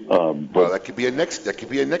 But that could be a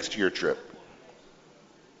next year trip.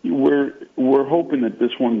 We're hoping that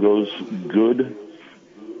this one goes good,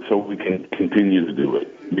 so we can continue to do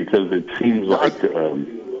it, because it seems like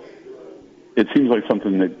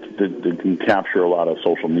something that can capture a lot of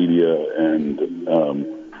social media. And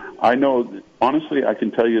I know, honestly, I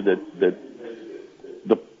can tell you that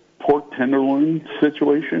the pork tenderloin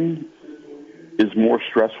situation is more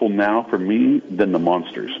stressful now for me than the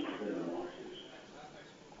monsters.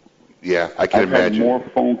 Yeah, I can imagine. I've had more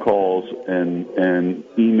phone calls and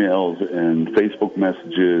emails and Facebook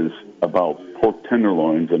messages about pork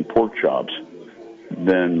tenderloins and pork chops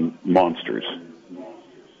than monsters.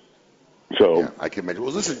 So yeah, I can imagine.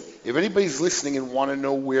 Well, listen, if anybody's listening and want to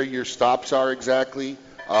know where your stops are exactly,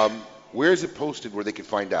 where is it posted where they can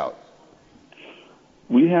find out?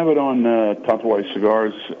 We have it on Tatuai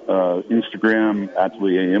Cigars Instagram,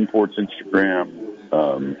 Atelier Imports Instagram.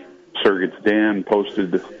 Surrogates Dan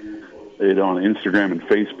posted it on Instagram and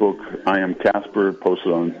Facebook. I Am Casper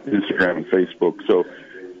posted on Instagram and Facebook. So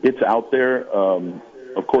it's out there.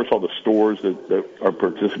 Of course, all the stores that are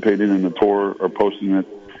participating in the tour are posting it.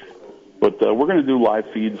 But we're going to do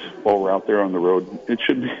live feeds while we're out there on the road. It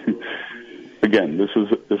should be. Again, this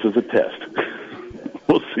is a test.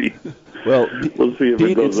 We'll see. Well, we'll see if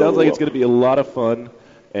Pete, it goes it sounds like well. it's going to be a lot of fun,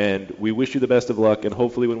 and we wish you the best of luck. And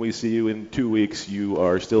hopefully, when we see you in 2 weeks, you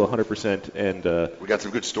are still 100%. And we got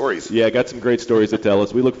some good stories. Yeah, got some great stories to tell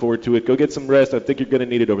us. We look forward to it. Go get some rest. I think you're going to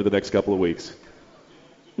need it over the next couple of weeks.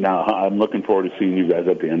 Now, I'm looking forward to seeing you guys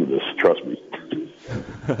at the end of this. Trust me.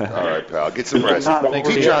 All right, pal. Get some rest.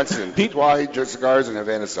 Pete Johnson, Pete White, Just Cigars, and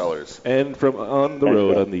Havana Cellars. And from on the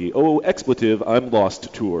road on the Expletive I'm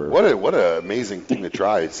Lost tour. What an amazing thing to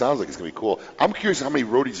try. It sounds like it's going to be cool. I'm curious how many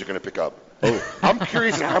roadies you're going to pick up. Oh. I'm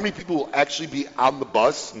curious how many people will actually be on the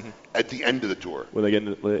bus at the end of the tour. Well,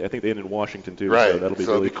 I think they end in Washington, too. Right. So that'll be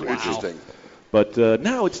really cool. Interesting. But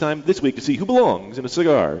now it's time this week to see who belongs in a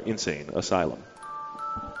cigar insane asylum.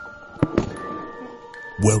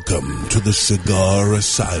 Welcome to the Cigar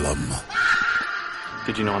Asylum.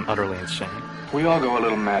 Did you know I'm utterly insane? We all go a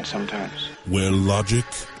little mad sometimes. Where logic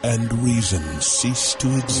and reason cease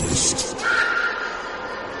to exist.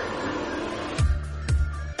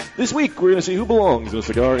 This week, we're going to see who belongs in a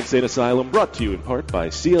Cigar Insane Asylum, brought to you in part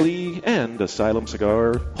by CLE and Asylum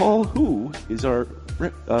Cigar. Paul, who is our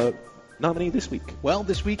nominee this week? Well,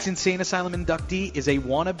 this week's Insane Asylum inductee is a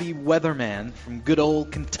wannabe weatherman from good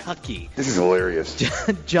old Kentucky. This is hilarious.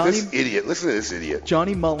 This idiot. Listen to this idiot.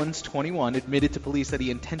 Johnny Mullins, 21, admitted to police that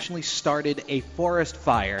he intentionally started a forest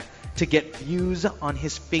fire to get views on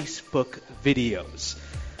his Facebook videos.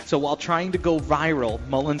 So while trying to go viral,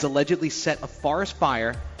 Mullins allegedly set a forest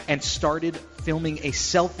fire and started filming a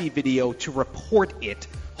selfie video to report it,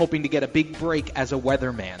 hoping to get a big break as a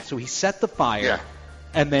weatherman. So he set the fire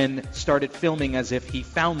and then started filming as if he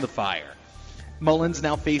found the fire. Mullins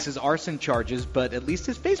now faces arson charges, but at least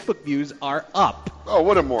his Facebook views are up. Oh,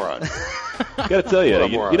 what a moron. Gotta tell you,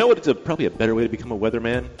 you know what? It's probably a better way to become a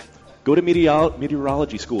weatherman? Go to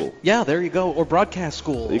meteorology school. Yeah, there you go. Or broadcast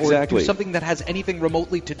school. Exactly. Or do something that has anything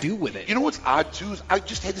remotely to do with it. You know what's odd, too? Is I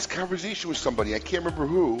just had this conversation with somebody. I can't remember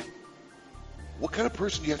who. What kind of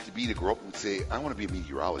person do you have to be to grow up and say, I want to be a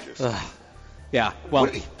meteorologist? Yeah,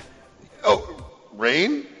 well...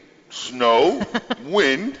 Rain, snow,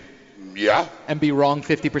 wind, yeah. And be wrong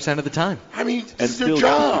 50% of the time. I mean, this is their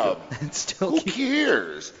job. Who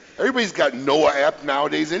cares? Everybody's got NOAA app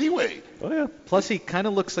nowadays anyway. Oh, yeah. Plus, he kind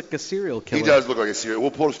of looks like a serial killer. He does look like a serial.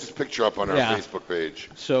 We'll post this picture up on our Facebook page.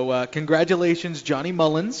 So, congratulations, Johnny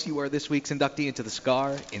Mullins. You are this week's inductee into the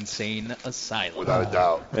Cigar Insane Asylum. Without a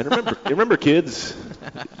doubt. And remember, kids,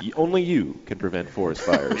 only you can prevent forest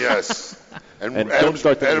fires. Yes. And don't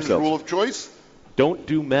start that Adam's yourself. rule of choice? Don't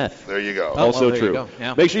do meth. There you go. Also there true. you go.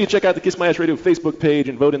 Yeah. Make sure you check out the Kiss My Ash Radio Facebook page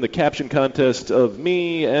and vote in the caption contest of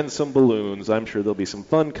me and some balloons. I'm sure there'll be some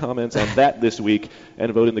fun comments on that this week.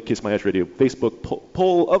 And vote in the Kiss My Ash Radio Facebook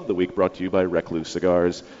poll of the week, brought to you by Recluse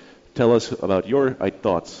Cigars. Tell us about your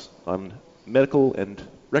thoughts on medical and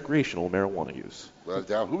recreational marijuana use. Without a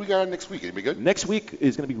doubt. Who we got on next week? Anybody good? Next week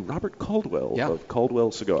is going to be Robert Caldwell of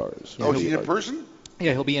Caldwell Cigars. Oh, is he in person?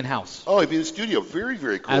 Yeah, he'll be in-house. Oh, he'll be in the studio. Very,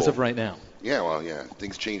 very cool. As of right now. Yeah, well, yeah.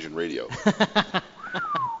 Things change in radio.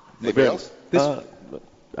 Anybody else? I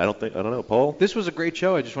don't know, Paul. This was a great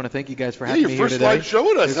show. I just want to thank you guys for having me here your first today. live show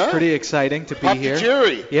with us, It's pretty exciting to be here.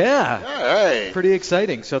 Jerry. Yeah. All right. Pretty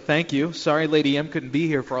exciting. So thank you. Sorry Lady M couldn't be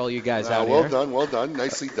here for all you guys out well here. done, well done.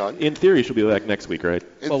 Nicely done. In theory, she'll be back next week, right?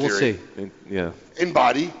 Well, we'll see. Yeah. In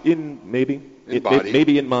body. Maybe. In body.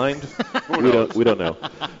 Maybe in mind. We don't know.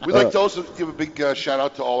 We'd like to also give a big shout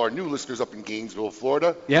out to all our new listeners up in Gainesville,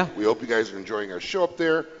 Florida. Yeah. We hope you guys are enjoying our show up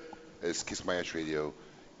there as Kiss My Ash Radio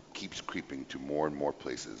keeps creeping to more and more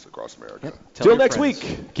places across America. Yep. Till next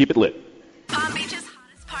week, keep it lit. Palm Beach's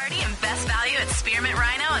hottest party and best value at Spearmint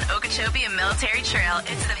Rhino on Okeechobee and Military Trail.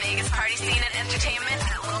 It's the Vegas party scene and entertainment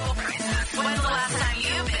at local prices. When's the last time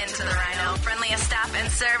you've been to the Rhino? Friendliest staff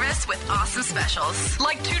and service with awesome specials.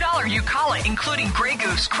 Like $2 Eucala, including Grey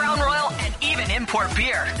Goose, Crown Royal, and even import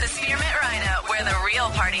beer. The Spearmint Rhino, where the real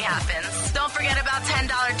party happens. Don't forget about $10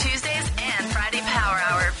 Tuesdays and Friday Power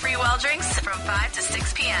Hour. Free well drinks from 5 to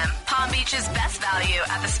 6 p.m. Palm Beach's best value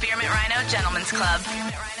at the Spearmint Rhino Gentlemen's Club.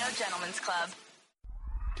 Spearmint Rhino Gentlemen's Club.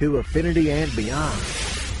 To affinity and beyond.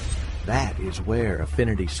 That is where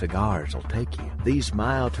Affinity Cigars will take you. These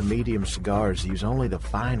mild to medium cigars use only the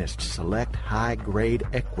finest select high-grade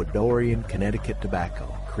Ecuadorian Connecticut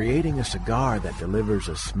tobacco, creating a cigar that delivers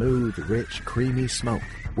a smooth, rich, creamy smoke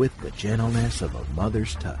with the gentleness of a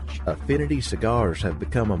mother's touch. Affinity Cigars have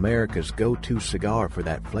become America's go-to cigar for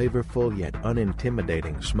that flavorful yet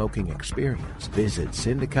unintimidating smoking experience. Visit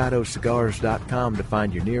syndicatocigars.com to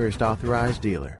find your nearest authorized dealer.